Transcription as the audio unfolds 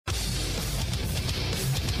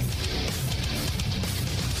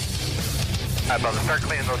Brother, start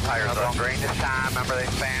cleaning those tires up. Don't green this time. Remember, they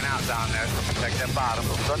fan out down there, so protect that bottom.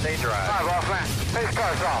 Sunday drive. All right, boss man. These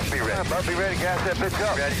cars off. Be ready. Bud, be ready. Gas that bitch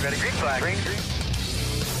up. Ready. Green flag. Green.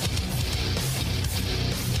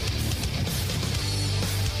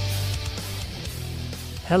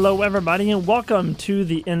 Hello, everybody, and welcome to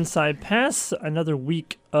the Inside Pass, another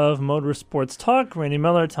week of motorsports talk. Randy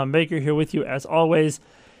Miller, Tom Baker here with you as always,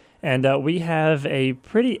 and we have a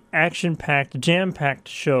pretty action-packed, jam-packed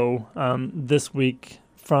show this week,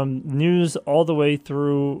 from news all the way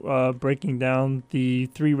through breaking down the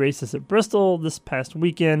 3 races at Bristol this past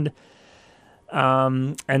weekend,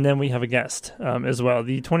 and then we have a guest as well,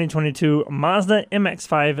 the 2022 Mazda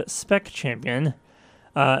MX-5 Spec champion,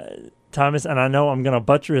 Thomas, and I know I'm going to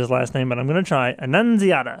butcher his last name, but I'm going to try.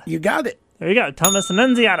 Annunziata. You got it. There you go. Thomas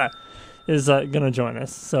Annunziata is going to join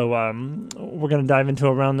us. So we're going to dive into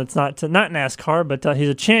a round that's not NASCAR, but he's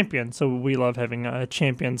a champion. So we love having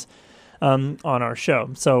champions on our show.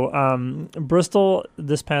 So Bristol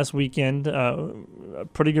this past weekend,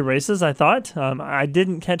 pretty good races, I thought. I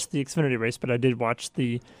didn't catch the Xfinity race, but I did watch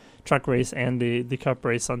the truck race and the Cup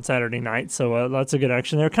race on Saturday night, so lots of good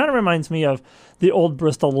action there. Kind of reminds me of the old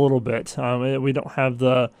Bristol a little bit. We don't have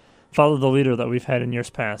the follow the leader that we've had in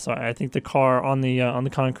years past, so I think the car on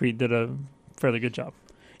the concrete did a fairly good job.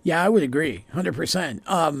 Yeah, I would agree,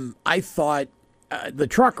 100%. I thought the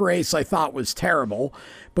truck race I thought was terrible,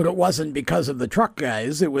 but it wasn't because of the truck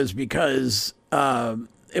guys. It was because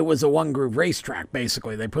it was a one-groove racetrack,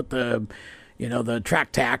 basically. They put the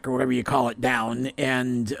track tack or whatever you call it down,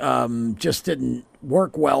 and just didn't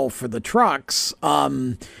work well for the trucks.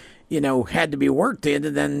 Had to be worked in,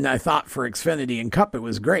 and then I thought for Xfinity and Cup it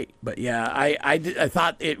was great. But yeah, I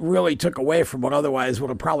thought it really took away from what otherwise would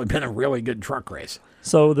have probably been a really good truck race.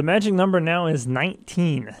 So the magic number now is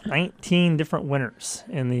 19. 19 different winners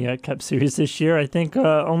in the Cup Series this year. I think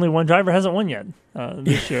only one driver hasn't won yet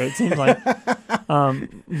this year, it seems like.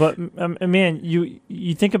 But, man,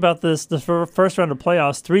 you think about this, the first round of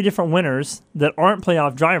playoffs, 3 different winners that aren't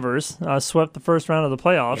playoff drivers swept the first round of the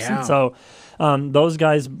playoffs. Yeah. And so those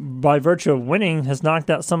guys, by virtue of winning, has knocked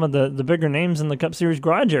out some of the bigger names in the Cup Series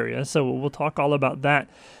garage area. So we'll talk all about that.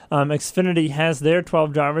 Xfinity has their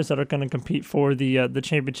 12 drivers that are going to compete for the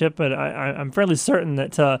championship, but I'm fairly certain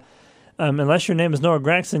that unless your name is Noah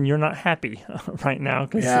Gragson, you're not happy right now,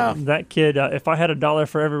 because that kid, if I had $1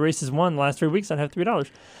 for every race he's won the last 3 weeks, I'd have $3.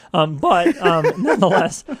 But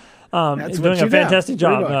nonetheless, he's doing a fantastic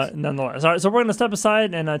job nonetheless. All right, so we're going to step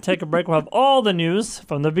aside and take a break. We'll have all the news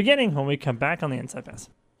from the beginning when we come back on the Inside Pass.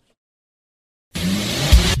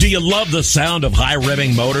 Do you love the sound of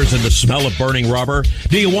high-revving motors and the smell of burning rubber?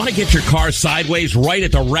 Do you want to get your car sideways right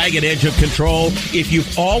at the ragged edge of control? If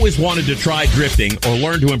you've always wanted to try drifting or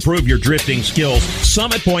learn to improve your drifting skills,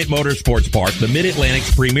 Summit Point Motorsports Park, the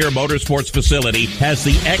Mid-Atlantic's premier motorsports facility, has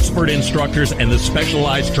the expert instructors and the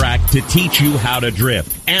specialized track to teach you how to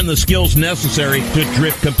drift and the skills necessary to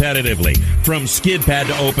drift competitively. From skid pad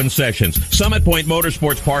to open sessions, Summit Point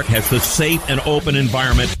Motorsports Park has the safe and open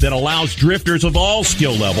environment that allows drifters of all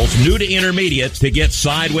skill levels, new to intermediate, to get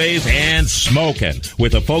sideways and smoking.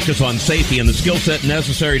 With a focus on safety and the skill set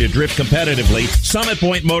necessary to drift competitively, Summit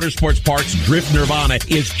Point Motorsports Park's Drift Nirvana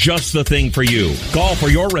is just the thing for you. Call for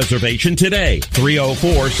your reservation today,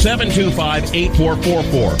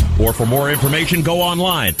 304-725-8444. Or for more information, go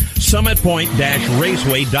online,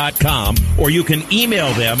 summitpoint-raceway.com, or you can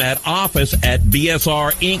email them at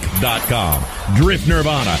office@bsrinc.com. Drift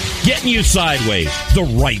Nirvana, getting you sideways the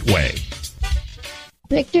right way.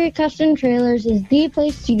 Victory Custom Trailers is the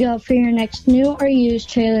place to go for your next new or used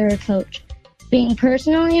trailer or coach. Being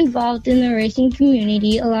personally involved in the racing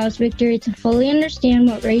community allows Victory to fully understand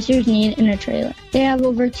what racers need in a trailer. They have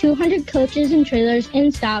over 200 coaches and trailers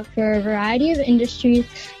in stock for a variety of industries,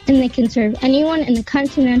 and they can serve anyone in the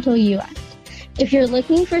continental U.S. If you're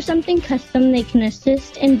looking for something custom, they can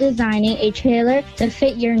assist in designing a trailer that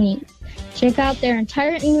fit your needs. Check out their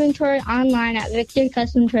entire inventory online at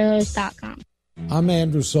victorycustomtrailers.com. I'm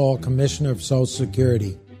Andrew Saul, Commissioner of Social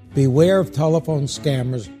Security. Beware of telephone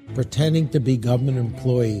scammers pretending to be government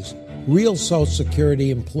employees. Real Social Security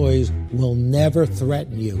employees will never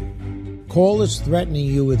threaten you. Callers threatening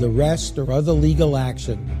you with arrest or other legal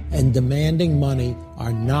action and demanding money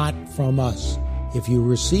are not from us. If you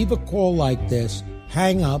receive a call like this,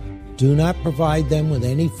 hang up, do not provide them with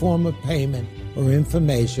any form of payment or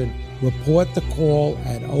information. Report the call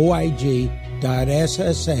at oig.ssa.gov.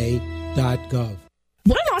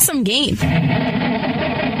 What an awesome game.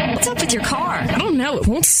 What's up with your car? I don't know. It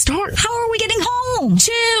won't start. How are we getting home?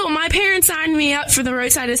 Chill. My parents signed me up for the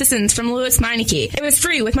roadside assistance from Lewis Meineke. It was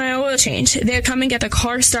free with my oil change. They'd come and get the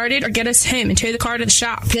car started or get us home and tow the car to the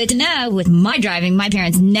shop. Good to know. With my driving, my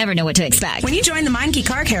parents never know what to expect. When you join the Meineke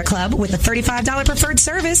Car Care Club with a $35 preferred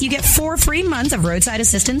service, you get 4 free months of roadside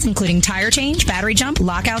assistance, including tire change, battery jump,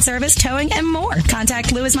 lockout service, towing, and more.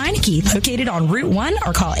 Contact Lewis Meineke, located on Route 1,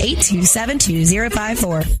 or call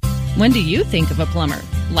 827-2054. When do you think of a plumber?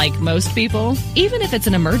 Like most people, even if it's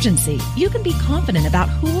an emergency, you can be confident about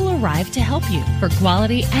who will arrive to help you. For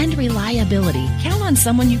quality and reliability, count on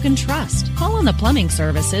someone you can trust. Call on the plumbing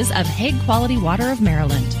services of Hague Quality Water of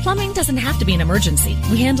Maryland. Plumbing doesn't have to be an emergency.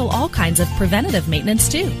 We handle all kinds of preventative maintenance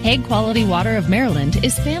too. Hague Quality Water of Maryland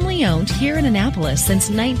is family-owned here in Annapolis since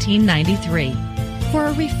 1993. For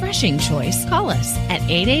a refreshing choice, call us at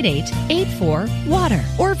 888-84-WATER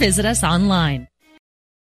or visit us online.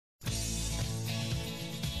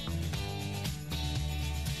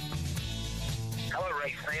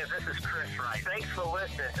 Thanks for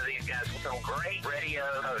listening to these guys with some great radio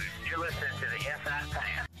hosts. You're listening to the Inside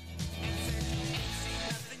Pass.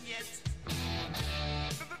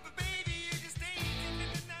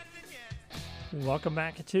 Welcome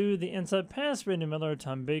back to the Inside Pass. Randy Miller,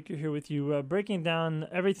 Tom Baker here with you, breaking down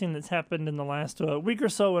everything that's happened in the last week or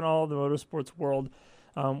so in all of the motorsports world.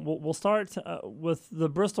 We'll start with the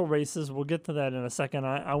Bristol races. We'll get to that in a second.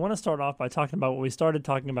 I want to start off by talking about what we started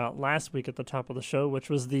talking about last week at the top of the show, which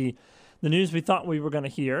was the news we thought we were going to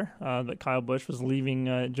hear, that Kyle Busch was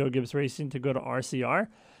leaving Joe Gibbs Racing to go to RCR.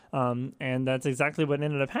 And that's exactly what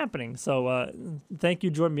ended up happening. So thank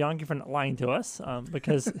you, Jordan Bianchi, for not lying to us,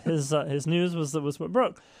 because his news was what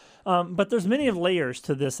broke. But there's many of layers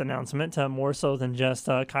to this announcement, more so than just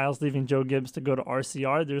Kyle's leaving Joe Gibbs to go to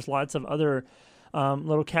RCR. There's lots of other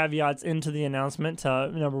little caveats into the announcement.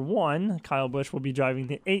 Number one, Kyle Busch will be driving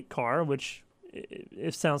the 8 car, which,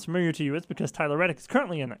 if sounds familiar to you, it's because Tyler Reddick is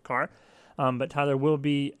currently in that car. But Tyler will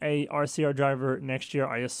be a RCR driver next year.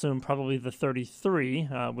 I assume probably the 33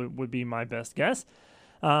 would be my best guess.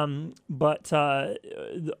 But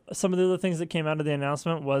some of the other things that came out of the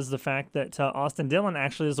announcement was the fact that Austin Dillon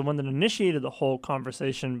actually is the one that initiated the whole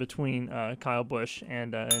conversation between Kyle Busch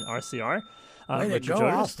and RCR. Way to go,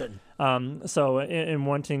 Austin. So in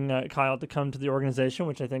wanting Kyle to come to the organization,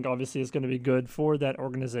 which I think obviously is going to be good for that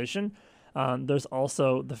organization. There's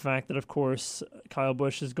also the fact that, of course, Kyle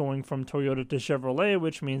Busch is going from Toyota to Chevrolet,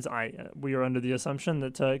 which means we are under the assumption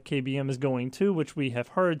that KBM is going too, which we have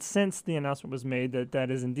heard since the announcement was made that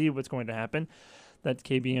is indeed what's going to happen, that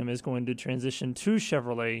KBM is going to transition to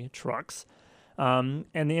Chevrolet trucks. And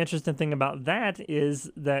the interesting thing about that is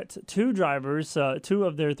that 2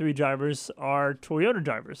 of their 3 drivers are Toyota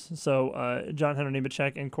drivers. So John Hunter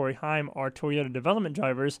Nemechek and Corey Heim are Toyota development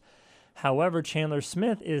drivers. However, Chandler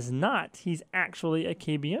Smith is not. He's actually a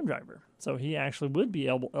KBM driver. So he actually would be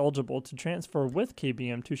eligible to transfer with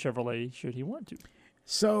KBM to Chevrolet should he want to.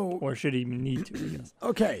 Or should he need to, I guess.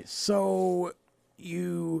 Okay, so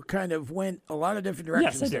you kind of went a lot of different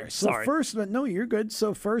directions. Yes, I there. did. So Sorry. No, you're good.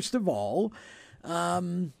 So first of all,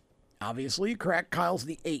 obviously, correct, Kyle's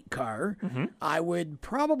the 8 car. Mm-hmm. I would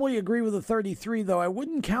probably agree with the 33, though I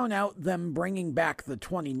wouldn't count out them bringing back the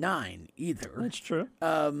 29 either. That's true.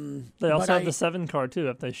 They also have the 7 car, too,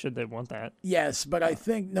 if they want that. Yes, but I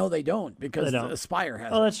think, no, they don't, because the Aspire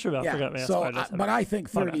has Oh, that's true. I forgot. So, but I think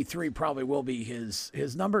 33 probably will be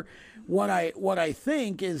his number. What I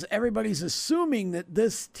think is everybody's assuming that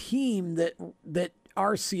this team that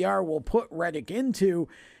RCR will put Reddick into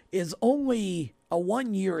is only a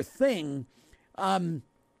 1-year thing.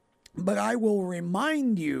 But I will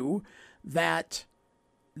remind you that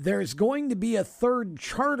there's going to be a 3rd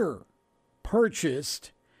charter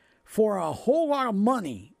purchased for a whole lot of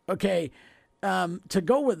money, to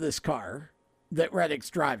go with this car that Reddick's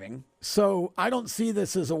driving. So I don't see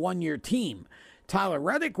this as a 1-year team. Tyler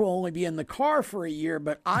Reddick will only be in the car for a year,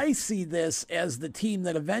 but I see this as the team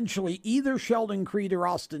that eventually either Sheldon Creed or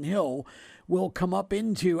Austin Hill will come up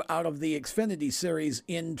into out of the Xfinity Series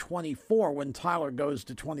in 24 when Tyler goes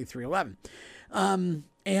to 2311.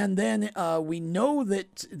 And then we know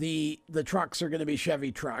that the trucks are going to be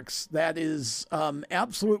Chevy trucks. That is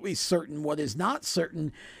absolutely certain. What is not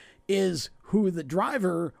certain is who the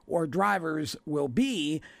driver or drivers will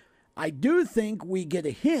be. I do think we get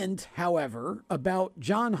a hint, however, about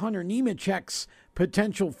John Hunter Nemechek's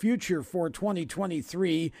potential future for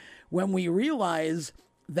 2023 when we realize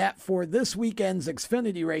that for this weekend's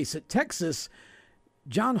Xfinity race at Texas,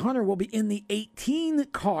 John Hunter will be in the 18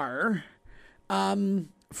 car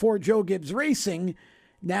for Joe Gibbs Racing.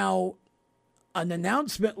 Now, An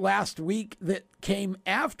announcement last week that came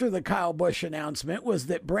after the Kyle Busch announcement was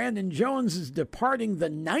that Brandon Jones is departing the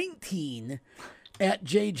 19 at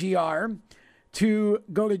JGR to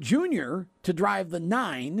go to Junior to drive the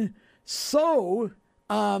 9. So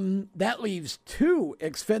that leaves 2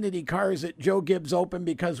 Xfinity cars at Joe Gibbs Open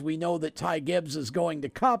because we know that Ty Gibbs is going to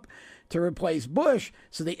Cup to replace Busch.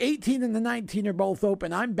 So the 18 and the 19 are both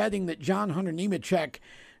open. I'm betting that John Hunter Nemechek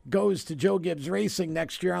goes to Joe Gibbs Racing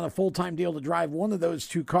next year on a full-time deal to drive one of those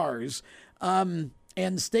 2 cars and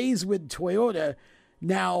stays with Toyota.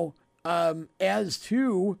 Now, as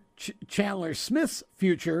to Chandler Smith's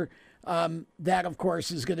future, that, of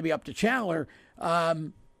course, is going to be up to Chandler.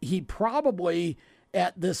 He probably,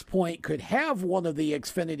 at this point, could have one of the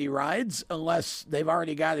Xfinity rides unless they've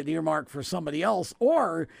already got it earmarked for somebody else.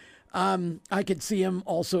 Or I could see him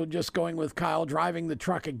also just going with Kyle, driving the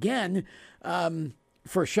truck again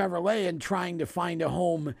for Chevrolet and trying to find a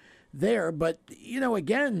home there. But,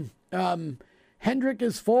 again, Hendrick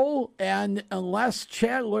is full, and unless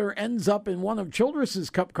Chandler ends up in one of Childress's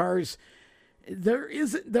Cup cars,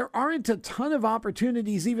 there aren't a ton of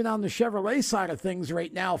opportunities even on the Chevrolet side of things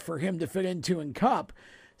right now for him to fit into in Cup.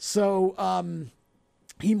 So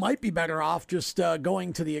he might be better off just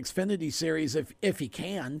going to the Xfinity Series if he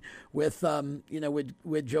can with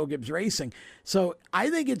Joe Gibbs Racing. So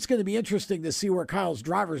I think it's going to be interesting to see where Kyle's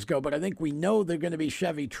drivers go, but I think we know they're going to be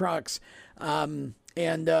Chevy trucks.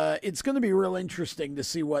 And it's going to be real interesting to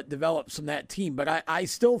see what develops from that team. But I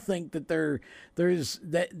still think that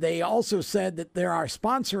they also said that there are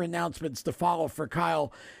sponsor announcements to follow for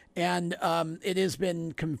Kyle. And it has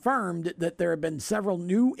been confirmed that there have been several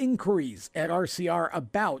new inquiries at RCR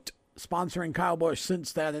about sponsoring Kyle Busch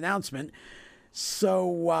since that announcement.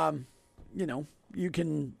 So, you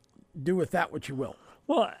can do with that what you will.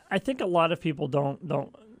 Well, I think a lot of people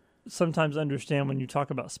don't sometimes understand when you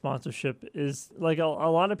talk about sponsorship is like a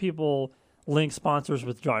lot of people link sponsors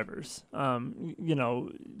with drivers.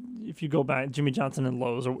 If you go back, Jimmy Johnson and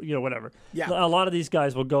Lowe's or whatever. Yeah. A lot of these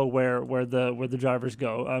guys will go where the drivers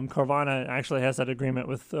go. Carvana actually has that agreement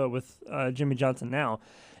with Jimmy Johnson now.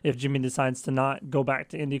 If Jimmy decides to not go back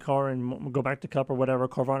to IndyCar and go back to Cup or whatever,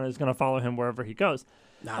 Carvana is going to follow him wherever he goes.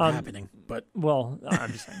 Not happening, but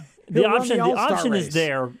I'm just saying the option is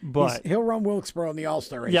there, but he'll run Wilkesboro in the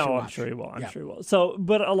All-Star race. Yeah, I'm sure he will. I'm sure he will. So,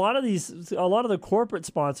 but a lot of the corporate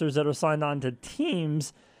sponsors that are signed on to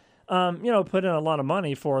teams, put in a lot of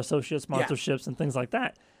money for associate sponsorships and things like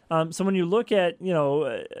that. So when you look at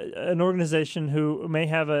an organization who may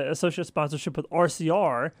have an associate sponsorship with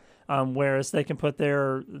RCR, whereas they can put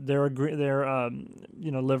their livery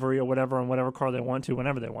or whatever on whatever car they want to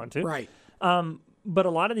whenever they want to, right? But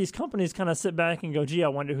a lot of these companies kind of sit back and go, gee, I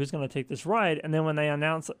wonder who's going to take this ride. And then when they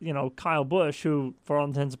announce, Kyle Busch, who for all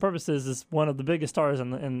intents and purposes is one of the biggest stars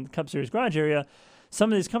in Cup Series garage area, some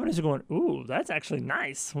of these companies are going, ooh, that's actually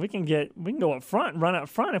nice. We can go up front and run out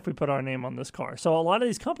front if we put our name on this car. So a lot of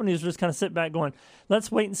these companies just kind of sit back going, let's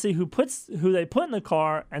wait and see who they put in the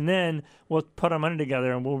car, and then we'll put our money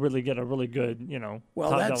together and we'll really get a really good, top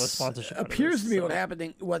dollar sponsorship. Appears to be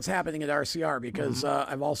what's happening at RCR because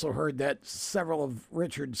I've also heard that several of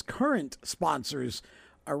Richard's current sponsors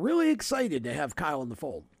are really excited to have Kyle in the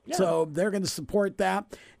fold. Yeah. So they're going to support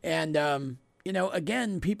that. And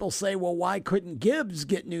again, people say, well, why couldn't Gibbs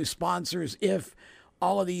get new sponsors if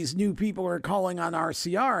all of these new people are calling on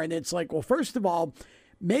RCR? And it's like, well, first of all,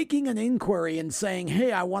 making an inquiry and saying,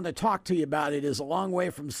 hey, I want to talk to you about it is a long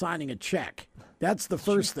way from signing a check. That's the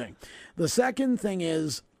first thing. The second thing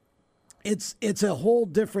is it's a whole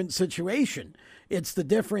different situation. It's the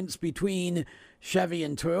difference between Chevy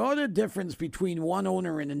and Toyota, difference between one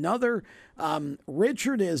owner and another.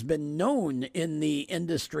 Richard has been known in the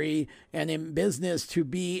industry and in business to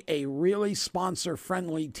be a really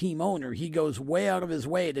sponsor-friendly team owner. He goes way out of his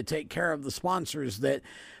way to take care of the sponsors that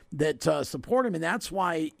support him, and that's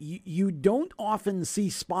why you don't often see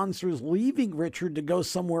sponsors leaving Richard to go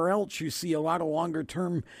somewhere else. You see a lot of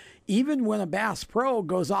longer-term, even when a Bass Pro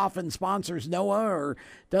goes off and sponsors Noah or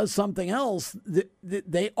does something else,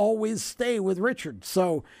 they always stay with Richard.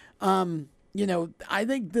 So, I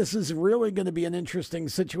think this is really going to be an interesting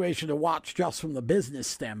situation to watch just from the business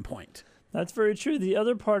standpoint. That's very true. The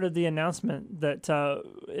other part of the announcement that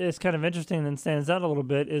is kind of interesting and stands out a little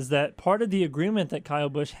bit is that part of the agreement that Kyle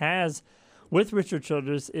Busch has with Richard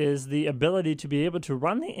Childress is the ability to be able to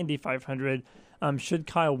run the Indy 500 should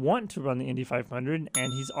Kyle want to run the Indy 500,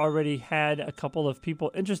 and he's already had a couple of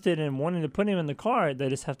people interested in wanting to put him in the car. They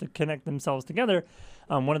just have to connect themselves together.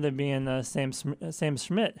 One of them being Sam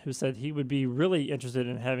Schmidt, who said he would be really interested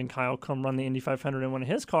in having Kyle come run the Indy 500 in one of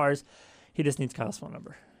his cars. He just needs Kyle's phone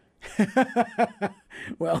number.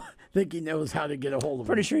 Well, think he knows how to get a hold of him.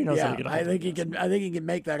 Pretty sure he knows how to get a hold of him. I think he can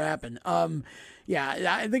make that happen.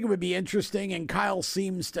 I think it would be interesting, and Kyle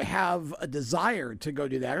seems to have a desire to go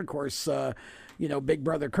do that. Of course, Big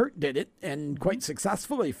Brother Kurt did it, and quite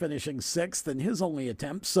successfully, finishing 6th in his only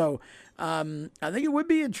attempt. So I think it would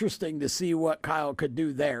be interesting to see what Kyle could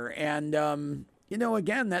do there. And,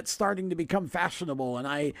 again, that's starting to become fashionable. And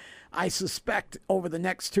I suspect over the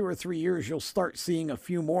next 2 or 3 years, you'll start seeing a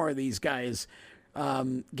few more of these guys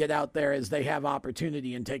get out there as they have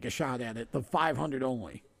opportunity and take a shot at it. The 500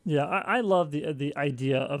 only. Yeah, I love the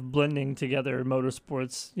idea of blending together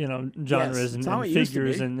motorsports, genres and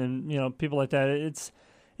figures and people like that. It's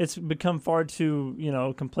become far too,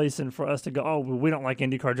 complacent for us to go, well, we don't like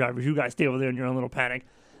IndyCar drivers. You guys stay over there in your own little paddock.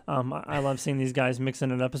 I love seeing these guys mixing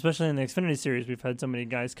it up, especially in the Xfinity Series. We've had so many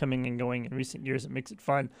guys coming and going in recent years. It makes it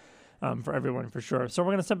fun for everyone, for sure. So we're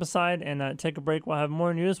going to step aside and take a break. We'll have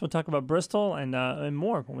more news. We'll talk about Bristol and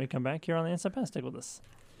more when we come back here on the Inside Pass. Stick with us.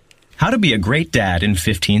 How to be a great dad in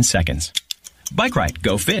 15 seconds. Bike ride,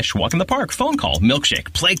 go fish, walk in the park, phone call,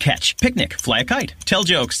 milkshake, play catch, picnic, fly a kite, tell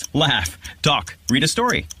jokes, laugh, talk, read a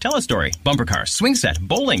story, tell a story, bumper car, swing set,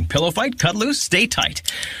 bowling, pillow fight, cut loose, stay tight.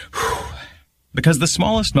 Whew. Because the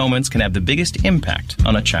smallest moments can have the biggest impact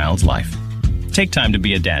on a child's life. Take time to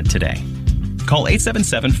be a dad today. Call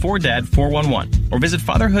 877-4DAD-411 or visit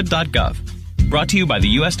fatherhood.gov. Brought to you by the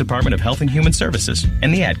U.S. Department of Health and Human Services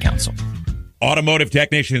and the Ad Council. Automotive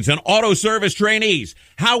technicians and auto service trainees,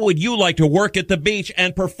 how would you like to work at the beach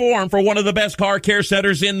and perform for one of the best car care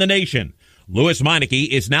centers in the nation? Louis Meineke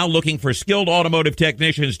is now looking for skilled automotive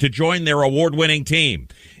technicians to join their award-winning team.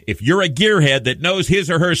 If you're a gearhead that knows his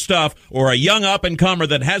or her stuff, or a young up-and-comer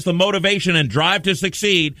that has the motivation and drive to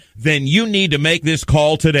succeed, then you need to make this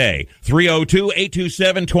call today.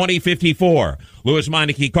 302-827-2054. Louis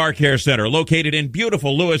Meineke Car Care Center, located in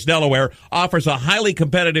beautiful Lewis, Delaware, offers a highly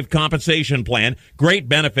competitive compensation plan, great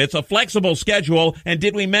benefits, a flexible schedule, and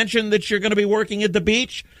did we mention that you're going to be working at the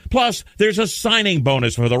beach? Plus, there's a signing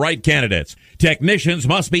bonus for the right candidates. Technicians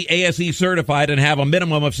must be ASE certified and have a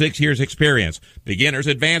minimum of 6 years experience. Beginners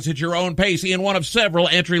advance at your own pace in one of several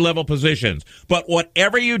entry-level positions. But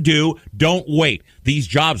whatever you do, don't wait. These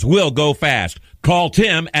jobs will go fast. Call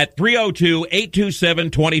Tim at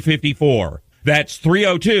 302-827-2054. That's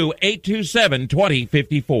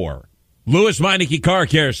 302-827-2054. Louis Meineke Car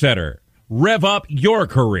Care Center. Rev up your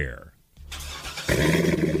career.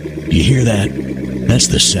 You hear that? That's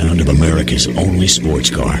the sound of America's only sports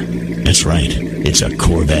car. That's right. It's a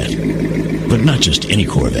Corvette. But not just any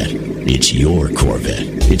Corvette. It's your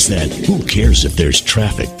Corvette. It's that who cares if there's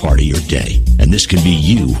traffic part of your day. And this can be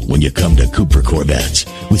you when you come to Cooper Corvettes.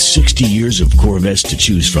 With 60 years of Corvettes to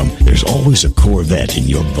choose from, there's always a Corvette in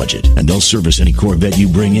your budget. And they'll service any Corvette you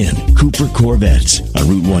bring in. Cooper Corvettes on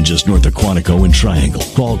Route 1 just north of Quantico and Triangle.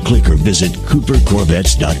 Call, click, or visit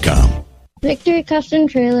CooperCorvettes.com. Victory Custom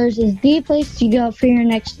Trailers is the place to go for your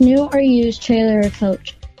next new or used trailer or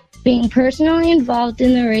coach. Being personally involved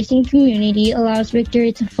in the racing community allows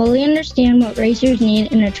Victory to fully understand what racers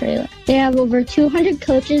need in a trailer. They have over 200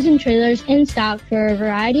 coaches and trailers in stock for a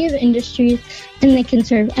variety of industries, and they can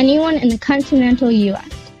serve anyone in the continental U.S.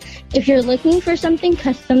 If you're looking for something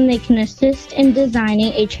custom, they can assist in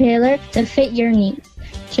designing a trailer to fit your needs.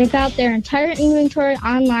 Check out their entire inventory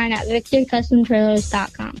online at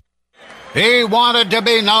victorycustomtrailers.com. He wanted to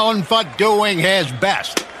be known for doing his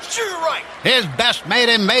best. Sure, right. His best made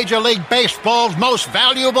him Major League Baseball's most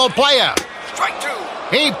valuable player. Strike two.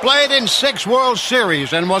 He played in 6 World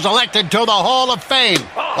Series and was elected to the Hall of Fame.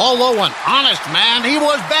 Although an honest man, he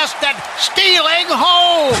was best at stealing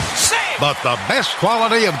home. But the best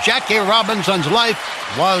quality of Jackie Robinson's life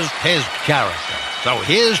was his character. So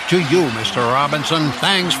here's to you, Mr. Robinson.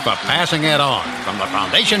 Thanks for passing it on. From the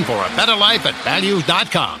Foundation for a Better Life at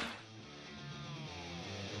Values.com.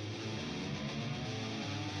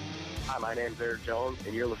 My name's Eric Jones,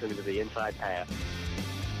 and you're listening to the Inside Pass.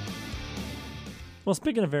 Well,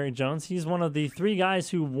 speaking of Eric Jones, he's one of the 3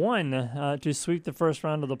 guys who won to sweep the first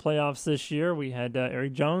round of the playoffs this year. We had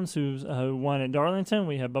Eric Jones, who won at Darlington.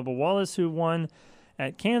 We had Bubba Wallace, who won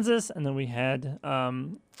at Kansas. And then we had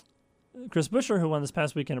Chris Buescher, who won this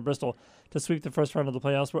past weekend at Bristol, to sweep the first round of the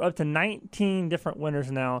playoffs. We're up to 19 different winners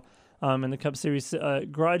now in the Cup Series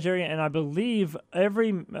garage area, and I believe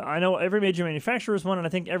every major manufacturer has won, and I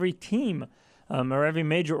think every team or every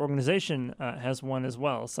major organization has won as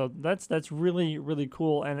well. So that's really, really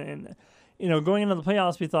cool. And going into the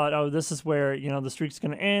playoffs, we thought, oh, this is where the streak's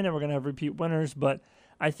going to end, and we're going to have repeat winners. But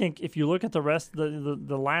I think if you look at the rest,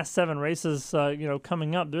 the last 7 races,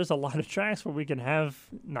 coming up, there's a lot of tracks where we can have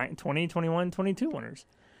 20, 21, 22 winners.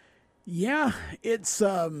 Yeah, it's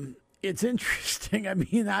it's interesting. I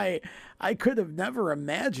mean, I could have never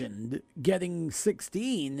imagined getting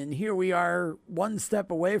 16, and here we are one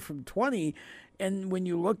step away from 20. And when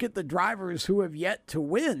you look at the drivers who have yet to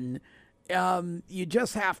win, you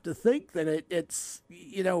just have to think that it's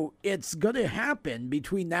going to happen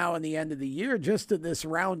between now and the end of the year. Just in this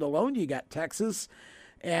round alone, you got Texas,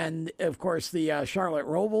 and of course the Charlotte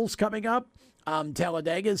Roval's coming up.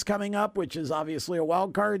 Talladega's coming up, which is obviously a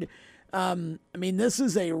wild card. I mean, this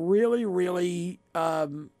is a really, really.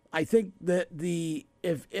 I think that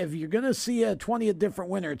if you're going to see a 20th different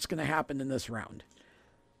winner, it's going to happen in this round.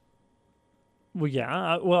 Well,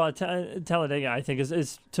 yeah. Talladega, I think,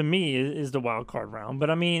 is to me is the wild card round. But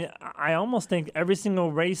I mean, I almost think every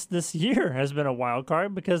single race this year has been a wild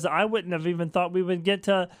card, because I wouldn't have even thought we would get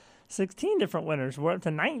to 16 different winners. We're up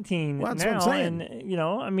to 19 well, that's now, what I'm saying. And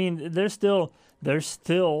I mean, there's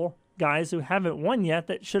still guys who haven't won yet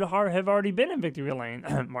that should have already been in victory lane.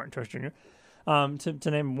 Martin Truex Jr. To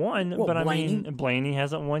name one, well, but Blaney. I mean, Blaney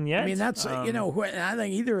hasn't won yet. I mean, that's I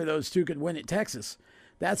think either of those two could win at Texas.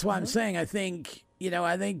 That's why I'm saying I think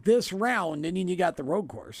this round, and then you got the road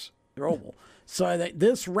course, the Oval. So I think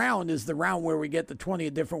this round is the round where we get the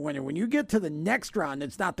 20th different winner. When you get to the next round,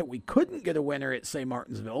 it's not that we couldn't get a winner at, say,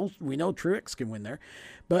 Martinsville. We know Truex can win there.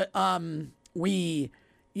 But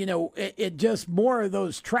it just more of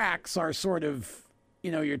those tracks are sort of,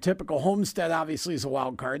 your typical Homestead obviously is a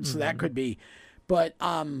wild card, so that could be. But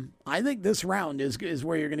I think this round is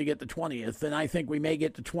where you're going to get the 20th, and I think we may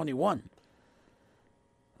get to 21.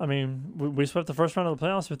 I mean, we swept the first round of the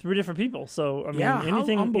playoffs with 3 different people. So, I mean,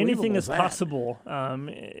 anything is possible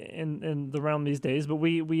in the round these days. But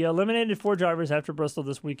we eliminated 4 drivers after Bristol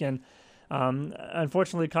this weekend.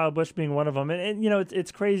 Unfortunately, Kyle Busch being one of them. And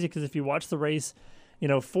it's crazy because if you watch the race,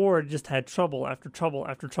 Ford just had trouble after trouble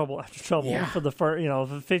after trouble after trouble for the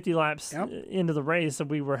first, 50 laps into the race. And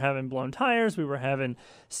we were having blown tires. We were having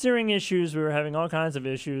steering issues. We were having all kinds of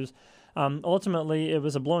issues. Ultimately, it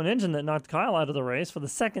was a blown engine that knocked Kyle out of the race for the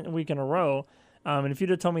second week in a row. And if you'd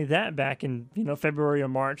have told me that back in February or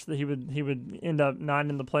March that he would end up not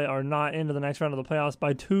in the play or not into the next round of the playoffs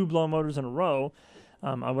by 2 blown motors in a row,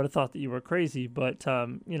 I would have thought that you were crazy. But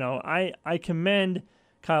I commend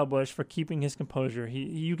Kyle Busch for keeping his composure.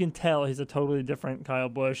 You can tell he's a totally different Kyle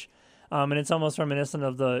Busch. And it's almost reminiscent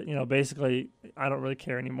of the, basically, I don't really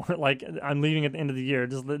care anymore. Like, I'm leaving at the end of the year.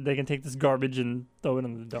 They can take this garbage and throw it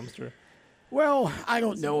in the dumpster. Well, I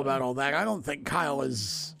don't know about all that. I don't think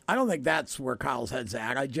that's where Kyle's head's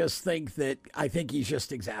at. I think he's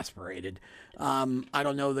just exasperated. I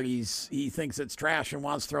don't know that he thinks it's trash and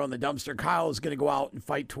wants to throw in the dumpster. Kyle is going to go out and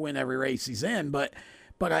fight to win every race he's in. But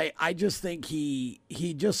I just think he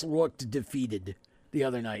just looked defeated the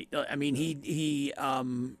other night. I mean,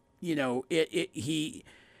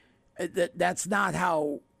 that's not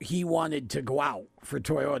how he wanted to go out for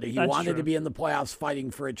Toyota. He wanted to be in the playoffs fighting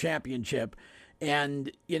for a championship.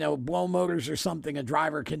 And, blow motors are something a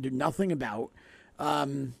driver can do nothing about.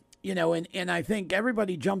 And I think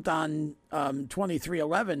everybody jumped on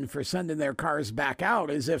 2311 for sending their cars back out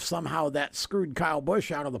as if somehow that screwed Kyle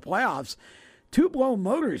Busch out of the playoffs. 2 blown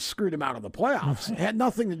motors screwed him out of the playoffs. It had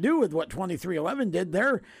nothing to do with what 2311 did.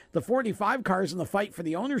 They're the 45 cars in the fight for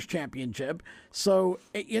the Owners' Championship. So,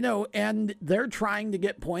 and they're trying to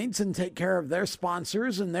get points and take care of their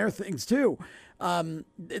sponsors and their things too. That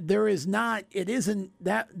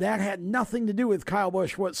had nothing to do with Kyle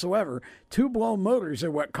Busch whatsoever. 2 blown motors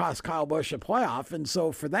are what cost Kyle Busch a playoff. And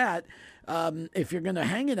so for that, if you're going to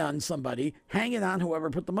hang it on somebody, hang it on whoever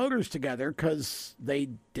put the motors together, because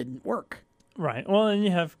they didn't work. Right. Well, and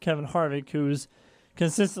you have Kevin Harvick, who's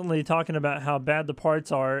consistently talking about how bad the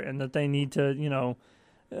parts are and that they need to,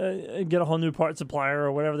 get a whole new part supplier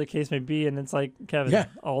or whatever the case may be. And it's like, Kevin,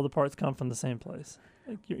 all the parts come from the same place.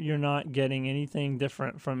 Like, you're not getting anything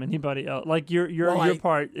different from anybody else. Like, your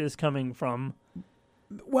part is coming from.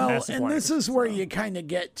 Well, and this is where you kind of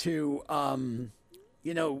get to,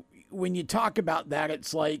 when you talk about that,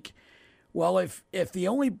 it's like, well, if the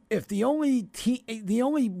only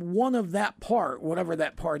one of that part, whatever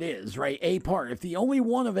that part is, right, a part, if the only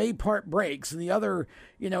one of a part breaks and the other,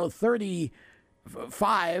 35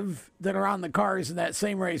 that are on the cars in that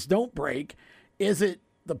same race don't break, is it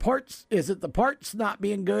the parts not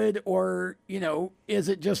being good, or, is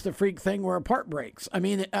it just a freak thing where a part breaks? I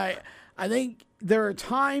mean, I think there are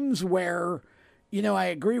times where, I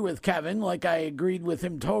agree with Kevin, like I agreed with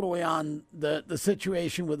him totally on the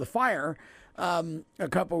situation with the fire a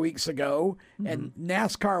couple weeks ago, and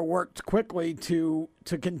NASCAR worked quickly to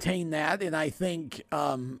contain that. And I think,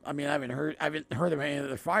 I haven't heard of any of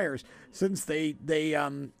the fires since they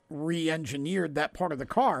re-engineered that part of the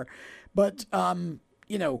car, but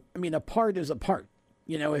a part is a part.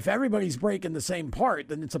 If everybody's breaking the same part,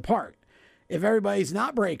 then it's a part. If everybody's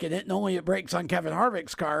not breaking it and only it breaks on Kevin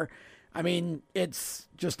Harvick's car, it's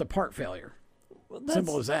just a part failure. Well,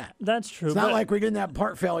 simple as that. That's true. It's not like we didn't have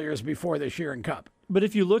part failures before this year in Cup. But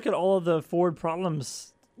if you look at all of the Ford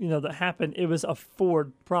problems, that happened, it was a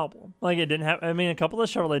Ford problem. Like it didn't have. A couple of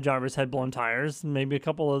Chevrolet drivers had blown tires, maybe a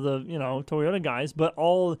couple of the Toyota guys, but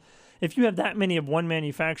if you have that many of one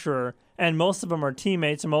manufacturer and most of them are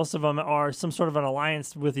teammates and most of them are some sort of an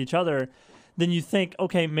alliance with each other, then you think,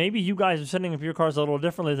 okay, maybe you guys are setting up your cars a little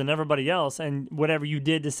differently than everybody else, and whatever you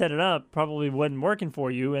did to set it up probably wasn't working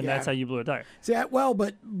for you, and that's how you blew a tire. See,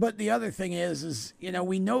 but the other thing is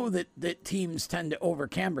we know that teams tend to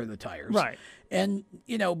over-camber the tires. Right. And,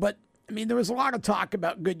 but, there was a lot of talk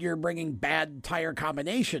about Goodyear bringing bad tire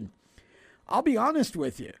combination. I'll be honest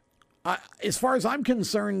with you. As far as I'm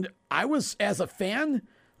concerned, as a fan,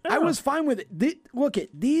 I was fine with it. Look at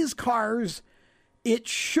these cars. It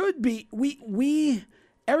should be,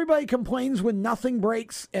 everybody complains when nothing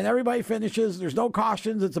breaks and everybody finishes. There's no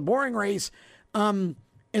cautions. It's a boring race. And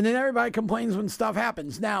then everybody complains when stuff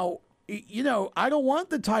happens. Now, I don't want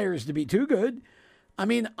the tires to be too good.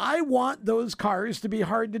 I want those cars to be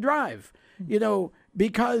hard to drive,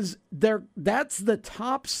 because that's the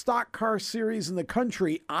top stock car series in the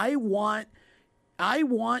country. I want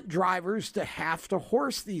drivers to have to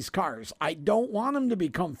horse these cars. I don't want them to be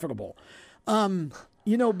comfortable.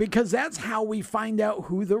 Because that's how we find out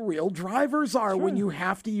who the real drivers are when you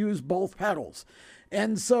have to use both pedals.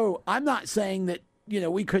 And so I'm not saying that,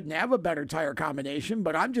 we couldn't have a better tire combination,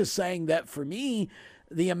 but I'm just saying that for me,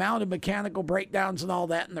 the amount of mechanical breakdowns and all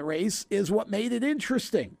that in the race is what made it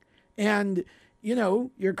interesting. And,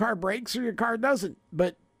 your car breaks or your car doesn't.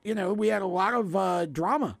 But, we had a lot of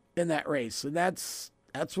drama in that race. And that's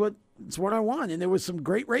what I want. And there was some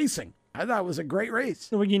great racing. I thought it was a great race.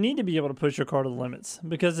 Well, you need to be able to push your car to the limits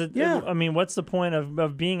because, what's the point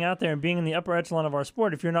of being out there and being in the upper echelon of our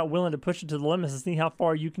sport if you're not willing to push it to the limits and see how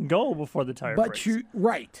far you can go before the tire breaks?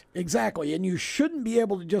 Right, exactly. And you shouldn't be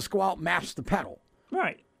able to just go out and mash the pedal.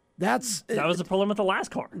 Right. That was the problem with the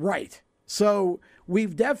last car. Right. So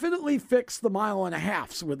we've definitely fixed the 1.5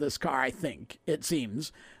 miles with this car, I think, it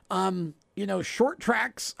seems. Short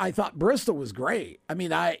tracks, I thought Bristol was great.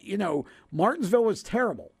 Martinsville was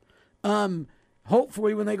terrible.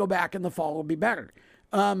 Hopefully when they go back in the fall, it'll be better.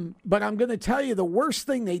 But I'm going to tell you the worst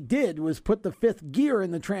thing they did was put the fifth gear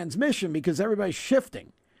in the transmission because everybody's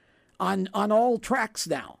shifting on all tracks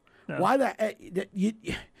now. Yeah. Why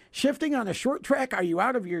shifting on a short track? Are you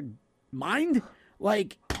out of your mind? Why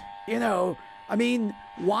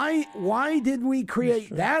did we create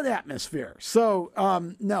that atmosphere? So,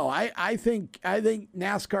 no, I think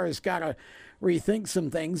NASCAR has got to rethink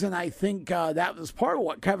some things, and I think that was part of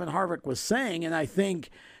what Kevin Harvick was saying, and I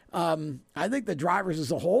think the drivers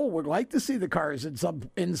as a whole would like to see the cars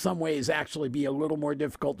in some ways actually be a little more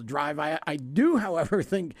difficult to drive. I do, however,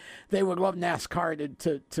 think they would love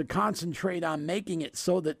NASCAR to concentrate on making it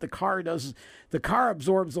so that the car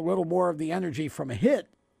absorbs a little more of the energy from a hit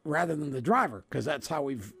rather than the driver, because that's how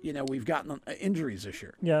we've gotten injuries this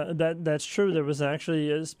year. Yeah, that's true. There was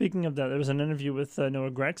actually, speaking of that, there was an interview with Noah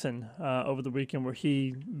Gragson over the weekend where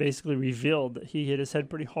he basically revealed that he hit his head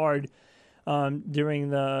pretty hard during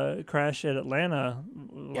the crash at Atlanta,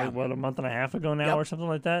 a month and a half ago now or something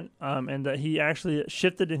like that, and that he actually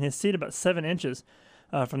shifted in his seat about 7 inches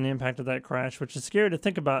from the impact of that crash, which is scary to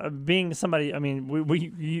think about. Being somebody,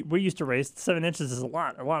 we used to race. 7 inches is a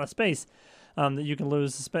lot of space that you can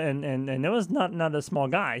lose, and it was not a small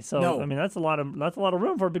guy. So no. That's a lot of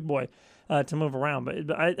room for a big boy to move around.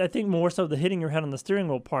 But I think more so the hitting your head on the steering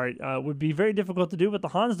wheel part would be very difficult to do with the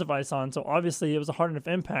Hans device on. So obviously it was a hard enough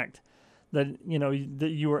impact that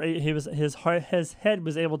his head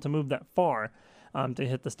was able to move that far to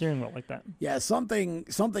hit the steering wheel like that. Yeah, something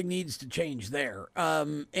needs to change there.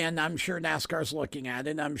 And I'm sure NASCAR's looking at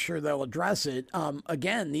it. I'm sure they'll address it.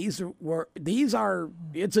 Again, it's a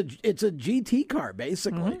GT car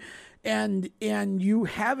basically. Mm-hmm.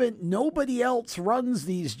 And nobody else runs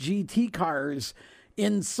these GT cars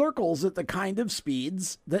in circles at the kind of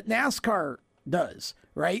speeds that NASCAR does,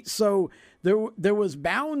 right? So there was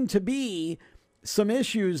bound to be some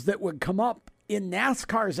issues that would come up in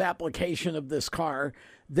NASCAR's application of this car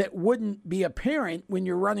that wouldn't be apparent when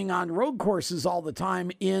you're running on road courses all the time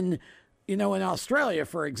in Australia,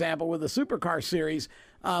 for example, with the Supercar series,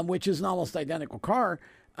 which is an almost identical car.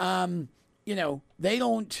 They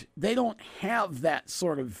don't have that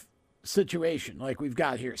sort of situation like we've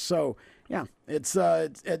got here. So yeah,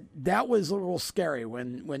 that was a little scary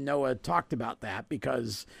when Noah talked about that,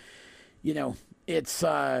 because it's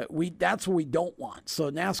that's what we don't want.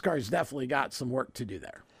 So NASCAR's definitely got some work to do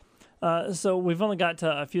there. So we've only got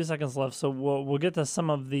a few seconds left, so we'll get to some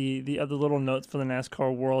of the other little notes for the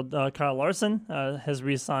NASCAR world. Kyle Larson has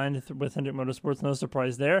re-signed with Hendrick Motorsports. No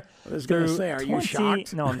surprise there. I was going to say, are you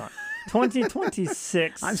shocked? No, I'm not.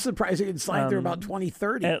 2026. I'm surprised he can sign through about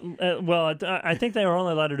 2030. Well, I think they were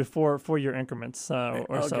only allowed to do four-year increments or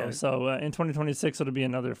Okay. so. So in 2026, it'll be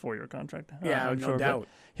another 4-year contract. Yeah, I'm no sure. doubt.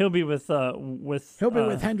 He'll be with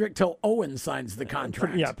Hendrick till Owen signs the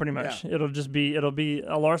contract. Pretty much. Yeah. It'll be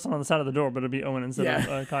a Larson on the side of the door, but it'll be Owen instead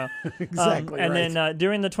of Kyle. Exactly. And right. then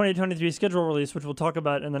during the 2023 schedule release, which we'll talk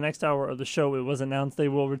about in the next hour of the show, it was announced they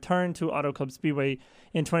will return to Auto Club Speedway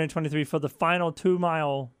in 2023 for the final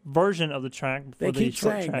 2-mile version of the track. They the keep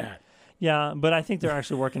short saying track. that. Yeah, but I think they're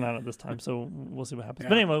actually working on it this time, so we'll see what happens.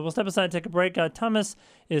 But anyway, we'll step aside and take a break. Thomas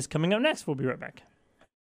is coming up next. We'll be right back.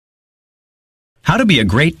 How to be a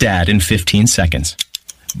great dad in 15 seconds.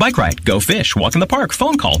 Bike ride, go fish, walk in the park,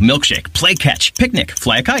 phone call, milkshake, play catch, picnic,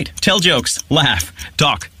 fly a kite, tell jokes, laugh,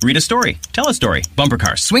 talk, read a story, tell a story, bumper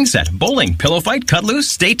car, swing set, bowling, pillow fight, cut loose,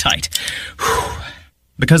 stay tight. Whew.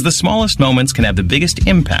 Because the smallest moments can have the biggest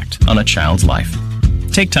impact on a child's life.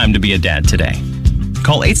 Take time to be a dad today.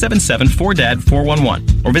 Call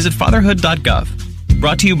 877-4DAD-411 or visit fatherhood.gov.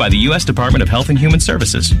 Brought to you by the U.S. Department of Health and Human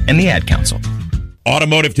Services and the Ad Council.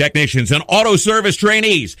 Automotive technicians and auto service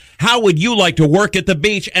trainees, how would you like to work at the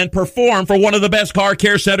beach and perform for one of the best car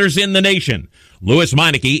care centers in the nation? Louis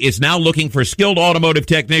Meineke is now looking for skilled automotive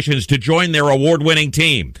technicians to join their award-winning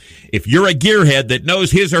team. If you're a gearhead that knows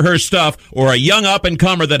his or her stuff or a young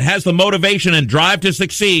up-and-comer that has the motivation and drive to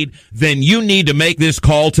succeed, then you need to make this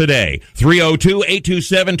call today.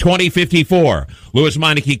 302-827-2054. Louis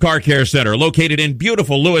Meineke Car Care Center, located in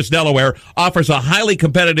beautiful Lewis, Delaware, offers a highly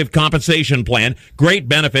competitive compensation plan, great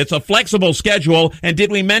benefits, a flexible schedule, and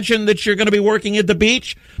did we mention that you're going to be working at the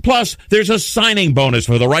beach? Plus, there's a signing bonus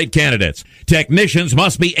for the right candidates. Technicians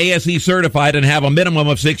must be ASE certified and have a minimum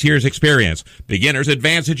of 6 years experience. Beginners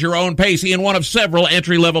advance at your own pace in one of several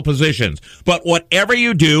entry-level positions. But whatever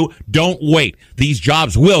you do, don't wait. These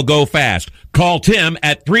jobs will go fast. Call Tim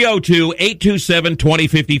at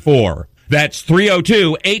 302-827-2054. That's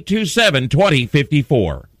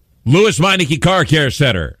 302-827-2054. Louis Meineke Car Care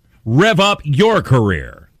Center. Rev up your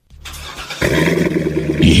career.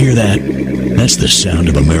 You hear that? That's the sound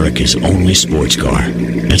of America's only sports car.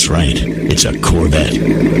 That's right, it's a Corvette.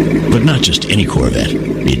 But not just any Corvette,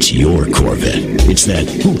 it's your Corvette. It's that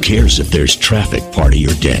who cares if there's traffic part of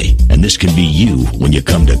your day. And this can be you when you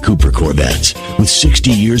come to Cooper Corvettes. With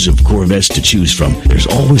 60 years of Corvettes to choose from, there's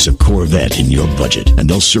always a Corvette in your budget. And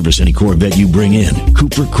they'll service any Corvette you bring in.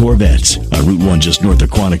 Cooper Corvettes on Route 1 just north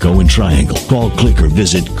of Quantico and Triangle. Call, click, or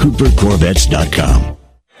visit CooperCorvettes.com.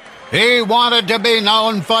 He wanted to be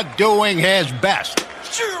known for doing his best.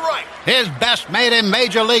 Sure, right. His best made him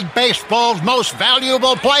Major League Baseball's most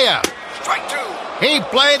valuable player. Strike two. He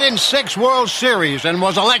played in 6 World Series and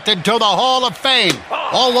was elected to the Hall of Fame.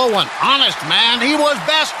 Although an honest man, he was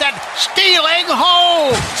best at stealing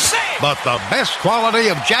home. But the best quality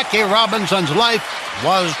of Jackie Robinson's life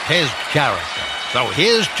was his character. So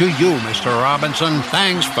here's to you, Mr. Robinson.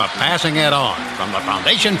 Thanks for passing it on. From the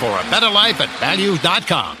Foundation for a Better Life at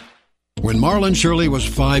Values.com. When Marlon Shirley was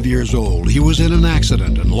 5 years old, he was in an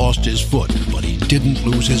accident and lost his foot, but he didn't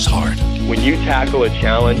lose his heart. When you tackle a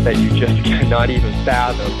challenge that you just cannot even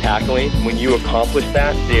fathom tackling, when you accomplish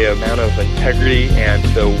that, the amount of integrity and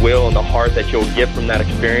the will and the heart that you'll get from that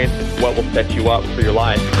experience is what will set you up for your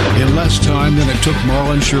life. In less time than it took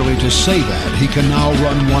Marlon Shirley to say that, he can now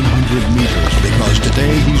run 100 meters because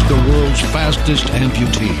today he's the world's fastest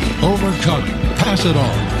amputee. Overcome it. Pass it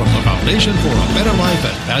on. From the Foundation for a Better Life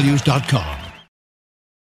at Values.com. This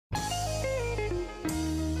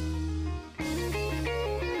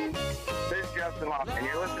is Justin Locke, and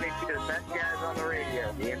you're listening to the best guys on the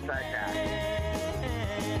radio, the Inside Pass.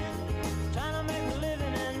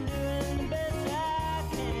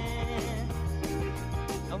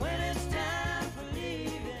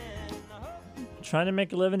 Trying to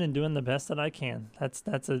make a living and doing the best that I can.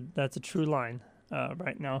 That's a true line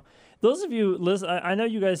right now. Those of you listen, I know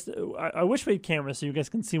you guys. I wish we had cameras so you guys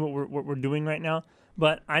can see what we're doing right now.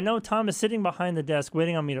 But I know Tom is sitting behind the desk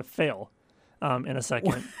waiting on me to fail in a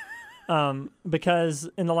second. Because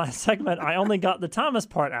in the last segment, I only got the Thomas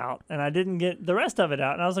part out, and I didn't get the rest of it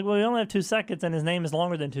out. And I was like, well, we only have 2 seconds, and his name is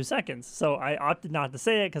longer than 2 seconds. So I opted not to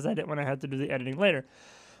say it because I didn't want to have to do the editing later.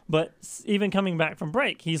 But even coming back from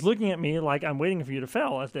break, he's looking at me like I'm waiting for you to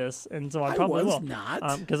fail at this, and so I probably will.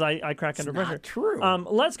 Not because I crack under pressure. Not true.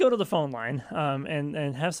 Let's go to the phone line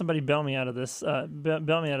and have somebody bail me out of this mess.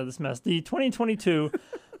 The 2022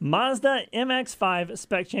 Mazda MX-5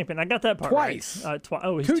 Spec champion. I got that part Twice. right.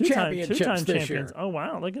 He's two two-time championships this year. champions. Oh,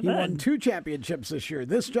 wow. Look at He that. won 2 championships this year.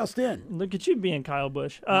 This just in. Look at you being Kyle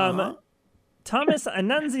Busch. Thomas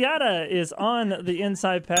Annunziata is on the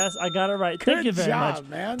Inside Pass. I got it right. Thank you very much.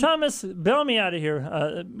 Man. Thomas, bail me out of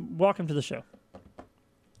here. Welcome to the show.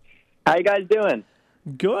 How you guys doing?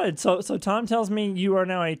 Good. So Tom tells me you are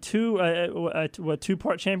now a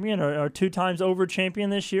two-part champion or 2 times over champion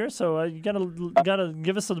this year. So you gotta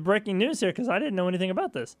give us some breaking news here because I didn't know anything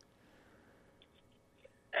about this.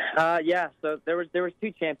 Yeah. So there was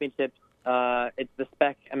 2 championships. It's the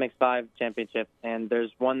Spec MX-5 championship, and there's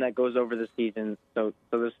one that goes over the season. So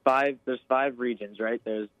there's 5 regions, right?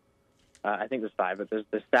 There's I think there's 5, but there's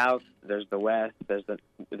the South, there's the West, there's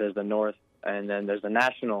the North, and then there's the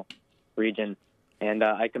national region. And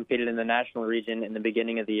I competed in the national region in the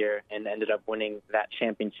beginning of the year and ended up winning that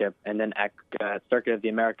championship. And then at Circuit of the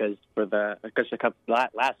Americas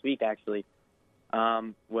last week actually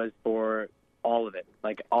was for all of it.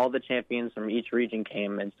 Like all the champions from each region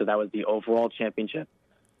came, and so that was the overall championship.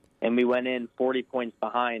 And we went in 40 points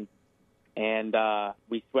behind, and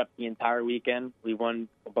we swept the entire weekend. We won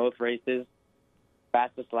both races,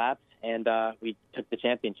 fastest laps, and we took the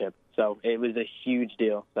championship. So it was a huge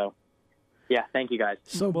deal. So yeah, thank you guys.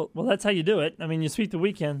 So well, that's how you do it. I mean, you sweep the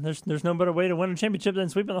weekend. There's no better way to win a championship than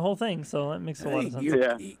sweeping the whole thing. So that makes a lot of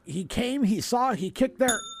sense. He came, he saw, he kicked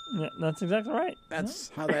there. Yeah, that's exactly right. That's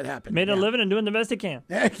how that happened. Made a living and doing the best he can.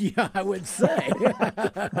 Yeah, I would say.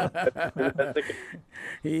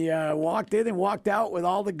 He walked in and walked out with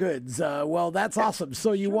all the goods. Well, that's awesome.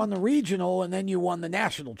 So you won the regional and then you won the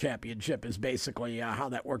national championship is basically how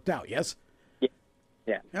that worked out, yes?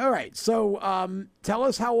 Yeah. All right. So tell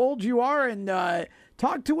us how old you are and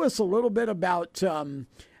talk to us a little bit about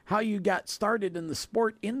how you got started in the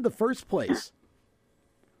sport in the first place.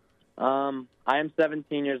 I am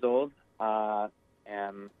 17 years old,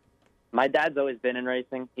 and my dad's always been in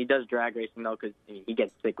racing. He does drag racing, though, because he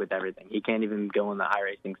gets sick with everything. He can't even go in the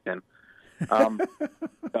iRacing sim.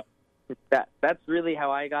 So that's really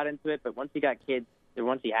how I got into it, but once he got kids,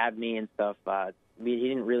 once he had me and stuff, he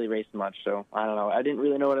didn't really race much, so I don't know. I didn't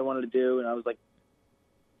really know what I wanted to do, and I was like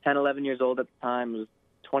 10, 11 years old at the time. It was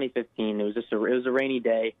 2015. It was a rainy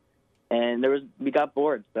day, and we got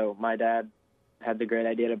bored, so my dad had the great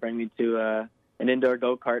idea to bring me to an indoor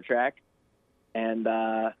go-kart track, and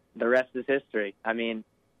the rest is history. I mean,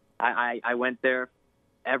 I went there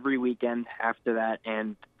every weekend after that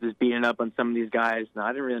and was beating up on some of these guys. No, I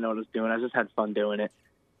didn't really know what I was doing. I just had fun doing it.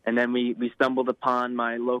 And then we stumbled upon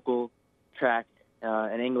my local track in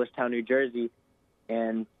Englishtown, New Jersey,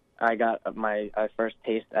 and I got my first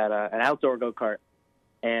taste at an outdoor go-kart.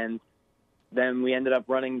 And then we ended up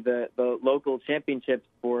running the local championships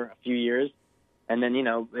for a few years. And then,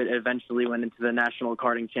 it eventually went into the national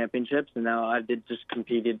karting championships, and now I just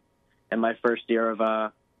competed in my first year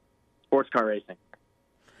of sports car racing.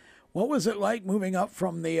 What was it like moving up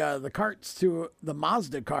from the karts to the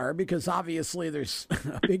Mazda car? Because obviously there's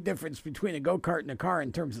a big difference between a go-kart and a car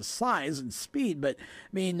in terms of size and speed. But, I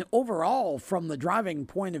mean, overall, from the driving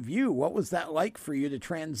point of view, what was that like for you to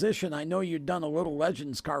transition? I know you'd done a little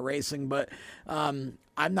Legends car racing, but I'm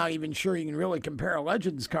not even sure you can really compare a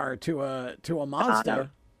Legends car to a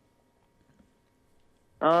Mazda.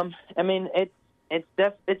 I mean, it's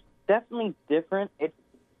definitely different. It's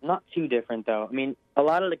not too different, though. I mean, a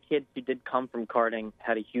lot of the kids who did come from karting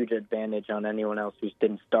had a huge advantage on anyone else who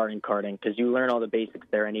didn't start in karting because you learn all the basics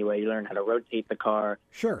there anyway. You learn how to rotate the car,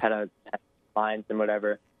 sure, how to have lines and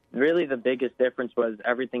whatever. Really, the biggest difference was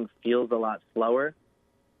everything feels a lot slower,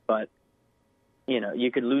 but you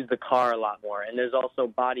could lose the car a lot more. And there's also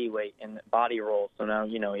body weight and body roll. So now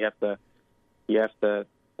you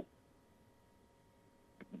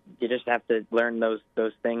just have to learn those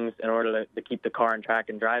things in order to keep the car on track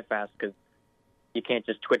and drive fast because you can't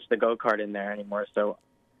just twitch the go-kart in there anymore. So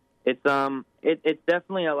it's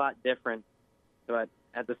definitely a lot different, but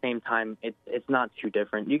at the same time, it's not too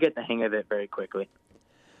different. You get the hang of it very quickly.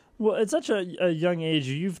 Well, at such a young age,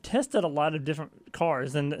 you've tested a lot of different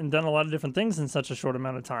cars and done a lot of different things in such a short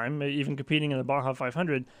amount of time, even competing in the Baja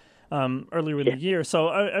 500 earlier in the year. So,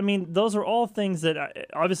 I mean, those are all things that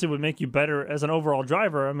obviously would make you better as an overall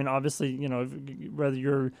driver. I mean, obviously, whether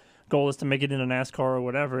your goal is to make it in a NASCAR or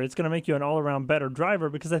whatever, it's going to make you an all-around better driver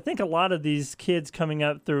because I think a lot of these kids coming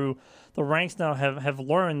up through the ranks now have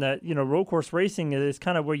learned that, road course racing is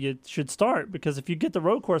kind of where you should start because if you get the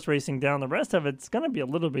road course racing down, the rest of it's going to be a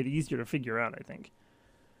little bit easier to figure out, I think.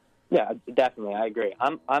 Yeah, definitely. I agree.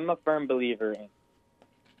 I'm a firm believer in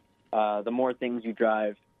the more things you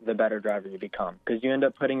drive, the better driver you become because you end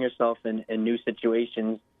up putting yourself in new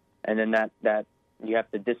situations and then that you have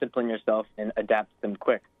to discipline yourself and adapt to them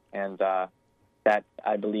quick. And that,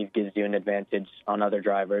 I believe, gives you an advantage on other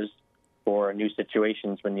drivers for new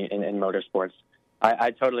situations when you in motorsports.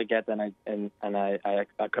 I totally get that, and I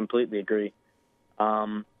completely agree.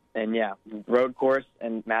 And yeah, road course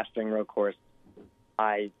and mastering road course,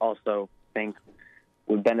 I also think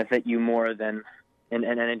would benefit you more than in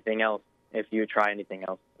anything else if you try anything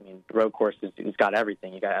else. I mean, the road course it's got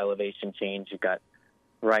everything. You got elevation change, you got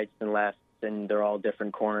rights and lefts, and they're all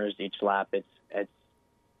different corners each lap. It's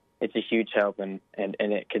a huge help, and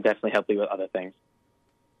it could definitely help you with other things.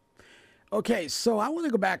 Okay, so I want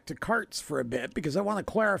to go back to karts for a bit because I want to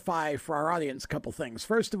clarify for our audience a couple things.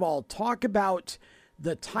 First of all, talk about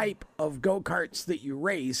the type of go-karts that you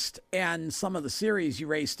raced and some of the series you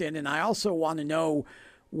raced in, and I also want to know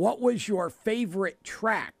what was your favorite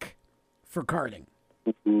track for karting?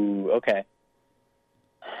 Ooh, okay.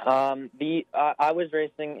 I was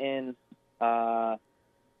racing in it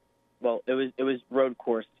was road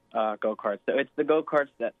course go-karts. So it's the go-karts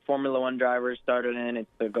that Formula One drivers started in. It's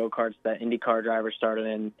the go-karts that IndyCar drivers started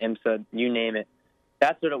in, IMSA, you name it.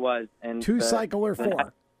 That's what it was. And Two-cycle or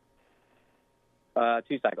four?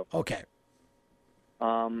 Two-cycle. Okay.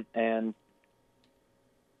 What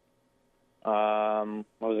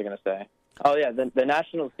was I going to say? Oh, yeah, the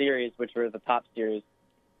National Series, which were the top series,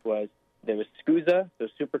 there was SCUSA, so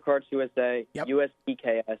Superkarts USA,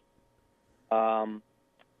 USPKS,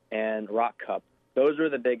 and Rock Cup. Those were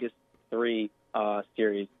the biggest three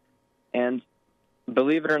series. And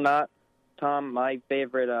believe it or not, Tom, my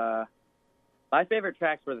favorite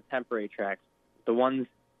tracks were the temporary tracks, the ones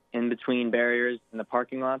in between barriers in the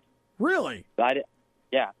parking lots. Really?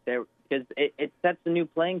 Yeah, because it sets a new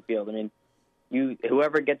playing field. I mean,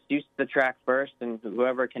 whoever gets used to the track first and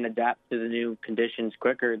whoever can adapt to the new conditions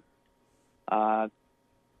quicker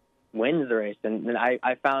wins the race. And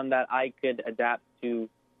I found that I could adapt to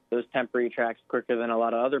those temporary tracks quicker than a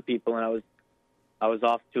lot of other people, and I was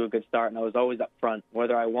off to a good start, and I was always up front.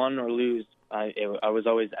 Whether I won or lose, I was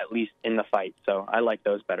always at least in the fight, so I like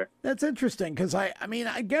those better. That's interesting, because I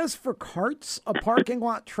guess for karts, a parking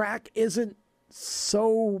lot track isn't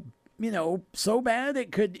so bad.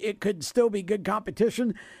 It could still be good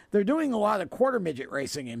competition. They're doing a lot of quarter midget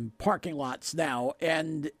racing in parking lots now,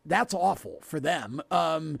 and that's awful for them.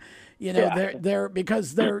 They're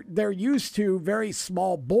because they're used to very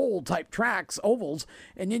small bowl type tracks, ovals,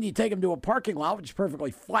 and then you take them to a parking lot which is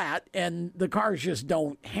perfectly flat, and the cars just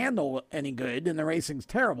don't handle any good, and the racing's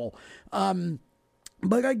terrible.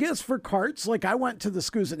 But I guess for karts, like I went to the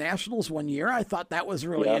SCUSA Nationals one year. I thought that was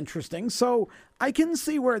really interesting. So I can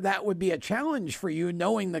see where that would be a challenge for you,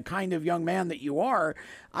 knowing the kind of young man that you are.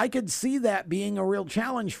 I could see that being a real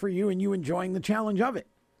challenge for you and you enjoying the challenge of it.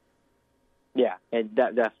 Yeah,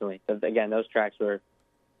 definitely. Again, those tracks were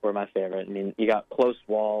my favorite. I mean, you got close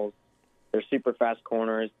walls. They're super fast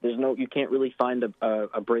corners. You can't really find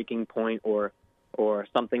a braking point or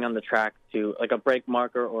something on the track to like a brake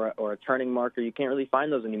marker or a turning marker. You can't really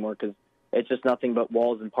find those anymore because it's just nothing but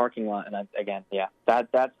walls and parking lot. And I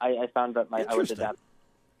found that I was adapting.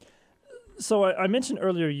 So I mentioned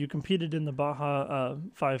earlier you competed in the Baja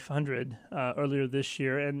 500 earlier this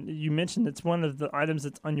year, and you mentioned it's one of the items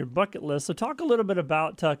that's on your bucket list. So talk a little bit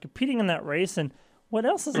about competing in that race and what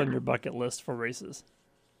else is on your bucket list for races.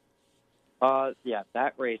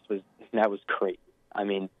 That race was great. I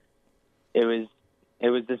mean, it was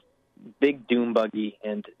this big dune buggy,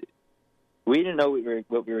 and we didn't know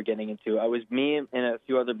what we were getting into. I was me and a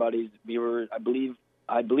few other buddies. We were, I believe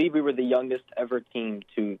we were the youngest ever team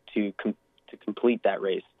to complete that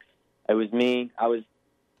race. It was me. I was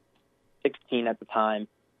 16 at the time,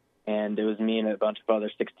 and it was me and a bunch of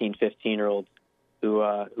other 16, 15-year-olds who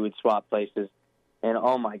would swap places. And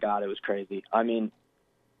oh my God, it was crazy. I mean,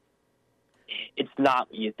 it's not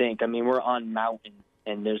what you think. I mean, we're on mountains,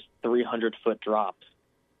 and there's 300-foot drops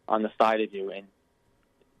on the side of you, and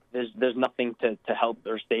there's nothing to help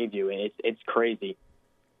or save you. It's crazy.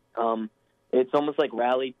 It's almost like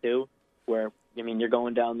Rally 2, where you're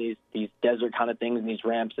going down these desert kind of things and these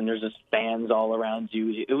ramps, and there's just fans all around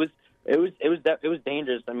you. It was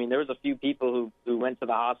dangerous. I mean, there was a few people who went to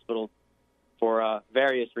the hospital for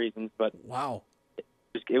various reasons, but wow,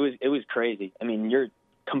 it was crazy. I mean, you're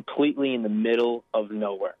completely in the middle of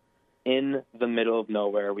nowhere. In the middle of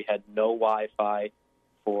nowhere, we had no Wi-Fi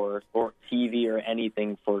or TV or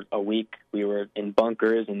anything for a week. We were in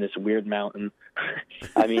bunkers in this weird mountain.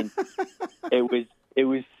 I mean, it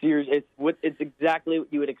was serious. It's exactly what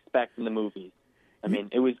you would expect in the movies. I mean,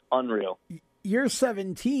 it was unreal. You're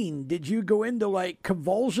 17. Did you go into like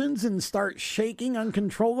convulsions and start shaking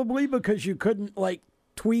uncontrollably because you couldn't like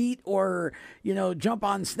tweet or, jump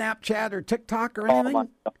on Snapchat or TikTok or anything?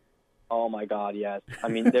 Oh my God, yes. I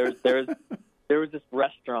mean, there was this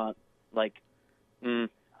restaurant, like, I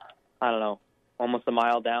don't know, almost a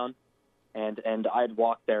mile down, and I'd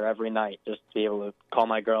walk there every night just to be able to call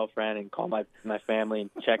my girlfriend and call my family and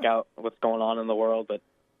check out what's going on in the world. But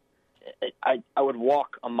I would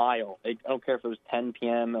walk a mile. I don't care if it was 10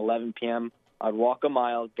 p.m., 11 p.m. I'd walk a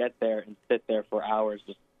mile, get there, and sit there for hours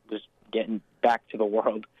just getting back to the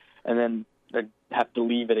world. And then I'd have to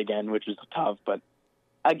leave it again, which is tough. But,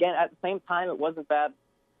 again, at the same time, it wasn't bad,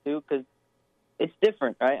 too, because it's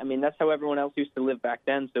different, right? I mean, that's how everyone else used to live back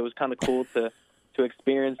then, so it was kind of cool to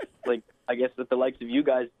experience, like, I guess that the likes of you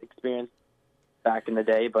guys experienced back in the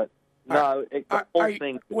day. But, no, the whole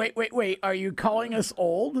thing. Wait. Are you calling us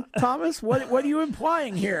old, Thomas? What are you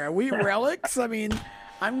implying here? Are we relics? I mean,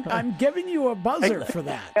 I'm giving you a buzzer for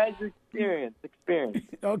that. Guys, experience.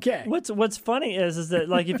 Okay. What's funny is that,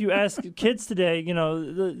 like, if you ask kids today,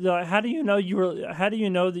 how do you know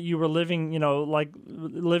that you were living, like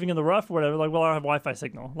living in the rough or whatever? Like, well, I have Wi-Fi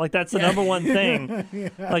signal. Like, that's the number one thing. Yeah.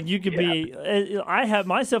 Like, you could be. I have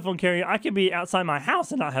my cell phone carrier. I could be outside my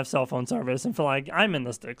house and not have cell phone service and feel like I'm in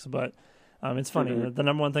the sticks. But it's funny. Mm-hmm. The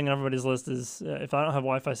number one thing on everybody's list is if I don't have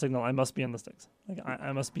Wi-Fi signal, I must be in the sticks. Like,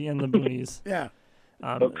 I must be in the boonies. Yeah.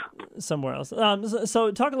 Somewhere else. So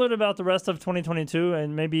talk a little bit about the rest of 2022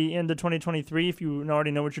 and maybe into 2023 if you already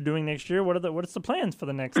know what you're doing next year. What's the plans for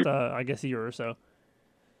the next, I guess, year or so?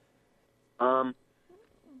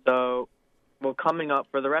 Coming up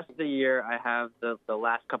for the rest of the year, I have the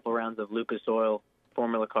last couple rounds of Lucas Oil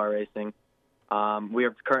Formula Car Racing. We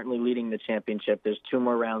are currently leading the championship. There's 2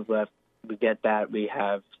 more rounds left. We get that. We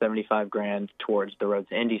have $75,000 towards the Road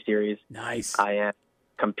to Indy Series. Nice. I am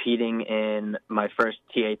competing in my first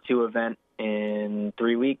TA2 event in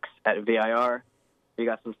 3 weeks at VIR. We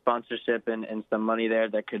got some sponsorship and some money there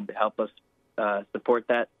that could help us support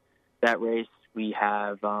that race. We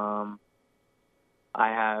have, now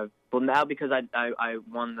because I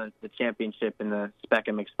won the championship in the Spec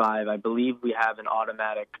MX-5, I believe we have an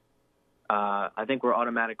automatic, I think we're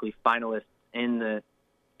automatically finalists in the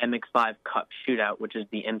MX-5 Cup shootout, which is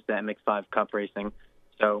the IMSA MX-5 Cup racing.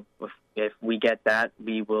 So if we get that,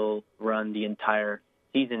 we will run the entire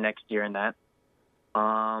season next year in that.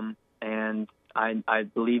 And I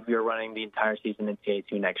believe we are running the entire season in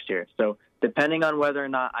TA2 next year. So depending on whether or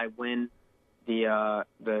not I win the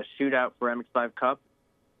shootout for MX-5 Cup,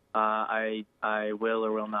 I will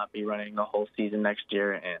or will not be running the whole season next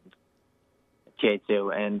year and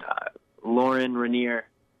TA2. And Lauren Rainier,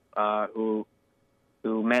 who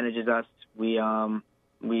manages us, I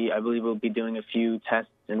believe we'll be doing a few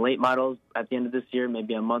tests in late models at the end of this year,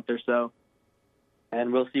 maybe a month or so,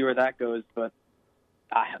 and we'll see where that goes. But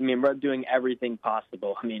we're doing everything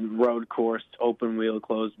possible. Road course, open wheel,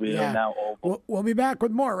 closed wheel, now oval. We'll be back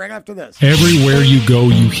with more right after this. Everywhere you go,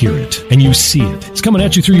 you hear it and you see it. It's coming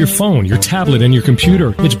at you through your phone, your tablet, and your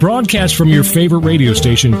computer. It's broadcast from your favorite radio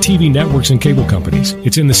station, TV networks, and cable companies.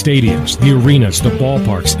 It's in the stadiums, the arenas, the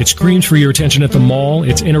ballparks. It screams for your attention at the mall.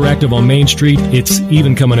 It's interactive on Main Street. It's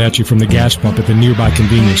even coming at you from the gas pump at the nearby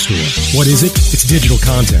convenience store. What is it? It's digital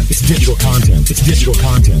content. It's digital content. It's digital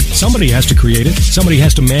content. Somebody has to create it. Somebody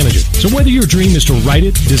has to manage it. So whether your dream is to write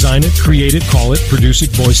it, design it, create it, call it, produce it,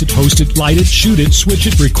 voice it, host it, light it, shoot it, switch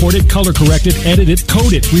it, record it, color correct it, edit it,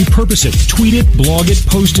 code it, repurpose it, tweet it, blog it,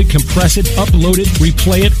 post it, compress it, upload it,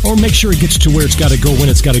 replay it, or make sure it gets to where it's got to go when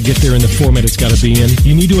it's got to get there in the format it's got to be in,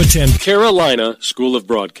 you need to attend Carolina School of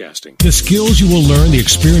Broadcasting. The skills you will learn, the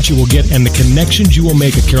experience you will get, and the connections you will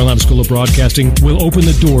make at Carolina School of Broadcasting will open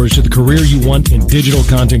the doors to the career you want in digital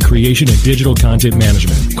content creation and digital content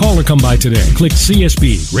management. Call or come by today. Click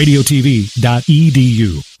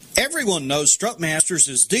csbradiotv.edu. Everyone knows Strutmasters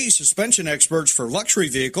is the suspension experts for luxury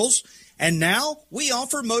vehicles, and now we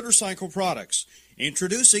offer motorcycle products.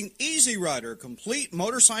 Introducing Easy Rider, complete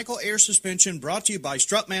motorcycle air suspension, brought to you by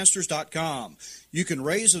Strutmasters.com. You can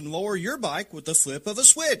raise and lower your bike with the flip of a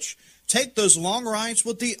switch. Take those long rides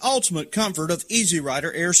with the ultimate comfort of Easy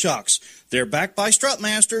Rider air shocks. They're backed by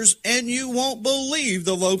Strutmasters, and you won't believe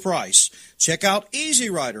the low price. Check out Easy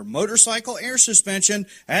Rider motorcycle air suspension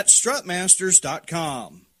at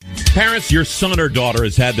Strutmasters.com. Parents, your son or daughter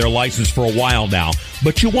has had their license for a while now,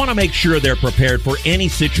 but you want to make sure they're prepared for any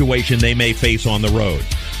situation they may face on the road.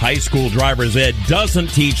 High school driver's ed doesn't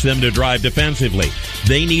teach them to drive defensively.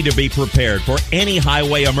 They need to be prepared for any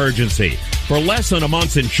highway emergency. For less than a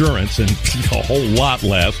month's insurance and a whole lot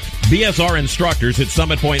less, BSR instructors at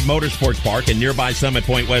Summit Point Motorsports Park in nearby Summit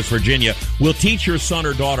Point, West Virginia, will teach your son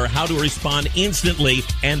or daughter how to respond instantly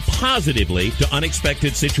and positively to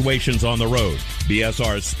unexpected situations on the road.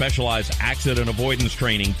 BSR's specialized accident avoidance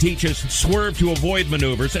training teaches swerve to avoid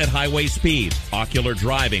maneuvers at highway speed, ocular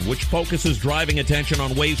driving, which focuses driving attention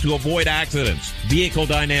on ways to avoid accidents, vehicle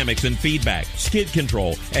dynamics and feedback, skid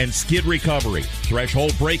control and skid recovery,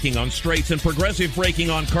 threshold braking on straights and progressive braking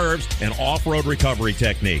on curves, and off-road recovery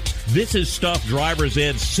techniques. This is stuff driver's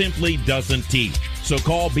ed simply doesn't teach. So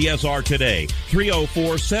call BSR today,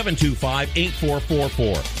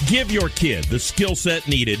 304-725-8444. Give your kid the skill set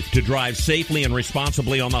needed to drive safely and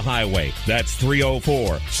responsibly on the highway. That's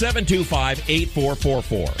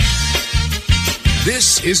 304-725-8444.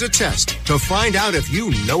 This is a test to find out if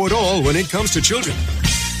you know it all when it comes to children.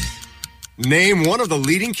 Name one of the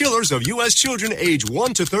leading killers of U.S. children age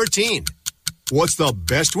 1 to 13. What's the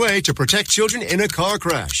best way to protect children in a car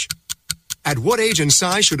crash? At what age and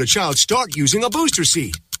size should a child start using a booster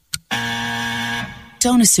seat?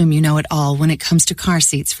 Don't assume you know it all when it comes to car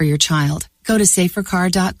seats for your child. Go to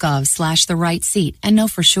safercar.gov/the-right-seat and know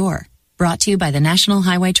for sure. Brought to you by the National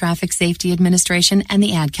Highway Traffic Safety Administration and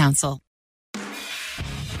the Ad Council.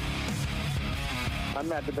 I'm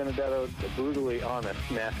Matt DiBenedetto, the brutally honest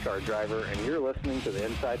NASCAR driver, and you're listening to the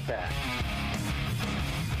Inside Pass.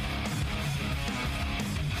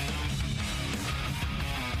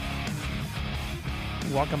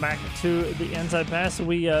 Welcome back to the Inside Pass.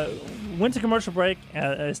 We went to commercial break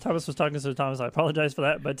as Thomas was talking. So Thomas, I apologize for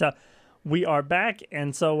that, but we are back,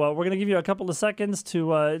 and so we're going to give you a couple of seconds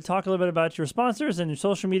to talk a little bit about your sponsors and your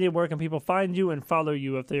social media. Where can people find you and follow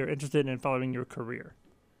you if they are interested in following your career?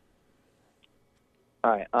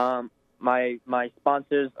 All right. My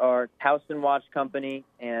sponsors are Towson Watch Company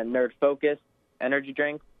and Nerd Focus Energy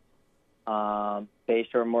Drinks,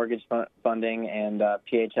 Bayshore Mortgage Funding, and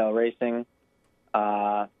PHL Racing.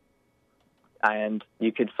 And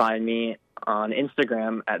you could find me on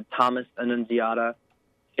Instagram at Thomas Annunziata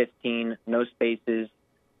 15, no spaces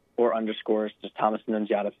or underscores, just Thomas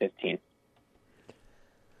Annunziata 15.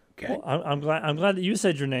 Okay. Well, I'm glad that you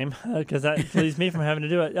said your name because that relieves me from having to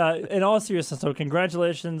do it. In all seriousness, so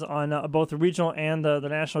congratulations on both the regional and the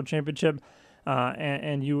national championship.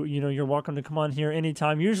 And you're welcome to come on here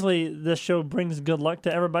anytime. Usually this show brings good luck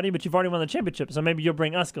to everybody, but you've already won the championship, so maybe you'll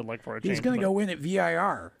bring us good luck for a change. He's going to go win at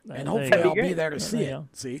VIR, and hopefully I'll be there to see it.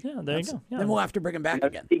 See? Yeah, there you go. Yeah. Then we'll have to bring him back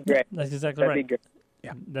again. That's exactly right.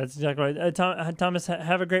 Yeah, that's exactly right. Thomas,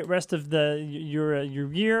 have a great rest of your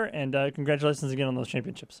year, and congratulations again on those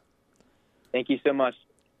championships. Thank you so much.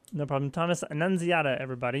 No problem. Thomas Annunziata,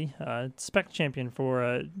 everybody, Spec champion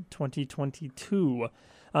for 2022.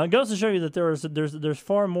 Goes to show you that there's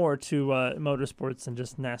far more to motorsports than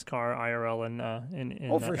just NASCAR, IRL, and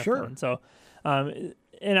for F1. sure. So,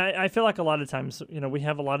 and I feel like a lot of times, we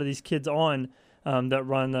have a lot of these kids on that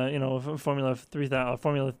run, Formula 3000,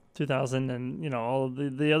 Formula 2000, and all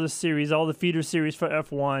of the other series, all the feeder series for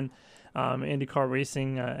F1, IndyCar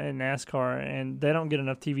racing, and NASCAR, and they don't get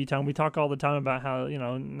enough TV time. We talk all the time about how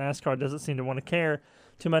NASCAR doesn't seem to want to care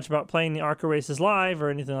too much about playing the ARCA races live or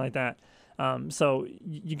anything like that. So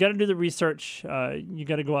you got to do the research. You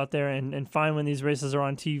got to go out there and find when these races are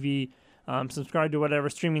on TV. Subscribe to whatever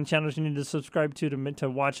streaming channels you need to subscribe to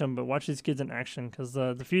watch them. But watch these kids in action because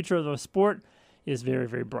the future of the sport is very,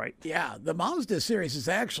 very bright. Yeah, the Mazda series is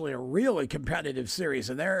actually a really competitive series,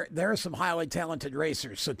 and there are some highly talented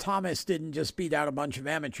racers. So Thomas didn't just beat out a bunch of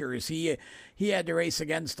amateurs. He had to race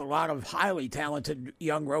against a lot of highly talented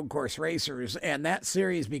young road course racers. And that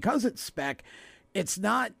series, because it's Spec, it's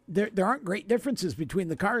not there aren't great differences between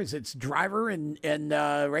the cars. It's driver and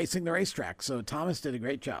racing the racetrack. So Thomas did a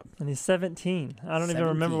great job. And he's 17. I don't even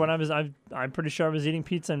remember when I'm pretty sure I was eating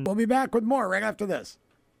pizza. We'll be back with more right after this.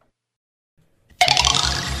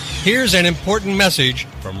 Here's an important message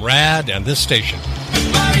from RAD and this station.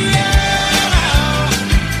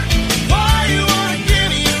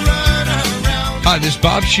 Hi, this is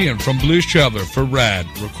Bob Sheehan from Blues Traveler for RAD,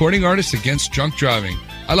 recording artists against drunk driving.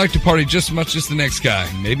 I like to party just as much as the next guy,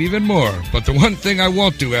 maybe even more. But the one thing I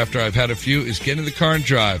won't do after I've had a few is get in the car and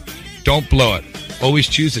drive. Don't blow it. Always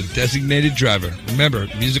choose a designated driver. Remember,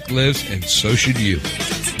 music lives, and so should you.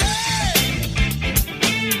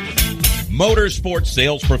 Motorsports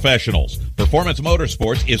sales professionals. Performance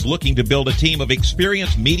Motorsports is looking to build a team of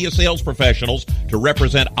experienced media sales professionals to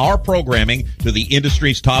represent our programming to the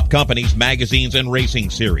industry's top companies, magazines, and racing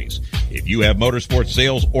series. If you have motorsports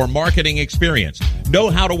sales or marketing experience, know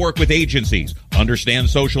how to work with agencies, understand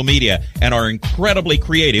social media, and are incredibly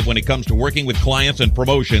creative when it comes to working with clients and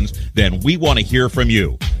promotions, then we want to hear from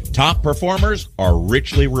you. Top performers are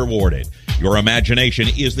richly rewarded. Your imagination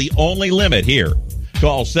is the only limit here.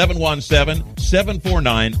 Call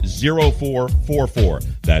 717-749-0444.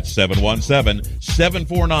 That's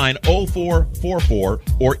 717-749-0444.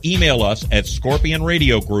 Or email us at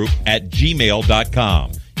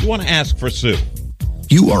scorpionradiogroup@gmail.com. You want to ask for Sue.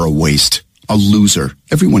 You are a waste. A loser.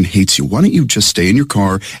 Everyone hates you. Why don't you just stay in your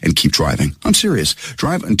car and keep driving? I'm serious.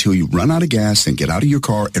 Drive until you run out of gas, then get out of your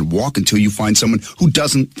car and walk until you find someone who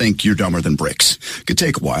doesn't think you're dumber than bricks. Could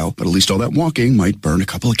take a while, but at least all that walking might burn a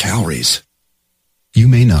couple of calories. You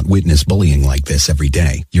may not witness bullying like this every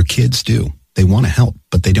day. Your kids do. They want to help,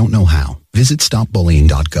 but they don't know how. Visit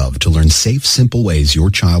stopbullying.gov to learn safe, simple ways your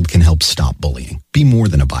child can help stop bullying. Be more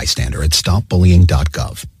than a bystander at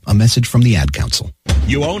stopbullying.gov. A message from the Ad Council.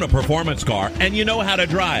 You own a performance car and you know how to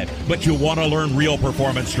drive, but you want to learn real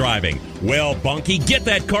performance driving. Well, Bunky, get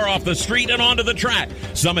that car off the street and onto the track.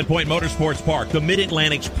 Summit Point Motorsports Park, the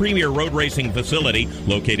Mid-Atlantic's premier road racing facility,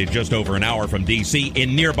 located just over an hour from D.C.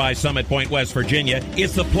 in nearby Summit Point, West Virginia,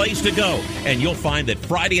 is the place to go. And you'll find that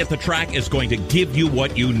Friday at the Track is going to give you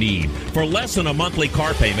what you need. For less than a monthly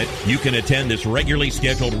car payment, you can attend this regularly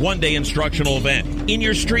scheduled one-day instructional event in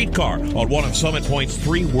your street car on one of Summit Point's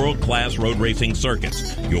 3 world-class road racing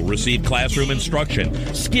circuits. You'll receive classroom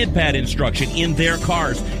instruction, skid pad instruction in their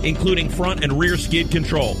cars, including front and rear skid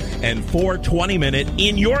control, and 4 20-minute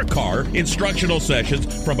in-your-car instructional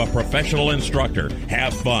sessions from a professional instructor.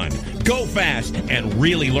 Have fun, go fast, and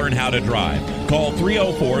really learn how to drive. Call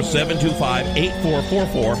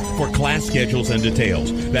 304-725-8444 for class schedules and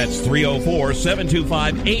details. That's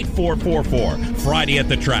 304-725-8444. Friday at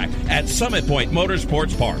the Track at Summit Point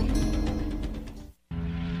Motorsports Park.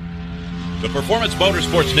 The Performance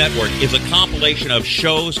Motorsports Network is a compilation of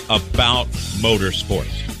shows about motorsports.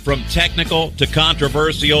 From technical to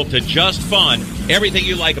controversial to just fun, everything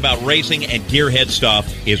you like about racing and gearhead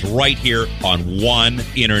stuff is right here on one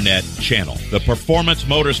internet channel. The Performance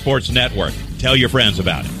Motorsports Network. Tell your friends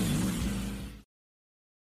about it.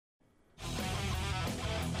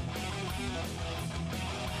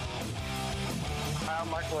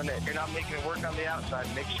 Michael, and if you're not making it work on the outside,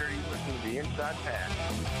 make sure you listen to the inside pass.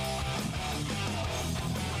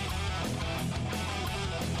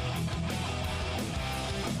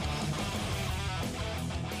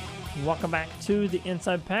 Welcome back to the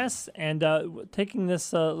Inside Pass, and taking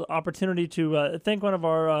this opportunity to thank one of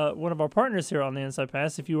our partners here on the Inside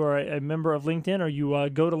Pass. If you are a member of LinkedIn or you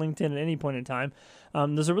go to LinkedIn at any point in time,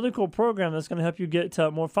 there's a really cool program that's going to help you get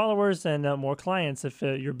more followers and more clients if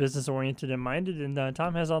you're business oriented and minded. And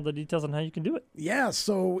Tom has all the details on how you can do it. Yeah,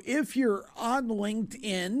 so if you're on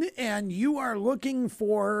LinkedIn and you are looking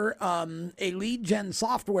for a lead gen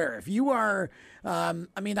software, if you are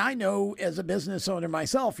I know as a business owner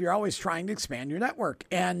myself, you're always trying to expand your network.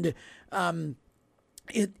 And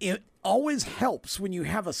it always helps when you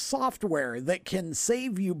have a software that can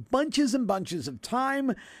save you bunches and bunches of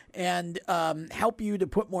time and help you to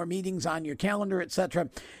put more meetings on your calendar, etc.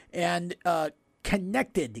 And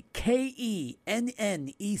Connected, Kennected,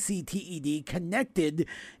 Connected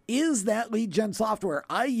is that lead gen software.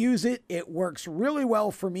 I use it. It works really well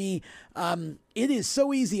for me. It is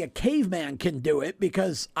so easy a caveman can do it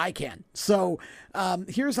because I can. So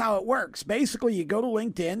here's how it works. Basically, you go to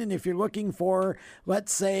LinkedIn, and if you're looking for,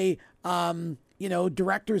 let's say,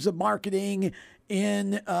 directors of marketing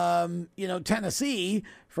in, Tennessee,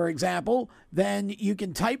 for example, then you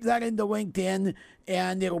can type that into LinkedIn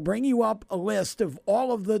and it'll bring you up a list of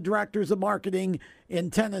all of the directors of marketing in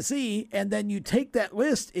Tennessee. And then you take that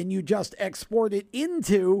list and you just export it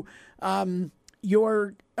into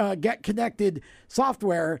your Get Connected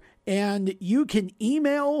software, and you can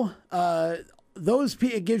email those.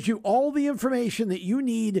 It gives you all the information that you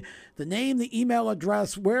need, the name, the email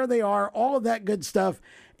address, where they are, all of that good stuff.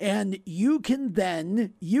 And you can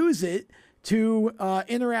then use it to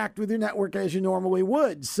interact with your network as you normally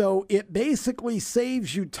would. So it basically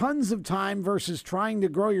saves you tons of time versus trying to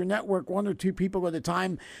grow your network 1 or 2 people at a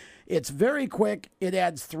time. It's very quick. It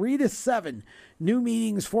adds 3 to 7 new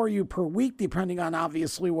meetings for you per week, depending on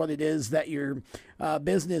obviously what it is that your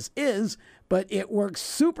business is. But it works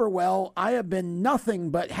super well. I have been nothing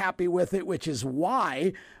but happy with it, which is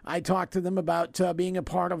why I talked to them about being a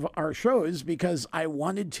part of our shows, because I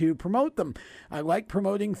wanted to promote them. I like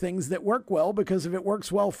promoting things that work well, because if it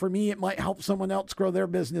works well for me, it might help someone else grow their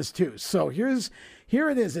business too. So here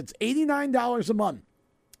it is. It's $89 a month.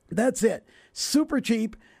 That's it. Super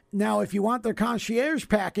cheap. Now, if you want their concierge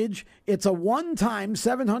package, it's a one-time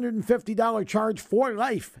 $750 charge for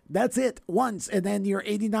life. That's it, once, and then you're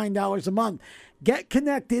 $89 a month.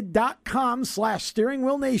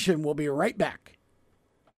 GetConnected.com/SteeringWheelNation. We'll be right back.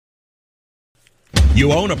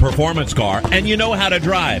 You own a performance car and you know how to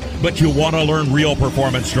drive, but you want to learn real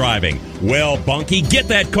performance driving. Well, Bunky, get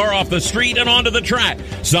that car off the street and onto the track.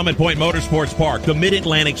 Summit Point Motorsports Park, the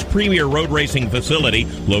Mid-Atlantic's premier road racing facility,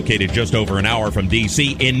 located just over an hour from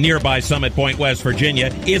D.C. in nearby Summit Point, West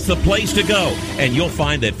Virginia, is the place to go. And you'll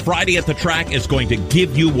find that Friday at the Track is going to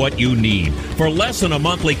give you what you need. For less than a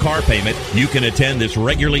monthly car payment, you can attend this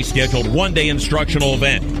regularly scheduled one-day instructional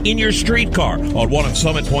event in your street car on one of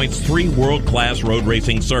Summit Point's 3 world-class road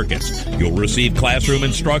racing circuits. You'll receive classroom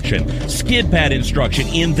instruction, skid pad instruction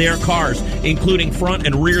in their cars, including front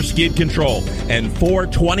and rear skid control, and 4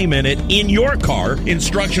 20-minute in-your-car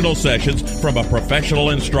instructional sessions from a professional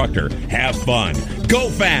instructor. Have fun, go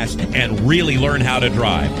fast, and really learn how to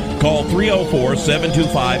drive. Call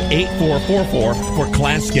 304-725-8444 for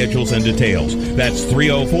class schedules and details. That's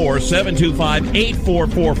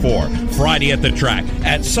 304-725-8444. Friday at the Track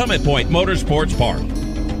at Summit Point Motorsports Park.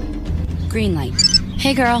 Green light.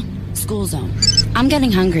 Hey girl, school zone. I'm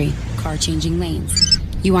getting hungry. Car changing lanes.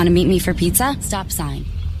 You want to meet me for pizza? Stop sign.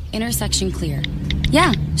 Intersection clear.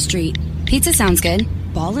 Yeah, street. Pizza sounds good.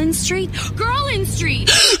 Ball in street? Girl in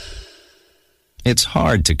street! It's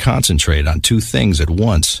hard to concentrate on 2 things at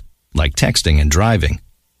once, like texting and driving.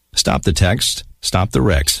 Stop the text, stop the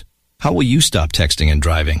wrecks. How will you stop texting and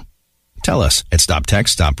driving? Tell us at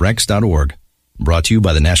stoptextstopwrecks.org. Brought to you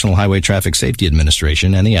by the National Highway Traffic Safety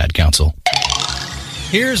Administration and the Ad Council.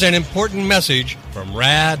 Here's an important message from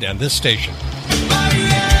RAD and this station.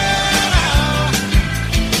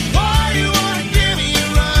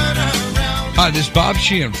 Hi, this is Bob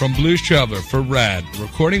Sheehan from Blues Traveler for RAD,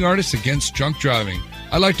 recording artists against drunk driving.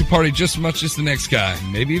 I like to party just as much as the next guy,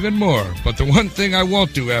 maybe even more, but the one thing I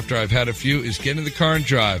won't do after I've had a few is get in the car and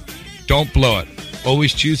drive. Don't blow it.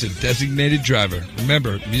 Always choose a designated driver.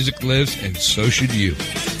 Remember, music lives, and so should you.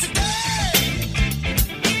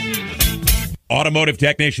 Automotive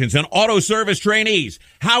technicians and auto service trainees,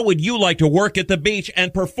 how would you like to work at the beach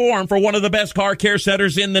and perform for one of the best car care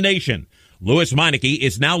centers in the nation? Louis Meineke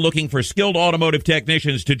is now looking for skilled automotive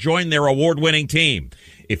technicians to join their award-winning team.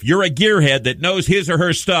 If you're a gearhead that knows his or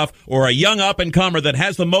her stuff, or a young up-and-comer that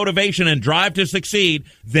has the motivation and drive to succeed,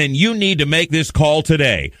 then you need to make this call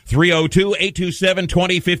today.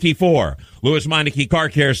 302-827-2054. Louis Meineke Car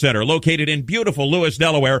Care Center, located in beautiful Lewis,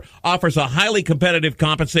 Delaware, offers a highly competitive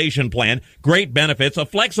compensation plan, great benefits, a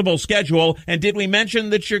flexible schedule, and did we mention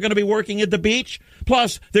that you're going to be working at the beach?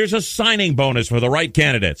 Plus, there's a signing bonus for the right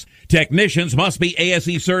candidates. Technicians must be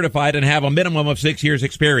ASE certified and have a minimum of 6 years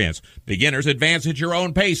experience. Beginners advance at your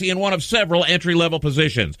own pace in one of several entry-level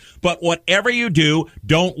positions. But whatever you do,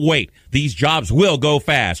 don't wait. These jobs will go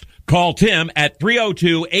fast. Call Tim at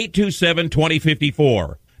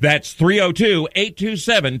 302-827-2054. That's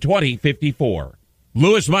 302-827-2054.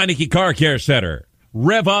 Louis Meineke Car Care Center.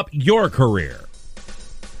 Rev up your career.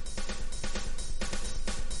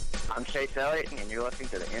 I'm Chase Elliott, and you're listening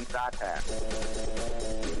to the Inside Pass.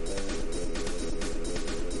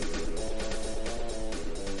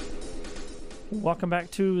 Welcome back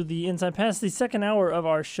to the Inside Pass. The second hour of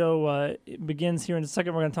our show begins here in a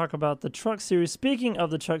second. We're going to talk about the Truck Series. Speaking of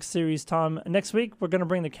the Truck Series, Tom, next week we're going to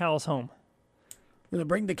bring the cows home. Going to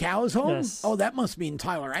bring the cows home? Yes. Oh, that must mean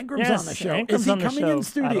Tyler Angram's Yes, on the show. Angram's Is he on the coming show. in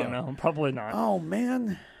studio? I don't know. Probably not. Oh,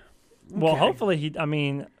 man. Well, Okay. hopefully we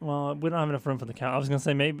don't have enough room for the cow. I was going to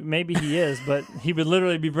say maybe he is, but he would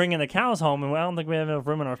literally be bringing the cows home, and I don't think we have enough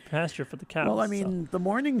room in our pasture for the cows. Well, I mean, the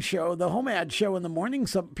morning show, the home ad show in the morning,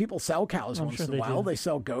 some people sell cows I'm once sure in a they while. do. They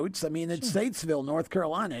sell goats. I mean, it's Statesville, North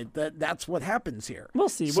Carolina. That's what happens here. We'll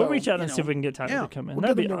see. So, We'll reach out you and see know, if we can get Tyler yeah, to come in. We'll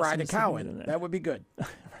That'd get be him to awesome ride a see if cow we can do in. that. That would be good.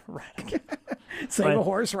 Right. Save a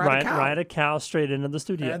horse, ride a cow. Ride a cow straight into the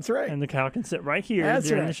studio. That's right. And the cow can sit right here That's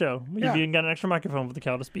during right. the show. We've Yeah. even got an extra microphone for the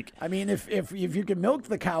cow to speak. I mean, if you can milk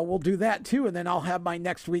the cow, we'll do that too, and then I'll have my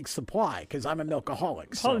next week's supply because I'm a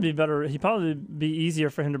milkaholic. So. Probably be better. He'd probably be easier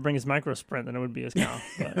for him to bring his micro sprint than it would be his cow.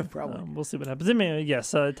 But, Probably. we'll see what happens. I mean,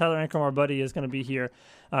 yes, Tyler Ankrum, our buddy, is going to be here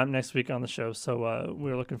next week on the show. So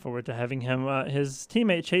we're looking forward to having him. His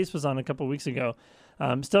teammate Chase was on a couple weeks ago.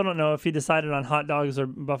 Still don't know if he decided on hot dogs or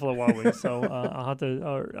Buffalo Wild Wings. So I'll have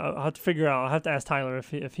to figure out. I'll have to ask Tyler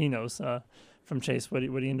if he knows from Chase what he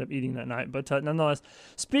ended up eating that night. But nonetheless,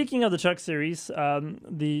 speaking of the Truck Series,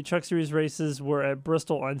 the Truck Series races were at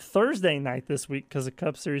Bristol on Thursday night this week because the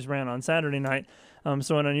Cup Series ran on Saturday night.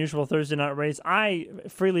 So an unusual Thursday night race. I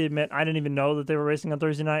freely admit I didn't even know that they were racing on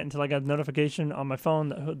Thursday night until I got a notification on my phone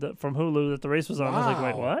from Hulu that the race was on. Wow. I was like,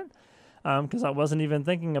 wait, what? Because I wasn't even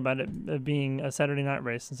thinking about it being a Saturday night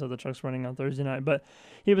race, and so the truck's running on Thursday night. But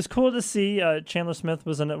it was cool to see. Chandler Smith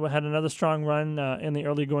had another strong run in the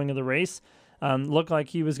early going of the race. Looked like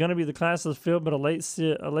he was going to be the class of the field, but a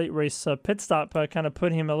late race pit stop kind of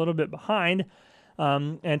put him a little bit behind.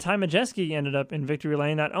 And Ty Majeski ended up in victory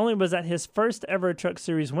lane. Not only was that his first ever Truck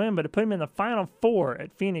Series win, but it put him in the Final Four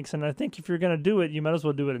at Phoenix. And I think if you're going to do it, you might as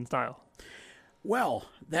well do it in style. Well,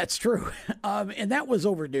 that's true. And that was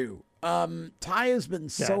overdue. Ty has been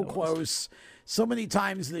so close so many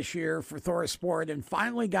times this year for Thor Sport and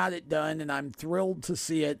finally got it done, and I'm thrilled to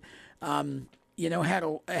see it. Had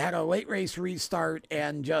a late race restart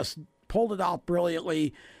and just pulled it off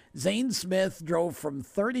brilliantly. Zane Smith drove from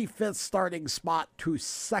 35th starting spot to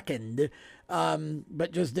second,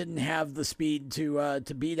 but just didn't have the speed to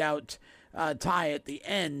beat out Ty at the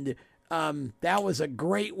end. That was a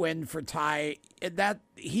great win for Ty. That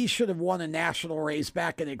he should have won a national race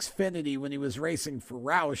back in Xfinity when he was racing for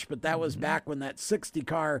Roush, but that was back when that 60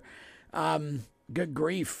 car. Good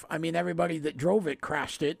grief! I mean, everybody that drove it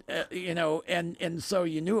crashed it, and so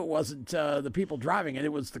you knew it wasn't the people driving it;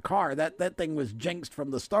 it was the car. That thing was jinxed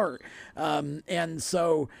from the start, and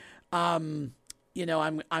so.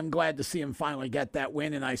 I'm glad to see him finally get that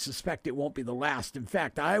win, and I suspect it won't be the last. In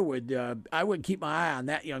fact, I would keep my eye on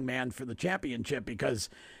that young man for the championship because,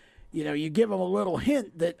 you give him a little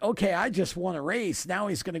hint that, okay, I just won a race. Now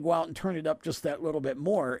he's going to go out and turn it up just that little bit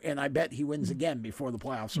more, and I bet he wins again before the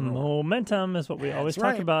playoffs are over. Momentum is what we always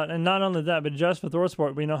talk about, and not only that, but just for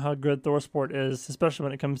ThorSport, we know how good ThorSport is, especially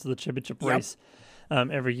when it comes to the championship race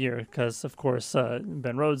every year, because, of course,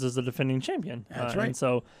 Ben Rhodes is the defending champion. That's right. And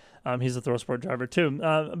so he's a ThorSport driver, too.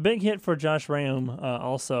 Big hit for Josh Rayum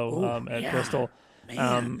at Bristol.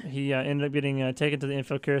 He ended up getting taken to the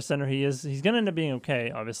Infield Care Center. He's going to end up being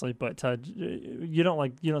okay, obviously, but I don't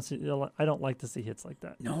like to see hits like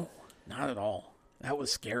that. No, not at all. That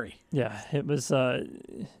was scary. Yeah, it was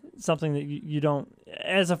something that you don't,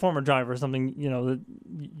 as a former driver, something that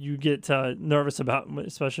you get nervous about,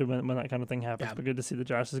 especially when that kind of thing happens. Yeah. But good to see that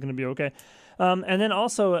Josh is going to be okay. And then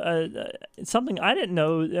also something I didn't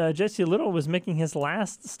know, J.C. Little was making his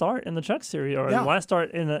last start in the Truck Series, or last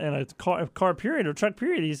start in a car period or truck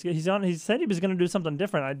period. He said he was going to do something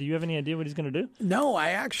different. Do you have any idea what he's going to do? No, I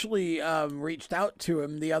actually reached out to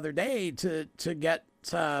him the other day to get.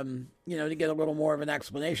 To get a little more of an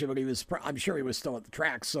explanation, but I'm sure he was still at the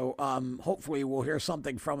track. So hopefully we'll hear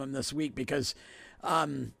something from him this week because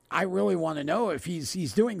I really want to know if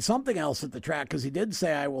he's doing something else at the track because he did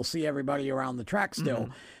say I will see everybody around the track still.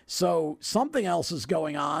 Mm-hmm. So something else is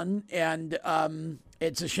going on, and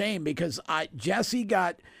it's a shame because Jesse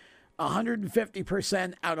got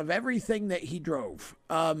 150% out of everything that he drove.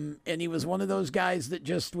 And he was one of those guys that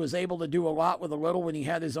just was able to do a lot with a little when he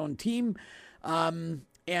had his own team.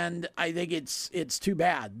 And I think it's too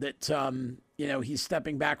bad that, he's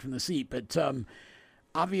stepping back from the seat. But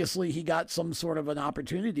obviously he got some sort of an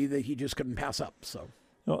opportunity that he just couldn't pass up. So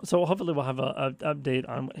hopefully we'll have an update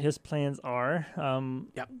on what his plans are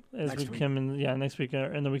next week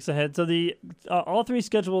or in the weeks ahead. So the all three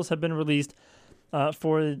schedules have been released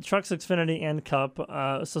for the Trucks Xfinity and Cup.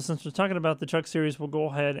 So since we're talking about the Truck Series, we'll go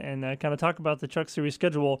ahead and kind of talk about the Truck Series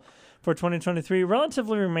schedule for 2023.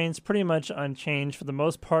 Relatively remains pretty much unchanged for the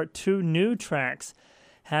most part. 2 new tracks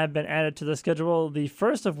have been added to the schedule. The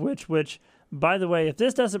first of which, by the way, if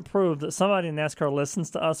this doesn't prove that somebody in NASCAR listens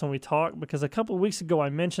to us when we talk, because a couple of weeks ago I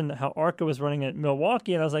mentioned how ARCA was running at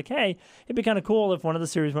Milwaukee, and I was like, hey, it'd be kind of cool if one of the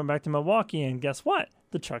series went back to Milwaukee, and guess what?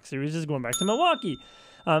 The Truck Series is going back to Milwaukee.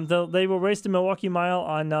 They will race the Milwaukee Mile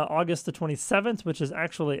on August the 27th, which is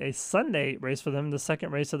actually a Sunday race for them, the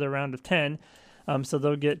second race of their round of 10. So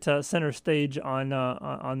they'll get center stage on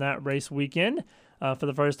that race weekend for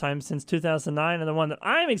the first time since 2009. And the one that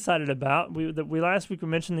I'm excited about, last week we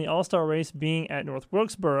mentioned the All-Star race being at North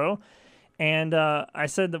Wilkesboro. And I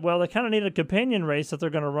said that, they kind of need a companion race that they're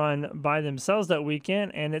going to run by themselves that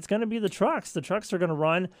weekend, and it's going to be the trucks. The trucks are going to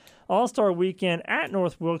run All-Star Weekend at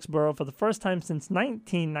North Wilkesboro for the first time since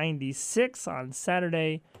 1996 on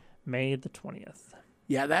Saturday, May the 20th.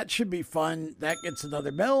 Yeah, that should be fun. That gets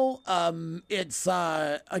another bill. It's,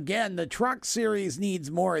 again, the Truck Series needs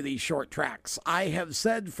more of these short tracks. I have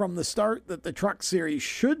said from the start that the Truck Series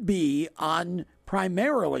should be on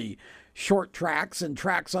primarily short tracks and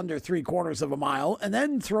tracks under 3/4 of a mile, and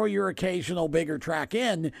then throw your occasional bigger track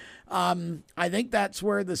in. I think that's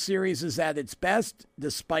where the series is at its best,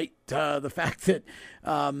 despite the fact that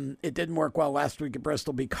it didn't work well last week at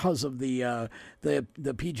Bristol because of the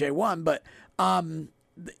PJ1. But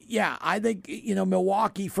I think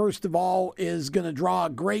Milwaukee first of all is going to draw a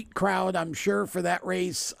great crowd, I'm sure, for that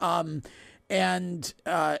race, and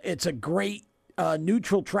it's a great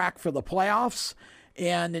neutral track for the playoffs.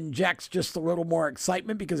 And injects just a little more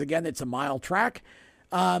excitement because, again, it's a mile track.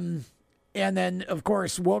 And then, of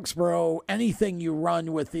course, Wilkesboro, anything you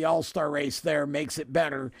run with the All-Star race there makes it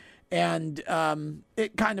better. And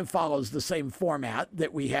it kind of follows the same format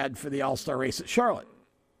that we had for the All-Star race at Charlotte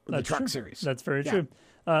with the Truck Series. That's very true.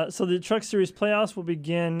 So the Truck Series playoffs will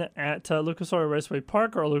begin at Lucas Oil Raceway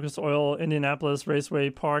Park or Lucas Oil Indianapolis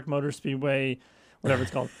Raceway Park, Motor Speedway, whatever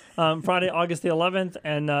it's called, Friday, August the 11th.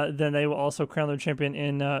 And then they will also crown their champion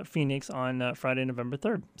in Phoenix on Friday, November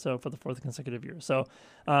 3rd. So for the 4th consecutive year. So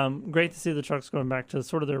great to see the trucks going back to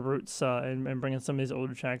sort of their roots and bringing some of these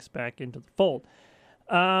older tracks back into the fold.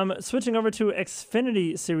 Switching over to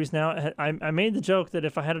Xfinity Series now, I made the joke that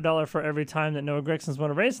if I had $1 for every time that Noah Gregson's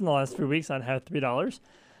won a race in the last 3 weeks, I'd have $3.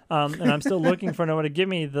 And I'm still looking for Noah to give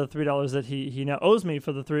me the $3 that he now owes me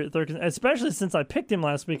for the third, especially since I picked him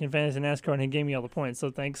last week in Fantasy NASCAR and he gave me all the points.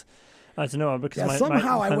 So thanks to Noah, because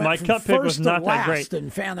my cut pick was not that great in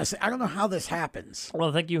fantasy. I don't know how this happens. Well,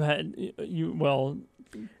 I think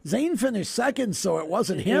Zane finished second, so it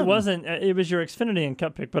wasn't him. It wasn't. It was your Xfinity and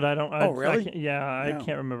Cup pick, but I don't. Oh, really? I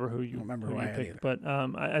can't remember who you picked. But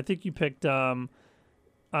I think you picked. I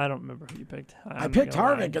don't remember who you picked. I picked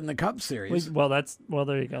Harvick in the Cup Series. Well,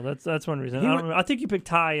 there you go. That's one reason. I think you picked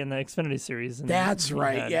Ty in the Xfinity Series. And that's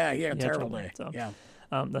right. Terrible day. So. Yeah.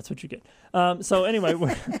 That's what you get. So anyway,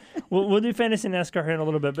 we'll do Fantasy NASCAR here in a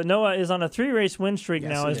little bit. But Noah is on a 3-race win streak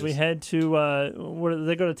now as we head to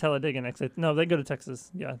they go to Talladega next. No, they go to Texas.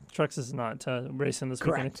 Yeah, Trucks is not racing this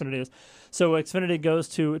weekend. Xfinity is. So Xfinity goes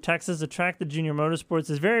to Texas, a track that Junior Motorsports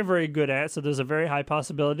is very, very good at. So there's a very high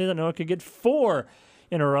possibility that Noah could get 4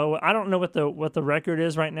 in a row. I don't know what the record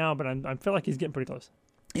is right now, but I feel like he's getting pretty close.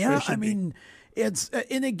 Yeah, I mean.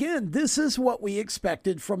 And again, this is what we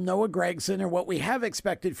expected from Noah Gragson, or what we have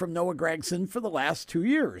expected from Noah Gragson for the last 2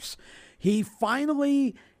 years. He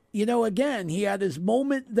finally, again, he had his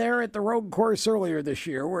moment there at the road course earlier this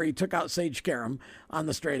year where he took out Sage Karam on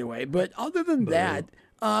the straightaway. But other than that,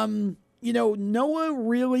 Noah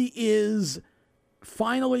really is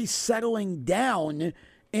finally settling down,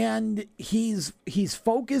 and he's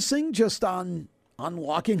focusing just on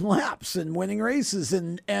unlocking laps and winning races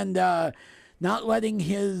and not letting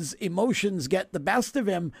his emotions get the best of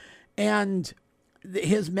him. And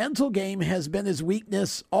his mental game has been his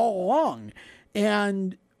weakness all along.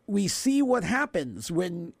 And we see what happens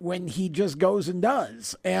when he just goes and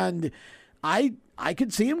does. And I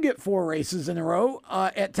could see him get 4 races in a row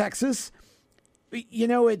at Texas.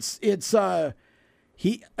 It's the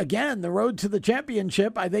road to the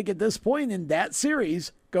championship, I think at this point in that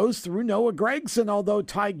series, goes through Noah Gragson, although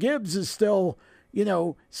Ty Gibbs is still in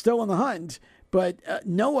the hunt. But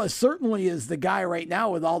Noah certainly is the guy right now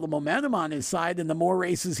with all the momentum on his side, and the more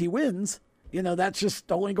races he wins, that's just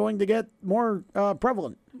only going to get more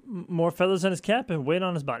prevalent. More feathers in his cap and weight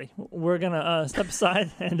on his body. We're going to step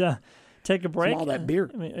aside and take a break. All that beer.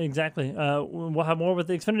 Exactly. We'll have more with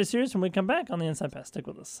the Xfinity Series when we come back on the Inside Pass. Stick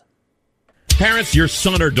with us. Parents, your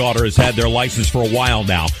son or daughter has had their license for a while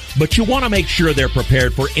now, but you want to make sure they're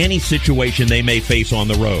prepared for any situation they may face on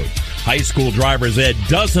the road. High school driver's ed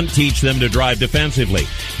doesn't teach them to drive defensively.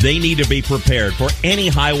 They need to be prepared for any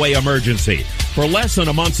highway emergency. For less than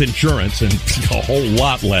a month's insurance, and a whole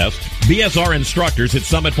lot less, BSR instructors at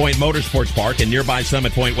Summit Point Motorsports Park in nearby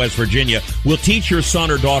Summit Point, West Virginia, will teach your son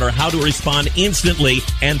or daughter how to respond instantly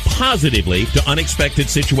and positively to unexpected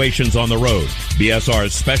situations on the road.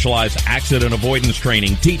 BSR's specialized accident avoidance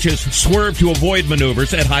training teaches swerve to avoid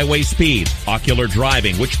maneuvers at highway speed, ocular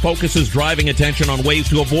driving, which focuses driving attention on ways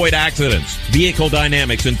to avoid accidents, vehicle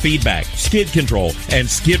dynamics and feedback, skid control, and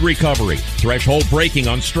skid recovery, threshold braking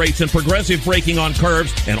on straights and progressive braking on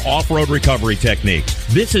curves, and off-road recovery techniques.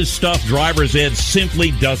 This is stuff driver's ed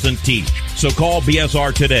simply doesn't teach. So call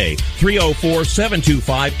BSR today,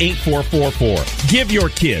 304-725-8444. Give your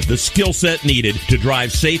kid the skill set needed to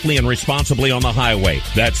drive safely and responsibly on the highway.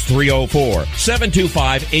 That's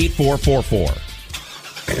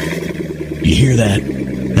 304-725-8444. You hear that?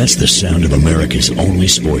 That's the sound of America's only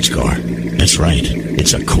sports car. That's right.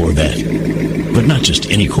 It's a Corvette. But not just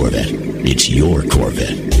any Corvette. It's your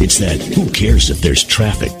Corvette. It's that who cares if there's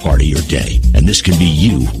traffic part of your day. And this can be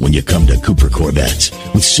you when you come to Cooper Corvettes.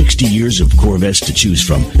 With 60 years of Corvettes to choose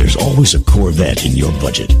from, there's always a Corvette in your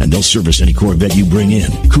budget. And they'll service any Corvette you bring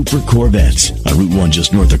in. Cooper Corvettes. On Route 1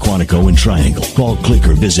 just north of Quantico and Triangle. Call, click,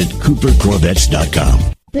 or visit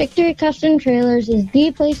CooperCorvettes.com. Victory Custom Trailers is the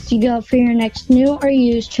place to go for your next new or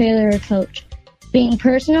used trailer or coach. Being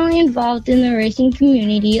personally involved in the racing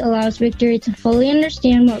community allows Victory to fully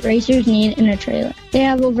understand what racers need in a trailer. They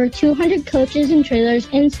have over 200 coaches and trailers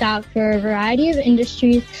in stock for a variety of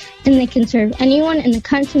industries, and they can serve anyone in the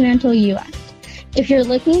continental U.S. If you're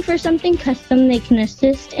looking for something custom, they can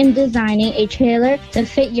assist in designing a trailer that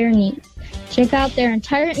fit your needs. Check out their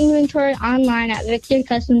entire inventory online at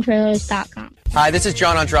victorcustomtrailers.com. Hi, this is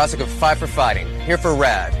John Andrasik of Five for Fighting, here for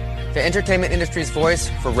RAD, the entertainment industry's voice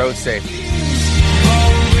for road safety.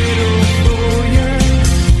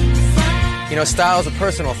 You know, style is a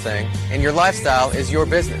personal thing, and your lifestyle is your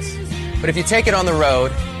business. But if you take it on the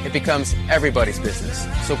road, it becomes everybody's business.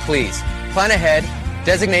 So please, plan ahead,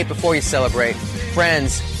 designate before you celebrate.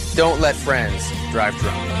 Friends, don't let friends drive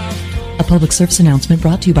drunk. A public service announcement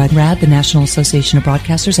brought to you by RAD, the National Association of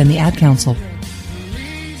Broadcasters, and the Ad Council.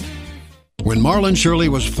 When Marlon Shirley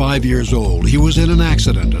was 5 years old, he was in an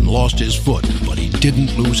accident and lost his foot, but he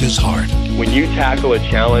didn't lose his heart. When you tackle a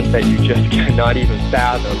challenge that you just cannot even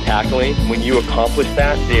fathom tackling, when you accomplish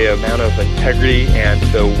that, the amount of integrity and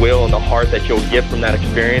the will and the heart that you'll get from that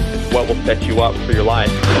experience is what will set you up for your life.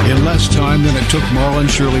 In less time than it took Marlon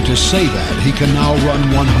Shirley to say that, he can now run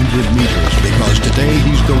 100 meters because today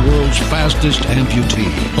he's the world's fastest amputee.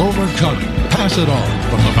 Overcoming. Pass it on.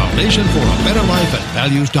 From the Foundation for a Better Life at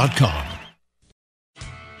Values.com.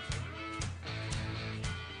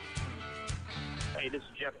 Hey, this is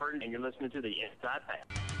Jeff Burton, and you're listening to the Inside Pass.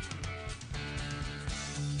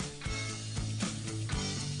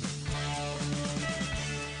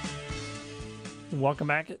 Welcome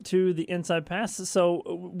back to the Inside Pass. So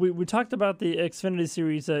we talked about the Xfinity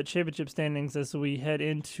Series championship standings as we head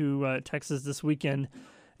into Texas this weekend.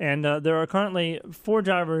 And there are currently 4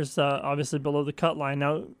 drivers, obviously, below the cut line.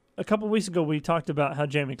 Now, a couple weeks ago, we talked about how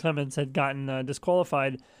Jeremy Clements had gotten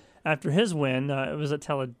disqualified after his win. It was at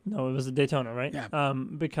Daytona, right? Yeah.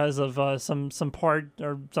 Because of some part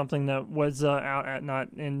or something that was not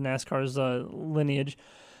in NASCAR's lineage.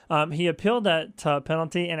 He appealed that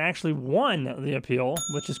penalty and actually won the appeal,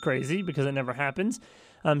 which is crazy because it never happens.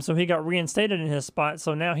 So he got reinstated in his spot.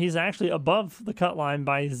 So now he's actually above the cut line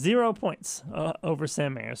by 0 points over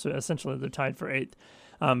Sam Mayer. So essentially they're tied for 8th.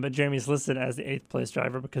 But Jeremy's listed as the 8th place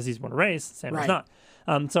driver because he's won a race. Sam Mayer's not.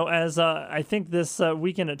 So as I think this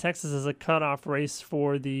weekend at Texas is a cutoff race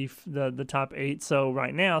for the top 8. So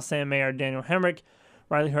right now, Sam Mayer, Daniel Hemrick,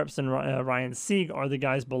 Riley Herbst, and Ryan Sieg are the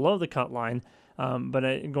guys below the cut line. But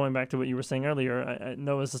going back to what you were saying earlier,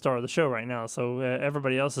 Noah's the star of the show right now, so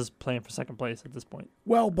everybody else is playing for second place at this point.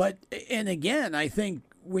 Well, and again, I think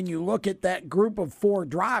when you look at that group of 4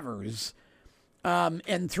 drivers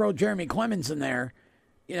and throw Jeremy Clements in there,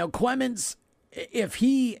 you know, Clements, if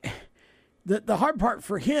he... The hard part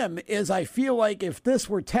for him is I feel like if this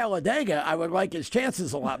were Talladega, I would like his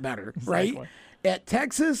chances a lot better, right? At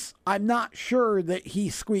Texas, I'm not sure that he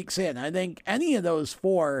squeaks in. I think any of those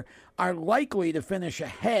 4 are likely to finish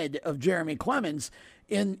ahead of Jeremy Clements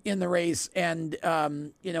in the race and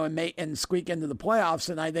and squeak into the playoffs.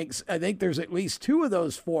 And I think there's at least 2 of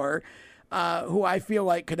those 4 who I feel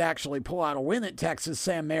like could actually pull out a win at Texas,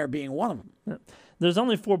 Sam Mayer being one of them. Yeah. There's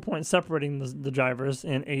only 4 points separating the drivers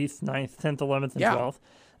in 8th, 9th, 10th, 11th, and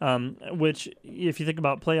 12th. Which, if you think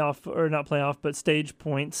about not playoff, but stage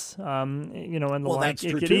points, and the like,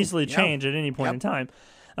 it could easily change at any point in time.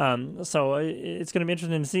 So it's going to be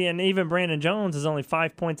interesting to see. And even Brandon Jones is only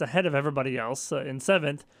 5 points ahead of everybody else in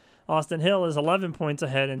 7th. Austin Hill is 11 points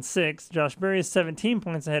ahead in 6th. Josh Berry is 17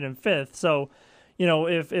 points ahead in 5th. So,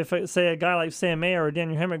 if say a guy like Sam Mayer or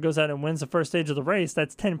Daniel Hemrick goes out and wins the first stage of the race,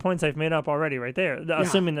 that's 10 points they've made up already right there,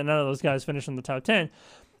 assuming that none of those guys finish in the top 10.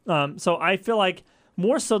 So I feel like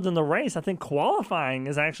more so than the race, I think qualifying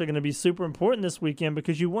is actually going to be super important this weekend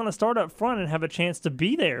because you want to start up front and have a chance to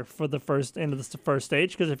be there for the first end of the first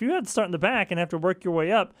stage. Because if you have to start in the back and have to work your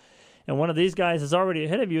way up, and one of these guys is already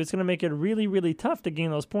ahead of you, it's going to make it really, really tough to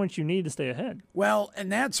gain those points you need to stay ahead. Well,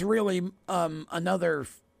 and that's really another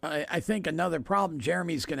problem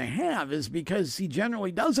Jeremy's going to have is because he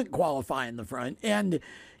generally doesn't qualify in the front. And,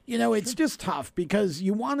 it's just tough because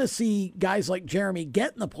you want to see guys like Jeremy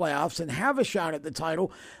get in the playoffs and have a shot at the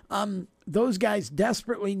title. Those guys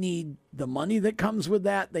desperately need the money that comes with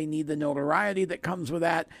that. They need the notoriety that comes with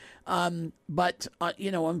that. But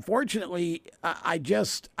unfortunately, I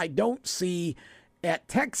don't see at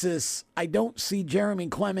Texas, I don't see Jeremy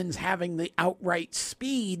Clements having the outright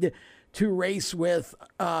speed to race with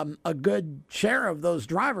a good share of those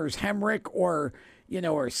drivers, Hemrick or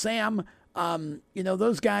Sam.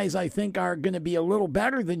 Those guys I think are going to be a little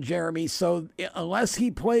better than Jeremy. So unless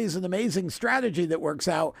he plays an amazing strategy that works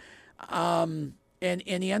out, and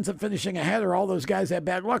he ends up finishing ahead, or all those guys have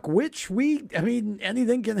bad luck,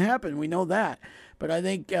 anything can happen. We know that. But I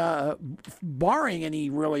think barring any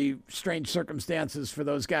really strange circumstances for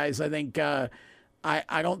those guys, I think I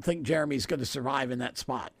don't think Jeremy's going to survive in that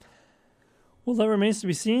spot. Well, that remains to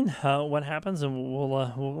be seen what happens, and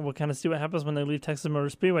we'll kind of see what happens when they leave Texas Motor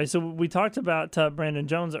Speedway. So we talked about Brandon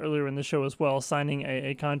Jones earlier in the show as well, signing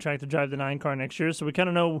a contract to drive the 9 car next year. So we kind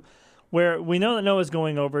of know where we know that Noah's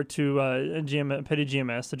going over to Petty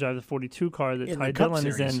GMS to drive the 42 car that Ty Dillon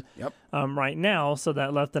is in right now. So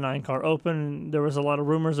that left the 9 car open. There was a lot of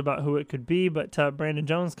rumors about who it could be, but Brandon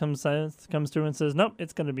Jones comes through and says, "Nope,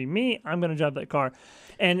 it's going to be me. I'm going to drive that car."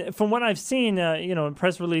 And from what I've seen, in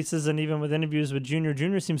press releases and even with interviews with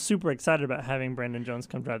Junior seems super excited about having Brandon Jones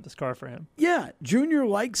come drive this car for him. Yeah, Junior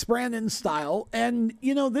likes Brandon's style, and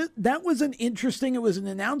that was it was an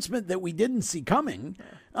announcement that we didn't see coming.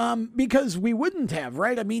 Because we wouldn't have,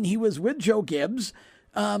 right? I mean, he was with Joe Gibbs.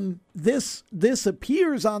 This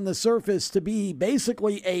appears on the surface to be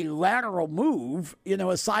basically a lateral move,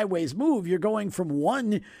 a sideways move. You're going from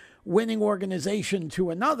one winning organization to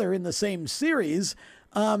another in the same series.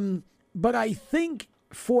 But I think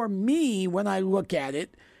for me, when I look at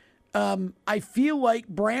it, I feel like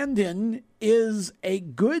Brandon is a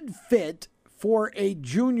good fit for the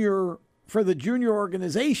junior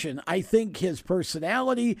organization. I think his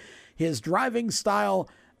personality, his driving style,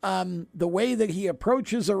 the way that he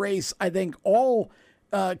approaches a race, I think all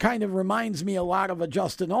kind of reminds me a lot of a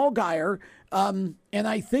Justin Allgaier. And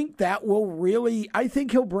I think that I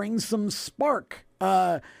think he'll bring some spark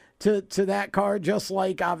to that car, just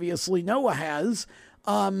like obviously Noah has.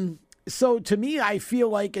 So to me, I feel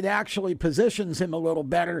like it actually positions him a little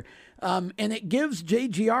better. And it gives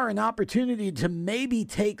JGR an opportunity to maybe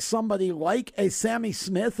take somebody like a Sammy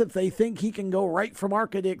Smith if they think he can go right from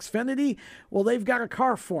ARCA to Xfinity. Well, they've got a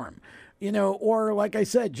car for him, or like I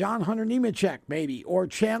said, John Hunter Nemechek maybe, or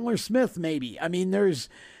Chandler Smith maybe. I mean, there's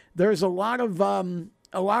a lot of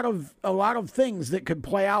things that could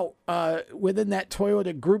play out within that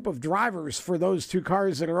Toyota group of drivers for those 2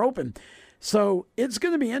 cars that are open. So it's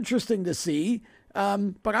going to be interesting to see.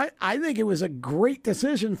 But I think it was a great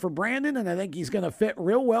decision for Brandon, and I think he's going to fit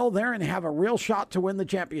real well there and have a real shot to win the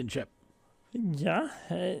championship. Yeah.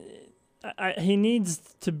 He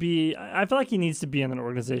needs to be – I feel like he needs to be in an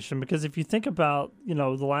organization because if you think about,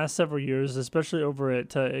 the last several years, especially over at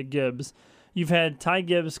Gibbs, you've had Ty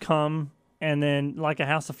Gibbs come and then like a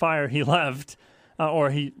house of fire, he left.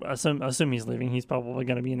 Or he assume he's leaving. He's probably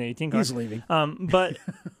going to be in the 18 car. He's leaving. But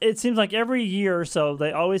it seems like every year or so,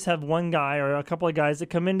 they always have one guy or a couple of guys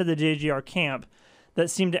that come into the JGR camp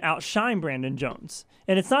that seem to outshine Brandon Jones.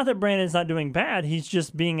 And it's not that Brandon's not doing bad. He's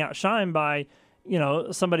just being outshined by,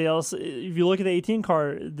 somebody else. If you look at the 18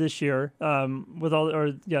 car this year,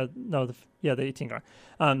 the 18 car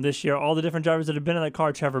this year, all the different drivers that have been in that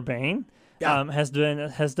car, Trevor Bayne. Has done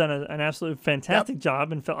an absolute fantastic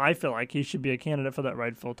job, and I feel like he should be a candidate for that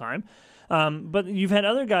ride full time. But you've had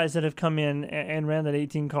other guys that have come in and ran that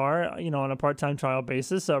 18 car, on a part-time trial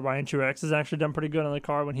basis. Ryan Truex has actually done pretty good on the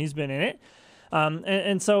car when he's been in it.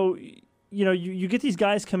 And so, you get these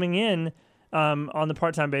guys coming in on the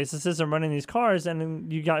part-time basis and running these cars, and then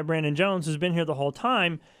you got Brandon Jones who's been here the whole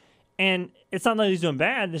time. And it's not that he's doing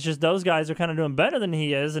bad. It's just those guys are kind of doing better than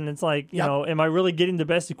he is. And it's like, am I really getting the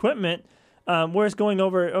best equipment? Whereas going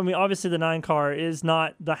over, I mean, obviously the 9 car is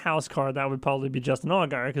not the house car. That would probably be Justin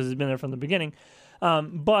Allgaier because he's been there from the beginning.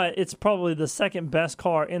 But it's probably the second best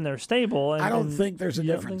car in their stable. And, I don't think there's a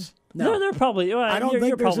difference. No, they're probably. I don't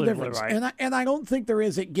think there's a difference, right. and I don't think there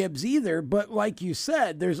is at Gibbs either. But like you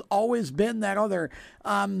said, there's always been that other.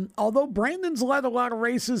 Although Brandon's led a lot of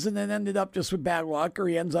races and then ended up just with bad luck, or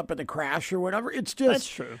he ends up in a crash or whatever. It's just that's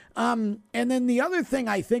true. And then the other thing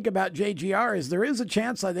I think about JGR is there is a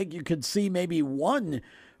chance I think you could see maybe one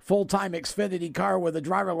full-time Xfinity car with a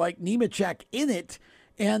driver like Nemechek in it.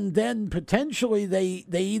 And then potentially they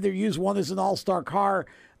either use one as an all-star car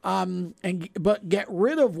but get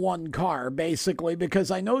rid of one car, basically, because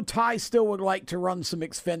I know Ty still would like to run some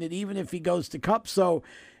Xfinity, even if he goes to Cup. So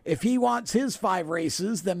if he wants his 5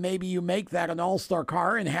 races, then maybe you make that an all-star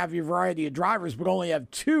car and have your variety of drivers, but only have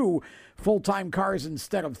 2 full-time cars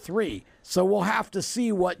instead of 3. So we'll have to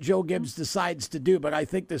see what Joe Gibbs decides to do, but I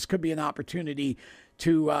think this could be an opportunity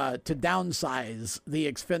to downsize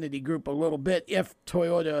the Xfinity group a little bit if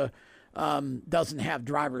Toyota doesn't have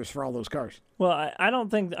drivers for all those cars. Well, I don't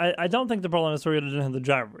think the problem is Toyota doesn't have the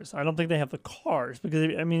drivers. I don't think they have the cars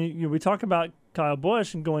because I mean we talk about Kyle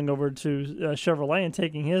Busch and going over to Chevrolet and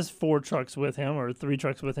taking his 4 trucks with him or 3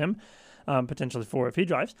 trucks with him, potentially 4 if he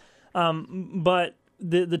drives. But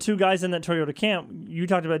the 2 guys in that Toyota camp, you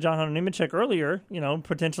talked about John Hunter Nemechek earlier,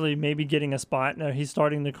 potentially maybe getting a spot. Now he's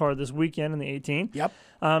starting the car this weekend in the 18. Yep.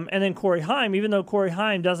 And then Corey Heim, even though Corey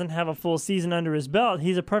Heim doesn't have a full season under his belt,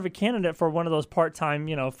 he's a perfect candidate for one of those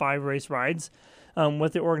part-time, 5 race rides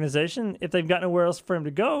with the organization. If they've got nowhere else for him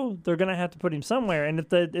to go, they're going to have to put him somewhere. And if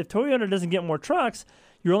Toyota doesn't get more trucks,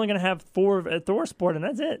 you're only going to have 4 at ThorSport, and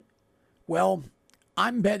that's it. Well,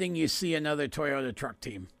 I'm betting you see another Toyota truck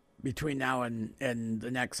team between now and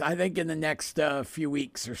the next. I think in the next few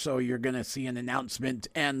weeks or so, you're going to see an announcement,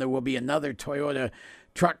 and there will be another Toyota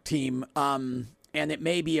truck team, and it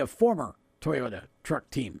may be a former Toyota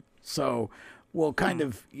truck team. So we'll kind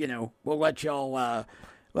of, we'll let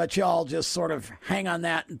y'all just sort of hang on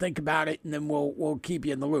that and think about it, and then we'll keep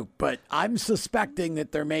you in the loop. But I'm suspecting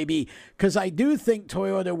that there may be, because I do think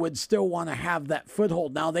Toyota would still want to have that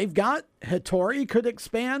foothold. Now, they've got Hattori could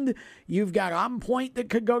expand. You've got On Point that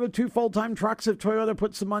could go to 2 full-time trucks if Toyota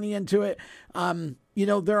puts some money into it.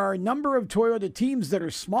 There are a number of Toyota teams that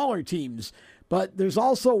are smaller teams, but there's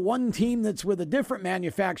also one team that's with a different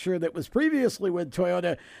manufacturer that was previously with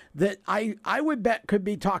Toyota that I would bet could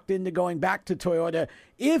be talked into going back to Toyota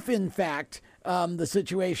if, in fact, the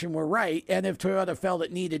situation were right and if Toyota felt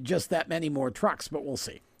it needed just that many more trucks, but we'll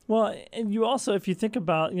see. Well, and you also, if you think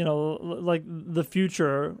about, like the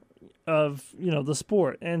future of, the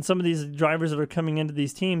sport and some of these drivers that are coming into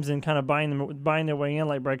these teams and kind of buying their way in,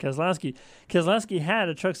 like Brad Keselowski. Keselowski had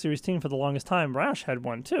a Truck Series team for the longest time. Roush had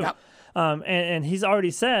one too. Yep. And he's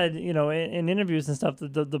already said, in interviews and stuff,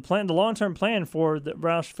 that the long-term plan for the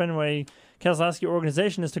Roush Fenway Keselowski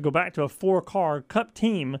organization is to go back to a 4-car Cup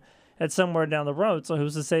team at somewhere down the road. So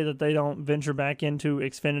who's to say that they don't venture back into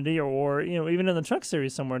Xfinity or even in the Truck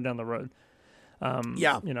Series somewhere down the road? I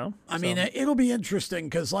mean, it'll be interesting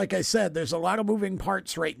because, like I said, there's a lot of moving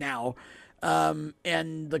parts right now.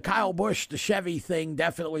 And the Kyle Busch, the Chevy thing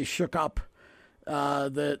definitely shook up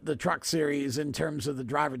the Truck Series in terms of the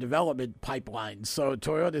driver development pipeline. So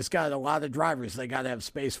Toyota's got a lot of drivers they got to have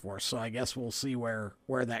space for. So I guess we'll see where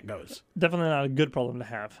that goes. Definitely not a good problem to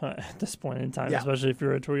have at this point in time, especially if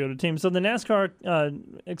you're a Toyota team. So the NASCAR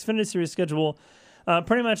Xfinity Series schedule,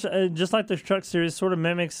 pretty much just like the Truck Series, sort of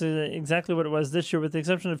mimics exactly what it was this year, with the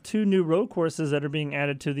exception of 2 new road courses that are being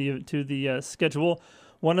added to the schedule.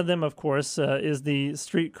 One of them, of course, is the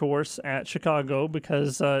street course at Chicago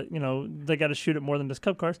because, they got to shoot it more than just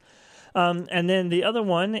Cup cars. And then the other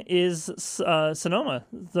one is Sonoma.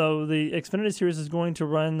 So the Xfinity Series is going to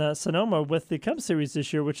run Sonoma with the Cup Series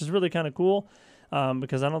this year, which is really kind of cool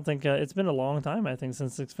because I don't think it's been a long time, I think,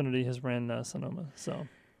 since Xfinity has ran Sonoma. So.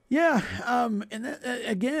 Yeah,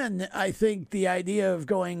 again, I think the idea of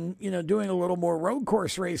going, doing a little more road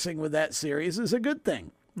course racing with that series is a good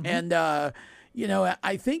thing. Mm-hmm. And,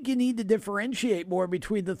 I think you need to differentiate more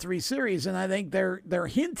between the 3 series, and I think they're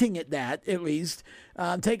hinting at that, at least,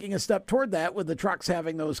 taking a step toward that with the trucks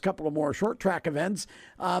having those couple of more short track events,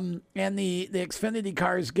 and the Xfinity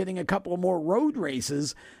cars getting a couple of more road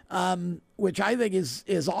races, which I think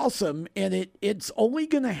is awesome, and it's only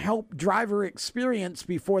going to help driver experience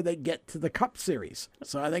before they get to the Cup Series.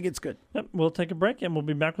 So I think it's good. Yep, we'll take a break, and we'll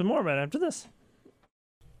be back with more right after this.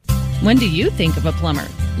 When do you think of a plumber?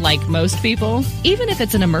 Like most people, even if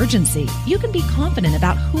it's an emergency, you can be confident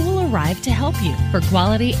about who will arrive to help you. For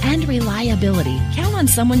quality and reliability, count on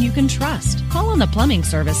someone you can trust. Call on the plumbing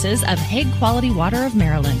services of Hague Quality Water of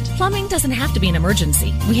Maryland. Plumbing doesn't have to be an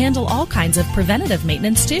emergency. We handle all kinds of preventative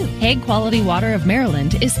maintenance too. Hague Quality Water of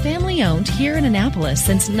Maryland is family owned here in Annapolis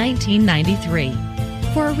since 1993.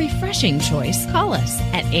 For a refreshing choice, call us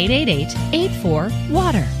at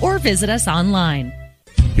 888-84-WATER or visit us online.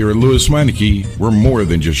 Here at Lewis Meineke, we're more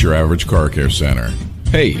than just your average car care center.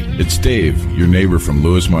 Hey, it's Dave, your neighbor from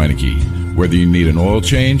Lewis Meineke. Whether you need an oil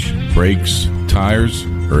change, brakes, tires,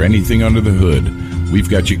 or anything under the hood, we've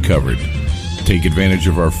got you covered. Take advantage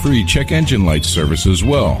of our free check engine light service as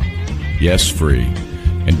well. Yes, free.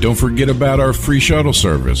 And don't forget about our free shuttle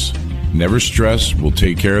service. Never stress, we'll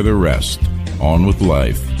take care of the rest. On with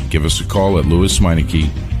life. Give us a call at Lewis Meineke,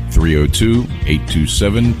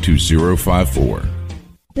 302-827-2054.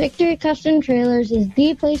 Victory Custom Trailers is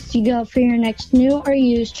the place to go for your next new or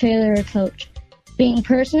used trailer or coach. Being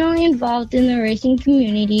personally involved in the racing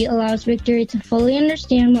community allows Victory to fully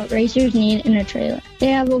understand what racers need in a trailer.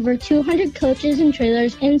 They have over 200 coaches and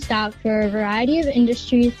trailers in stock for a variety of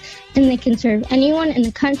industries, and they can serve anyone in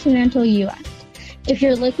the continental U.S. If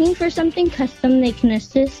you're looking for something custom, they can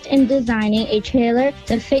assist in designing a trailer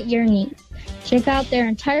that fit your needs. Check out their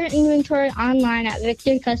entire inventory online at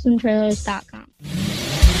victorycustomtrailers.com.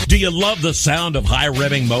 Do you love the sound of high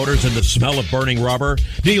revving motors and the smell of burning rubber?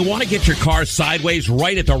 Do you want to get your car sideways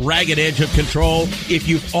right at the ragged edge of control? If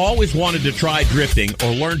you've always wanted to try drifting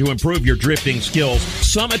or learn to improve your drifting skills,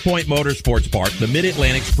 Summit Point Motorsports Park, the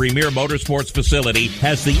Mid-Atlantic's premier motorsports facility,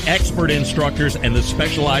 has the expert instructors and the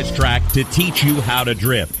specialized track to teach you how to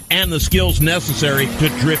drift and the skills necessary to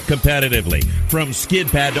drift competitively. From skid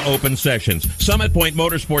pad to open sessions, Summit Point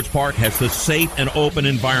Motorsports Park has the safe and open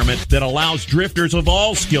environment that allows drifters of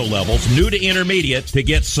all skill levels, new to intermediate, to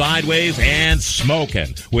get sideways and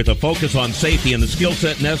smoking. With a focus on safety and the skill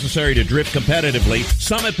set necessary to drift competitively,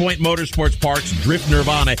 Summit Point Motorsports Park's Drift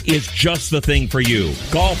Nirvana is just the thing for you.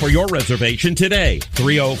 Call for your reservation today,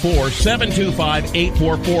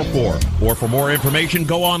 304-725-8444. Or for more information,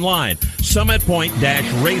 go online,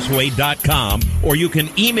 summitpoint-raceway.com, or you can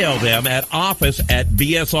email them at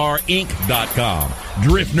office@bsrinc.com.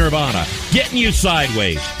 Drift Nirvana, getting you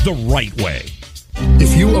sideways the right way.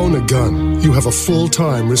 If you own a gun, you have a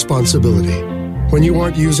full-time responsibility. When you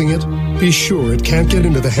aren't using it, be sure it can't get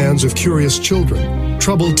into the hands of curious children,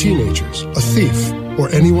 troubled teenagers, a thief, or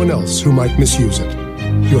anyone else who might misuse it.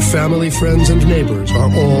 Your family, friends, and neighbors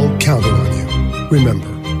are all counting on you. Remember,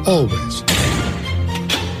 always,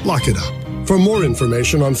 lock it up. For more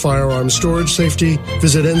information on firearms storage safety,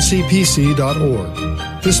 visit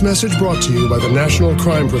ncpc.org. This message brought to you by the National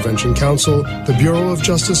Crime Prevention Council, the Bureau of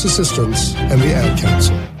Justice Assistance, and the Ad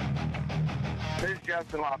Council. This is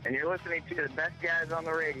Justin Locke, and you're listening to the best guys on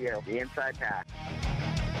the radio, the Inside Pass.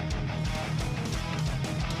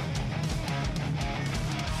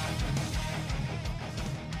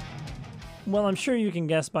 Well, I'm sure you can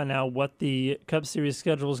guess by now what the Cup Series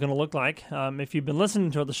schedule is going to look like. If you've been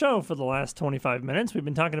listening to the show for the last 25 minutes, we've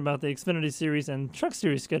been talking about the Xfinity Series and Truck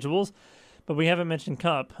Series schedules, but we haven't mentioned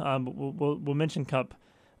Cup. But we'll mention Cup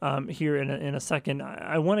here in a second.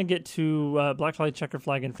 I want to get to Black Flag, Checker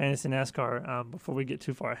Flag, and Fantasy NASCAR before we get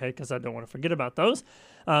too far ahead, because I don't want to forget about those.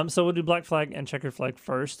 So we'll do Black Flag and Checker Flag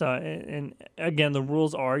first. And again, the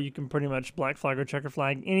rules are you can pretty much Black Flag or Checker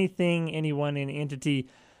Flag anything, anyone, any entity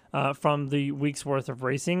from the week's worth of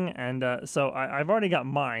racing. And so I've already got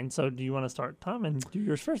mine. So do you want to start, Tom, and do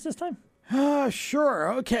yours first this time?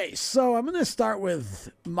 Sure. Okay, so I'm going to start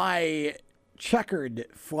with my checkered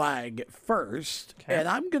flag first. Okay. And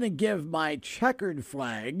I'm going to give my checkered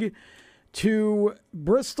flag to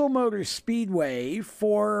Bristol Motor Speedway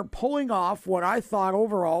for pulling off what I thought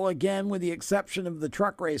overall, again, with the exception of the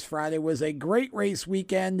truck race Friday, was a great race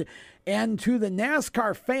weekend. And to the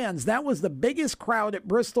NASCAR fans, that was the biggest crowd at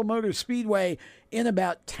Bristol Motor Speedway in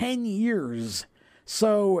about 10 years.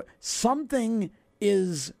 So something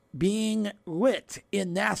is being lit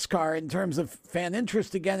in NASCAR in terms of fan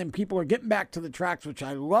interest again, and people are getting back to the tracks, which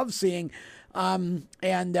I love seeing. And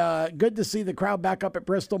good to see the crowd back up at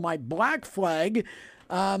Bristol. My black flag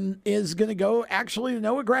is going to go actually to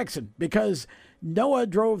Noah Gragson, because Noah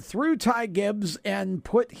drove through Ty Gibbs and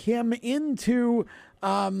put him into,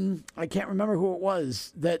 I can't remember who it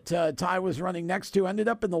was that Ty was running next to, ended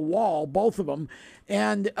up in the wall, both of them.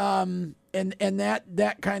 And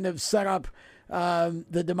that kind of set up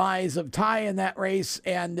the demise of Ty in that race,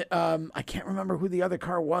 and I can't remember who the other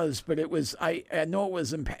car was, but it was I know it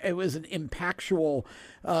was an impactual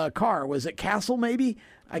car. Was it Castle? Maybe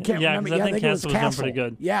I can't remember. I think it was Castle. Pretty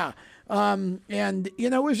good. Yeah, and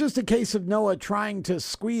it was just a case of Noah trying to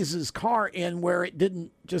squeeze his car in where it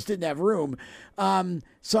didn't have room.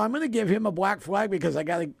 So I'm going to give him a black flag because I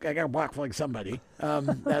got to black flag somebody.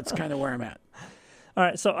 That's kind of where I'm at. All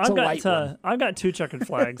right, so I've got two checkered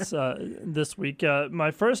flags this week.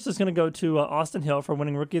 My first is going to go to Austin Hill for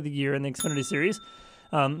winning Rookie of the Year in the Xfinity Series.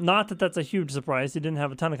 Not that that's a huge surprise. He didn't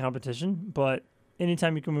have a ton of competition, but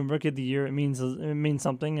anytime you can win Rookie of the Year, it means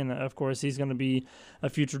something. And of course, he's going to be a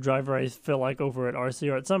future driver, I feel like, over at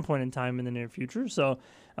RCR at some point in time in the near future. So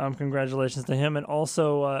congratulations to him. And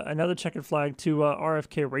also another checkered flag to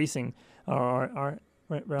RFK Racing, Roush?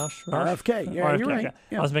 RFK, yeah, RFK, you're right. Okay.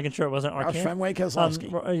 Yeah. I was making sure it wasn't RFK. Roush Fenway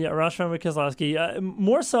Keselowski. Roush Fenway Keselowski.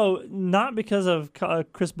 More so, not because of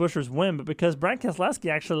Chris Buescher's win, but because Brad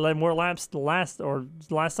Keselowski actually led more laps last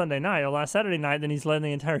Sunday night or last Saturday night than he's led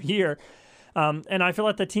the entire year. And I feel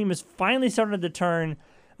like the team is finally starting to turn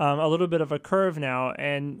a little bit of a curve now.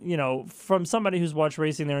 And, from somebody who's watched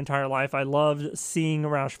racing their entire life, I loved seeing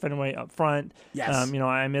Roush Fenway up front. Yes.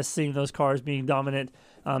 I miss seeing those cars being dominant.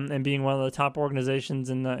 And being one of the top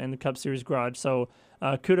organizations in the Cup Series garage. So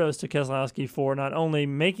kudos to Keselowski for not only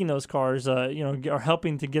making those cars, are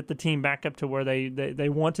helping to get the team back up to where they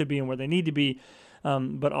want to be and where they need to be,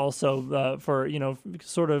 but also for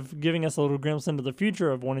sort of giving us a little glimpse into the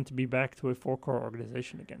future of wanting to be back to a 4-car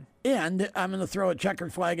organization again. And I'm going to throw a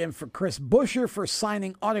checkered flag in for Chris Buescher for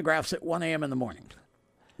signing autographs at 1 a.m. in the morning.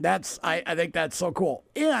 I think that's so cool.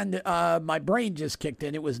 And my brain just kicked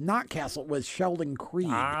in. It was not Castle. It was Sheldon Creed.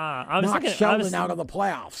 Knocked Sheldon out of the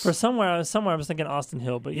playoffs. For somewhere I was thinking Austin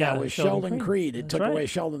Hill, but yeah, it was Sheldon Creed. It took away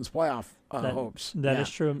Sheldon's playoff hopes. That is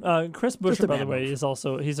true. Chris Buescher, by the way, is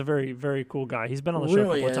also he's a very, very cool guy. He's been on the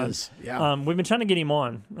show a couple of times. Yeah. We've been trying to get him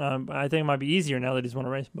on. I think it might be easier now that he's won a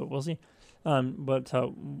race, but we'll see. But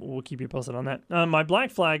we'll keep you posted on that. My black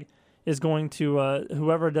flag is going to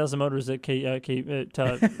whoever does the motors at Gibbs. I'm going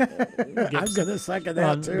to second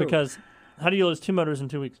that too. Because how do you lose 2 motors in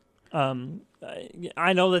 2 weeks?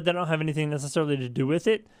 I know that they don't have anything necessarily to do with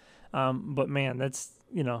it, but man, that's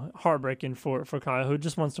heartbreaking for Kyle, who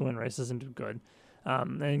just wants to win races and do good,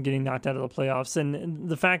 and getting knocked out of the playoffs. And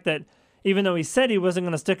the fact that even though he said he wasn't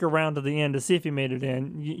going to stick around to the end to see if he made it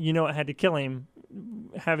in, it had to kill him,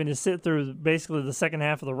 having to sit through basically the second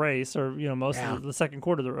half of the race, or most of the second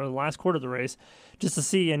quarter, or the last quarter of the race, just to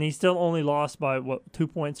see. And he still only lost by 2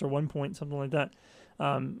 points or 1 point, something like that,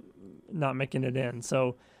 not making it in.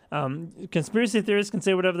 So conspiracy theorists can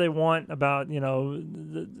say whatever they want about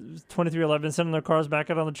the 2311 sending their cars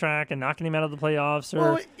back out on the track and knocking him out of the playoffs.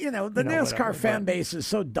 Or the NASCAR fan base is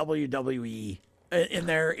so WWE.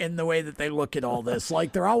 In the way that they look at all this,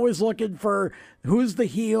 like they're always looking for who's the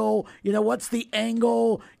heel, what's the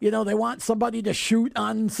angle, they want somebody to shoot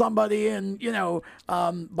on somebody, and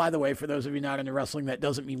by the way, for those of you not into wrestling, that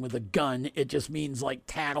doesn't mean with a gun, it just means like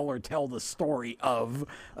tattle or tell the story of,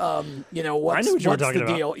 what's the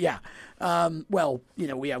deal, yeah.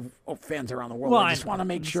 We have fans around the world. I just want to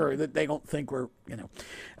make sure that they don't think we're,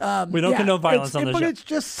 we don't condone violence on this show. But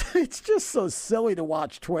it's just so silly to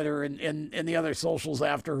watch Twitter and the other socials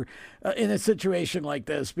after in a situation like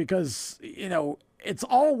this, because it's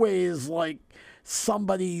always like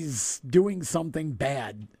somebody's doing something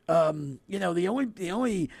bad. The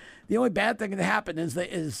only bad thing that happened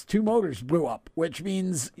is 2 motors blew up, which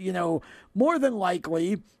means more than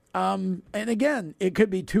likely. And again, it could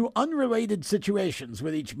be 2 unrelated situations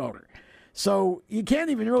with each motor. So you can't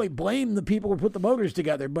even really blame the people who put the motors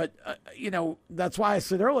together. But, that's why I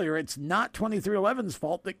said earlier, it's not 2311's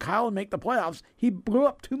fault that Kyle didn't make the playoffs. He blew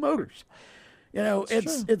up 2 motors.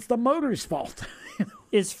 It's the motor's fault.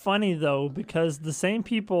 It's funny, though, because the same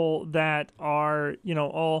people that are,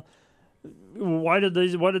 all... Why did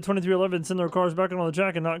 2311 send their cars back on the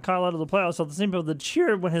track and knock Kyle out of the playoffs? So the same people that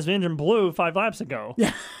cheered when his engine blew 5 laps ago,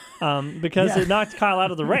 because it knocked Kyle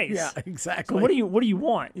out of the race. Yeah, exactly. So what do you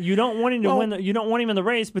want? You don't want him to win. You don't want him in the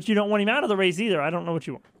race, but you don't want him out of the race either. I don't know what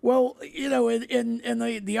you want. Well,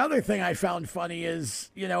 and the other thing I found funny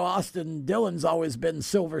is Austin Dillon's always been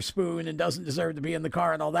silver spoon and doesn't deserve to be in the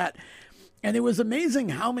car and all that, and it was amazing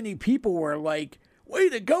how many people were like, way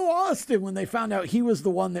to go, Austin, when they found out he was the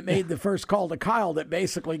one that made the first call to Kyle that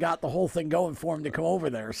basically got the whole thing going for him to come over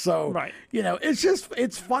there. So,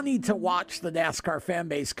 it's funny to watch the NASCAR fan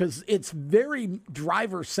base because it's very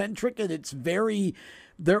driver-centric, and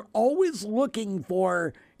they're always looking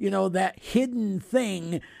for, that hidden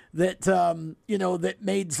thing that, that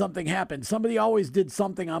made something happen. Somebody always did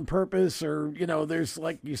something on purpose, or, there's,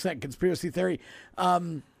 like you said, conspiracy theory.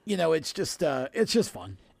 It's just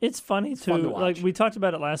fun. It's funny, too. Like, we talked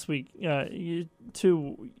about it last week,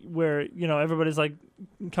 too, where, everybody's like,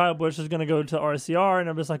 Kyle Busch is going to go to RCR, and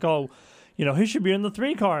everybody's like, oh, he should be in the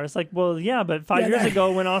 3 car. It's like, well, yeah, but 5 years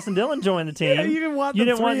ago when Austin Dillon joined the team, you didn't want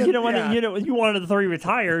you wanted the 3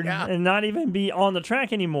 retired and not even be on the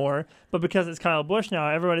track anymore. But because it's Kyle Busch now,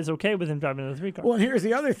 everybody's okay with him driving the 3 car. Well, and here's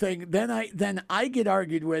the other thing. Then I get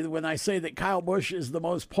argued with when I say that Kyle Busch is the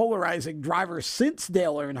most polarizing driver since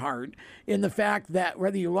Dale Earnhardt, in the fact that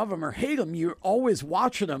whether you love him or hate him, you're always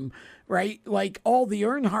watching him, right? Like all the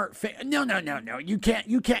Earnhardt fans. No. You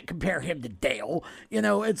can't compare him to Dale.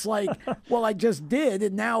 It's like, well, I just did,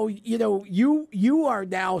 and now you are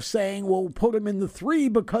now saying, well, put him in the 3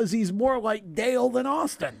 because he's more like Dale than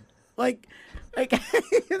Austin. Like I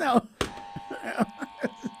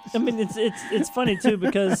mean, it's funny too,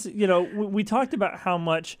 because we talked about how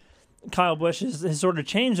much Kyle Busch has sort of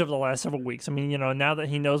changed over the last several weeks. I mean, now that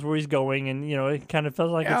he knows where he's going, and it kind of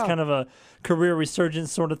feels like it's kind of a career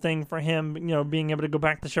resurgence sort of thing for him. Being able to go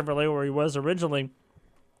back to Chevrolet where he was originally.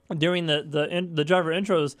 During the driver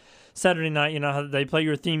intros Saturday night, how they play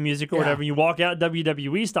your theme music or whatever, you walk out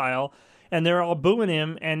WWE style, and they're all booing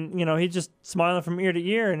him, and he's just smiling from ear to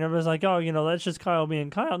ear, and everyone's like, oh, that's just Kyle being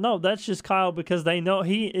Kyle. No, that's just Kyle because they know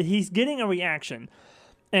he's getting a reaction.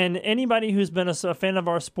 And anybody who's been a fan of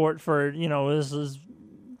our sport for, is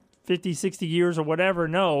 50, 60 years or whatever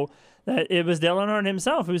know that it was Dale Earnhardt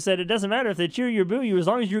himself who said it doesn't matter if they cheer you or boo you, as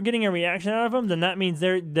long as you're getting a reaction out of them, then that means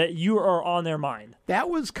that you are on their mind. That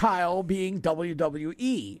was Kyle being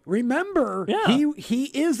WWE. Remember, Yeah. he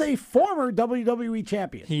is a former WWE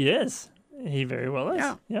champion. He is. He very well is.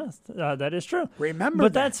 Yeah. Yes, that is true. Remember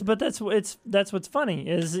that. That's what's funny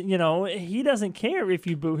is, he doesn't care if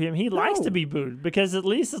you boo him. He likes to be booed because at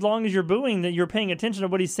least as long as you're booing, that you're paying attention to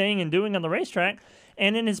what he's saying and doing on the racetrack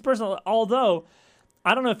and in his personal. Although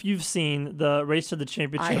I don't know if you've seen the Race to the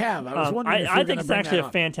Championship. I have. I was wondering if you were I think it's actually a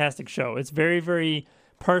fantastic show. It's very, very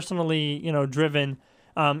personally, driven.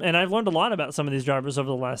 And I've learned a lot about some of these drivers over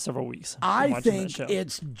the last several weeks. I think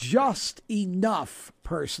it's just enough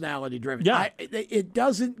personality driven. Yeah. It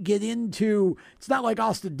doesn't get into, it's not like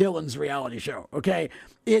Austin Dillon's reality show, okay?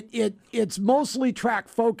 It's mostly track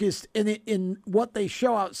focused in what they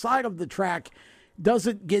show outside of the track.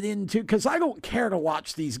 Doesn't get into, because I don't care to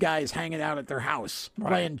watch these guys hanging out at their house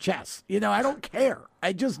playing chess. I don't care.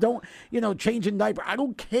 I just don't, changing diaper. I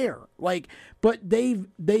don't care. But they've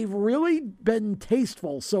really been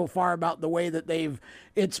tasteful so far about the way that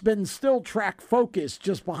it's been still track focused,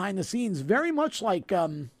 just behind the scenes, very much like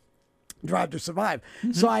Drive to Survive.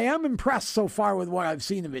 Mm-hmm. So I am impressed so far with what I've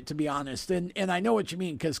seen of it, to be honest. And I know what you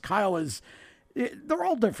mean, because Kyle they're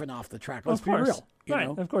all different off the track. Let's be real. Right,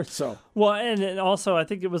 of course. So well, and also I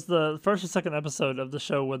think it was the first or second episode of the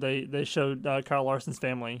show where they showed Kyle Larson's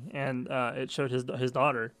family, and it showed his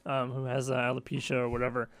daughter who has alopecia or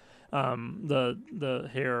whatever, the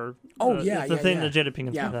hair. The thing that Jada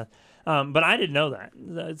Pinkett had. But I didn't know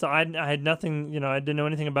that, so I had nothing. I didn't know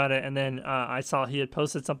anything about it, and then I saw he had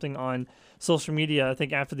posted something on social media. I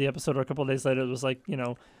think after the episode or a couple of days later, it was like,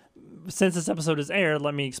 since this episode is aired,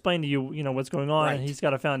 let me explain to you, what's going on. Right. And he's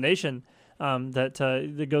got a foundation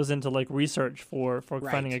that goes into research for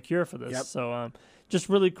finding a cure for this. Yep. So just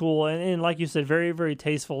really cool, and like you said, very, very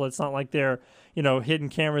tasteful. It's not like they're hidden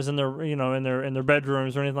cameras in their in their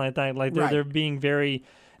bedrooms or anything like that. Like they're being very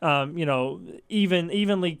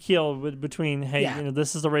evenly keeled between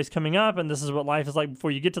this is the race coming up and this is what life is like before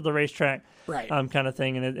you get to the racetrack, right? Kind of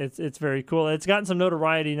thing, and it's very cool. It's gotten some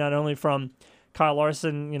notoriety not only from Kyle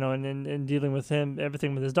Larson, and dealing with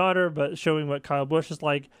everything with his daughter, but showing what Kyle Busch is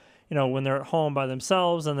like, when they're at home by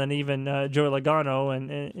themselves, and then even Joey Logano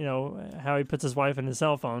and how he puts his wife in his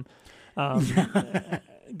cell phone.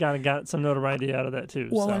 Got some notoriety out of that too.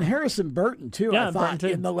 Well, and Harrison Burton too. Yeah, I thought Burton too.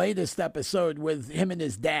 in the latest episode with him and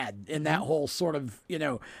his dad, in that whole sort of,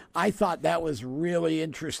 I thought that was really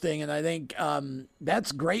interesting, and I think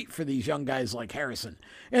that's great for these young guys like Harrison.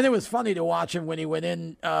 And it was funny to watch him when he went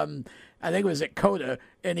in. I think it was at Coda,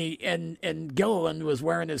 and and Gilliland was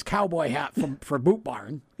wearing his cowboy hat for Boot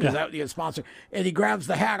Barn, because that was his sponsor, and he grabs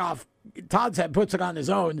the hat off Todd's head, puts it on his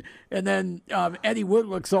own, and then Eddie Wood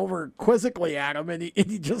looks over quizzically at him, and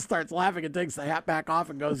he just starts laughing and takes the hat back off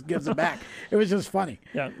and gives it back. It was just funny.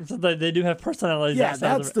 Yeah, so they do have personalities. Yeah,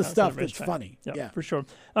 that's the stuff that's funny. Yeah, for sure.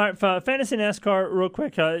 All right, Fantasy NASCAR, real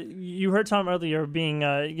quick. You heard Tom earlier being,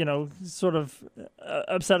 sort of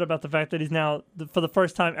upset about the fact that he's now, for the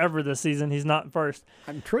first time ever this season, he's not first.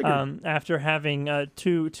 I'm triggered. After having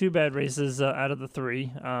two bad races out of the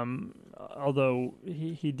three, although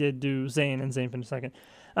he did do Zane, and Zane finished second.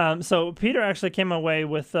 So Peter actually came away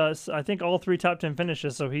with, I think, all three top 10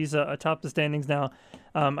 finishes, so he's atop the standings now.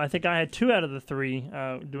 I think I had 2 out of the 3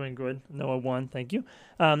 doing good. Noah 1, thank you.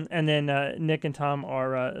 And then Nick and Tom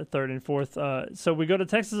are 3rd and 4th. So we go to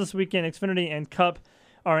Texas this weekend. Xfinity and Cup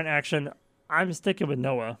are in action. I'm sticking with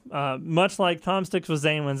Noah. Much like Tom sticks with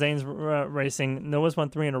Zane when Zane's racing, Noah's won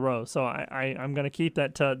 3 in a row, so I'm going to keep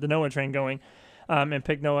that the Noah train going. And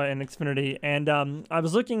pick Noah and Xfinity. And I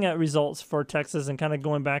was looking at results for Texas and kind of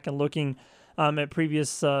going back and looking at previous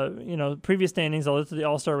standings. I looked at the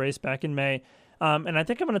All-Star race back in May. And I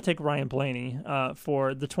think I'm going to take Ryan Blaney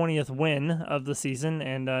for the 20th win of the season,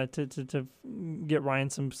 and to get Ryan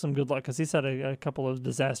some good luck, because he's had a couple of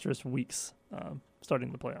disastrous weeks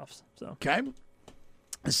starting the playoffs. So okay.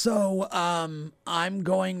 So I'm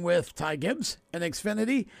going with Ty Gibbs and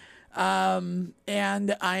Xfinity.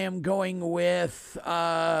 And I am going with,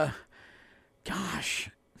 I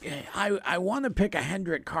want to pick a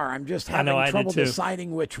Hendrick car. I'm just having trouble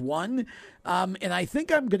deciding which one. And I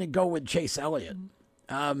think I'm going to go with Chase Elliott.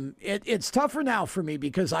 It's tougher now for me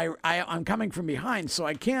because I'm coming from behind, so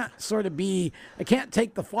I can't I can't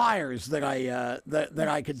take the flyers that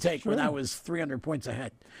I could take when I was 300 points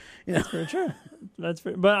ahead. That's very true.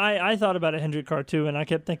 But I thought about a Hendrick car too, and I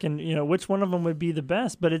kept thinking, which one of them would be the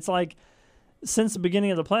best? But it's like, since the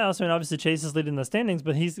beginning of the playoffs, I mean, obviously Chase is leading the standings,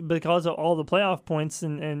 but he's because of all the playoff points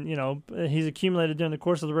and he's accumulated during the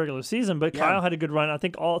course of the regular season. But Kyle had a good run. I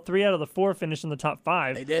think all 3 out of the 4 finished in the top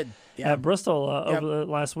 5. They did at Bristol over the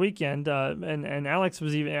last weekend, and Alex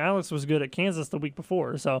was good at Kansas the week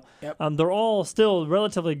before. So they're all still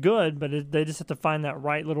relatively good, but they just have to find that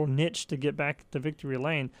right little niche to get back to victory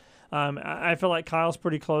lane. I feel like Kyle's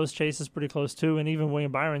pretty close, Chase is pretty close too, and even William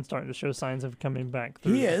Byron's starting to show signs of coming back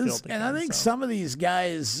through He the is, field and again, I think some of these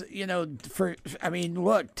guys,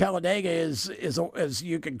 look, Talladega is as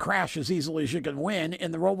you can crash as easily as you can win,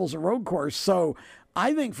 and the Robles a road course. So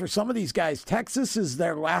I think for some of these guys, Texas is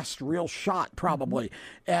their last real shot, probably.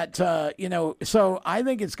 So I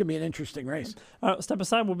think it's going to be an interesting race. All right, step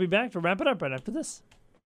aside. We'll be back to wrap it up right after this.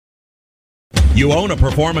 You own a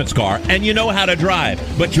performance car and you know how to drive,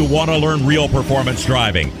 but you want to learn real performance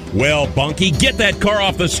driving. Well, Bunky, get that car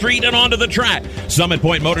off the street and onto the track. Summit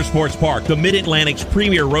Point Motorsports Park, the Mid-Atlantic's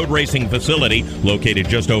premier road racing facility, located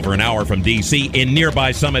just over an hour from D.C. in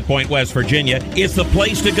nearby Summit Point, West Virginia, is the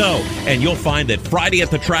place to go. And you'll find that Friday at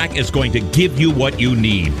the track is going to give you what you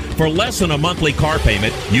need. For less than a monthly car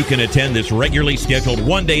payment, you can attend this regularly scheduled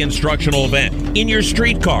one-day instructional event in your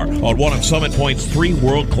street car on one of Summit Point's 3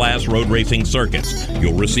 world-class road racing circuits.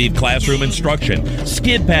 You'll receive classroom instruction,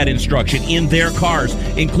 skid pad instruction in their cars,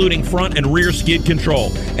 including front and rear skid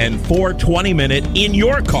control, and 4 20-minute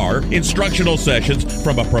in-your-car instructional sessions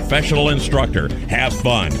from a professional instructor. Have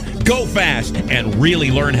fun, go fast, and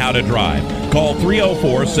really learn how to drive. Call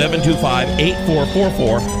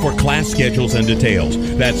 304-725-8444 for class schedules and details.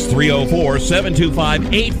 That's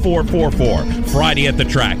 304-725-8444. Friday at the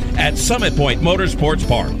track at Summit Point Motorsports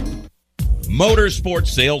Park. Motorsports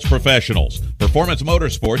sales professionals. Performance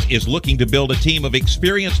Motorsports is looking to build a team of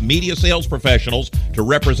experienced media sales professionals to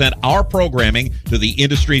represent our programming to the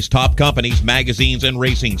industry's top companies, magazines, and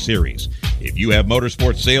racing series. If you have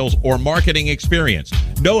motorsports sales or marketing experience,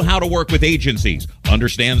 know how to work with agencies,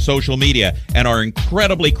 understand social media, and are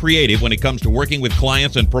incredibly creative when it comes to working with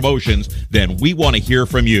clients and promotions, then we want to hear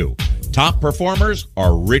from you. Top performers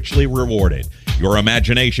are richly rewarded. Your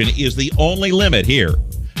imagination is the only limit here.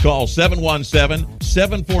 Call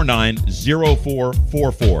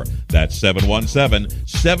 717-749-0444. That's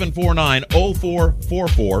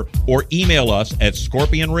 717-749-0444, or email us at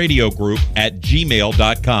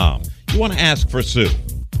scorpionradiogroup@gmail.com. You want to ask for Sue.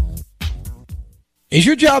 Is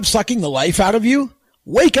your job sucking the life out of you?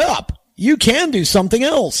 Wake up. You can do something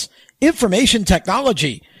else. Information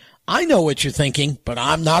technology. I know what you're thinking, but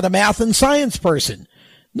I'm not a math and science person.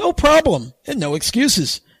 No problem, and no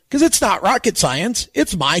excuses. Because it's not rocket science,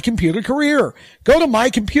 it's My Computer Career. Go to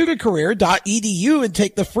mycomputercareer.edu and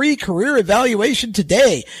take the free career evaluation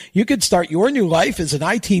today. You can start your new life as an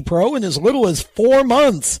IT pro in as little as 4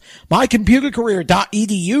 months.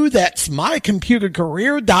 mycomputercareer.edu, that's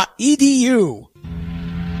mycomputercareer.edu.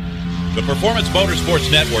 The Performance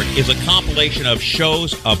Motorsports Network is a compilation of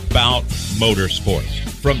shows about motorsports.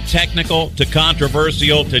 From technical to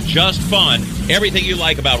controversial to just fun, everything you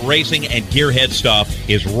like about racing and gearhead stuff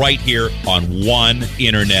is right here on one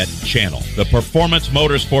internet channel. The Performance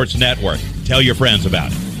Motorsports Network. Tell your friends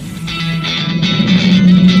about it.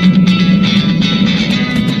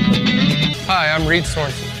 Hi, I'm Reed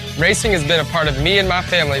Sorensen. Racing has been a part of me and my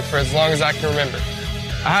family for as long as I can remember.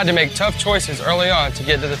 I had to make tough choices early on to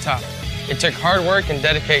get to the top. It took hard work and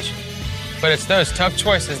dedication. But it's those tough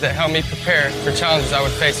choices that help me prepare for challenges I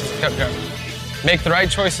would face as a cup driver. Make the right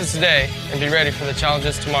choices today and be ready for the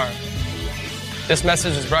challenges tomorrow. This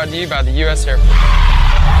message is brought to you by the U.S. Air Force.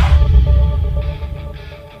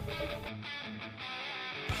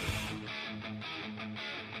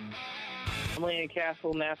 I'm Landon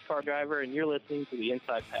Castle, NASCAR driver, and you're listening to the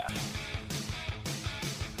Inside Pass.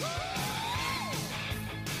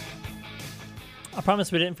 I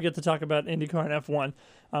promise we didn't forget to talk about IndyCar and F1.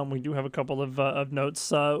 We do have a couple of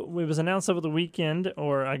notes. It was announced over the weekend,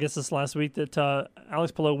 or I guess this last week, that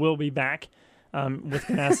Alex Palou will be back with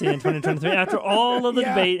Ganassi in 2023. After all of the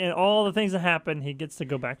debate and all the things that happened, he gets to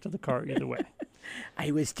go back to the car either way.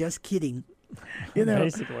 I was just kidding.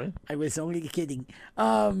 Basically. I was only kidding.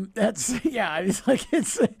 I was like,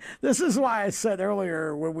 this is why I said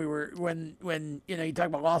earlier when you talk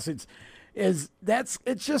about lawsuits, that's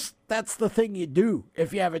the thing you do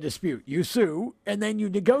if you have a dispute. You sue, and then you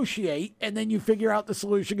negotiate, and then you figure out the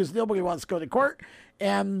solution because nobody wants to go to court.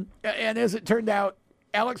 And as it turned out,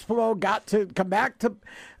 Alex Palou got to come back to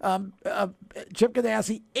Chip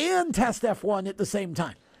Ganassi and test F1 at the same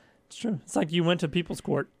time. It's true. It's like you went to people's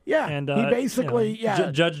court. Yeah, and he basically,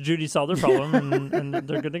 Judge Judy solved their problem, and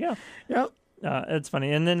they're good to go. Yep. It's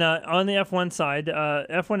funny. And then on the F1 side,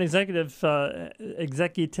 F1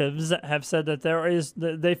 executives have said that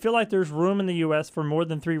they feel like there's room in the U.S. for more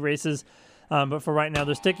than 3 races. But for right now,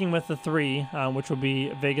 they're sticking with the 3, which will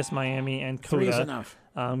be Vegas, Miami, and Coda. 3's enough.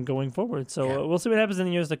 Going forward. So we'll see what happens in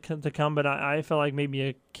the years to come. But I feel like maybe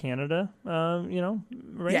a Canada,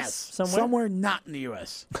 race somewhere not in the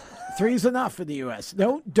U.S. 3's enough in the U.S.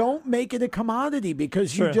 Don't make it a commodity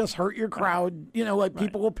because you just hurt your crowd.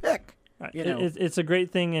 People will pick. Right. It's a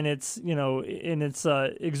great thing, and it's in its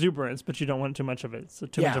exuberance, but you don't want too much of it. So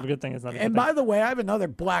too much of a good thing is not a good thing. And by the way, I have another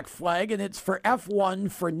black flag, and it's for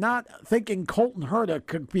F1 for not thinking Colton Herta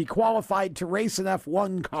could be qualified to race an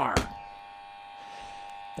F1 car.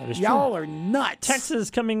 That is Y'all true. are nuts.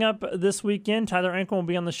 Texas coming up this weekend. Tyler Ankle will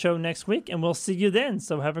be on the show next week, and we'll see you then.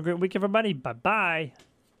 So have a great week, everybody. Bye-bye.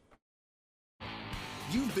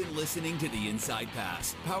 You've been listening to The Inside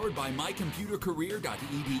Pass, powered by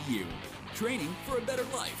mycomputercareer.edu. Training for a better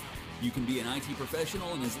life. You can be an IT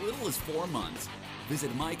professional in as little as 4 months.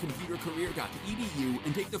 Visit mycomputercareer.edu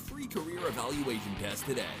and take the free career evaluation test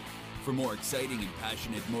today. For more exciting and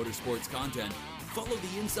passionate motorsports content, follow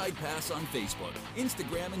The Inside Pass on Facebook,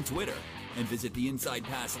 Instagram, and Twitter, and visit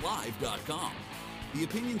theinsidepasslive.com. The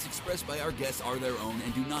opinions expressed by our guests are their own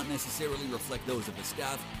and do not necessarily reflect those of the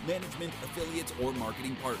staff, management, affiliates, or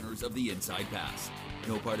marketing partners of The Inside Pass.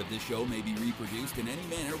 No part of this show may be reproduced in any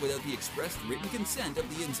manner without the expressed written consent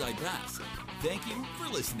of The Inside Pass. Thank you for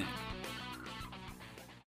listening.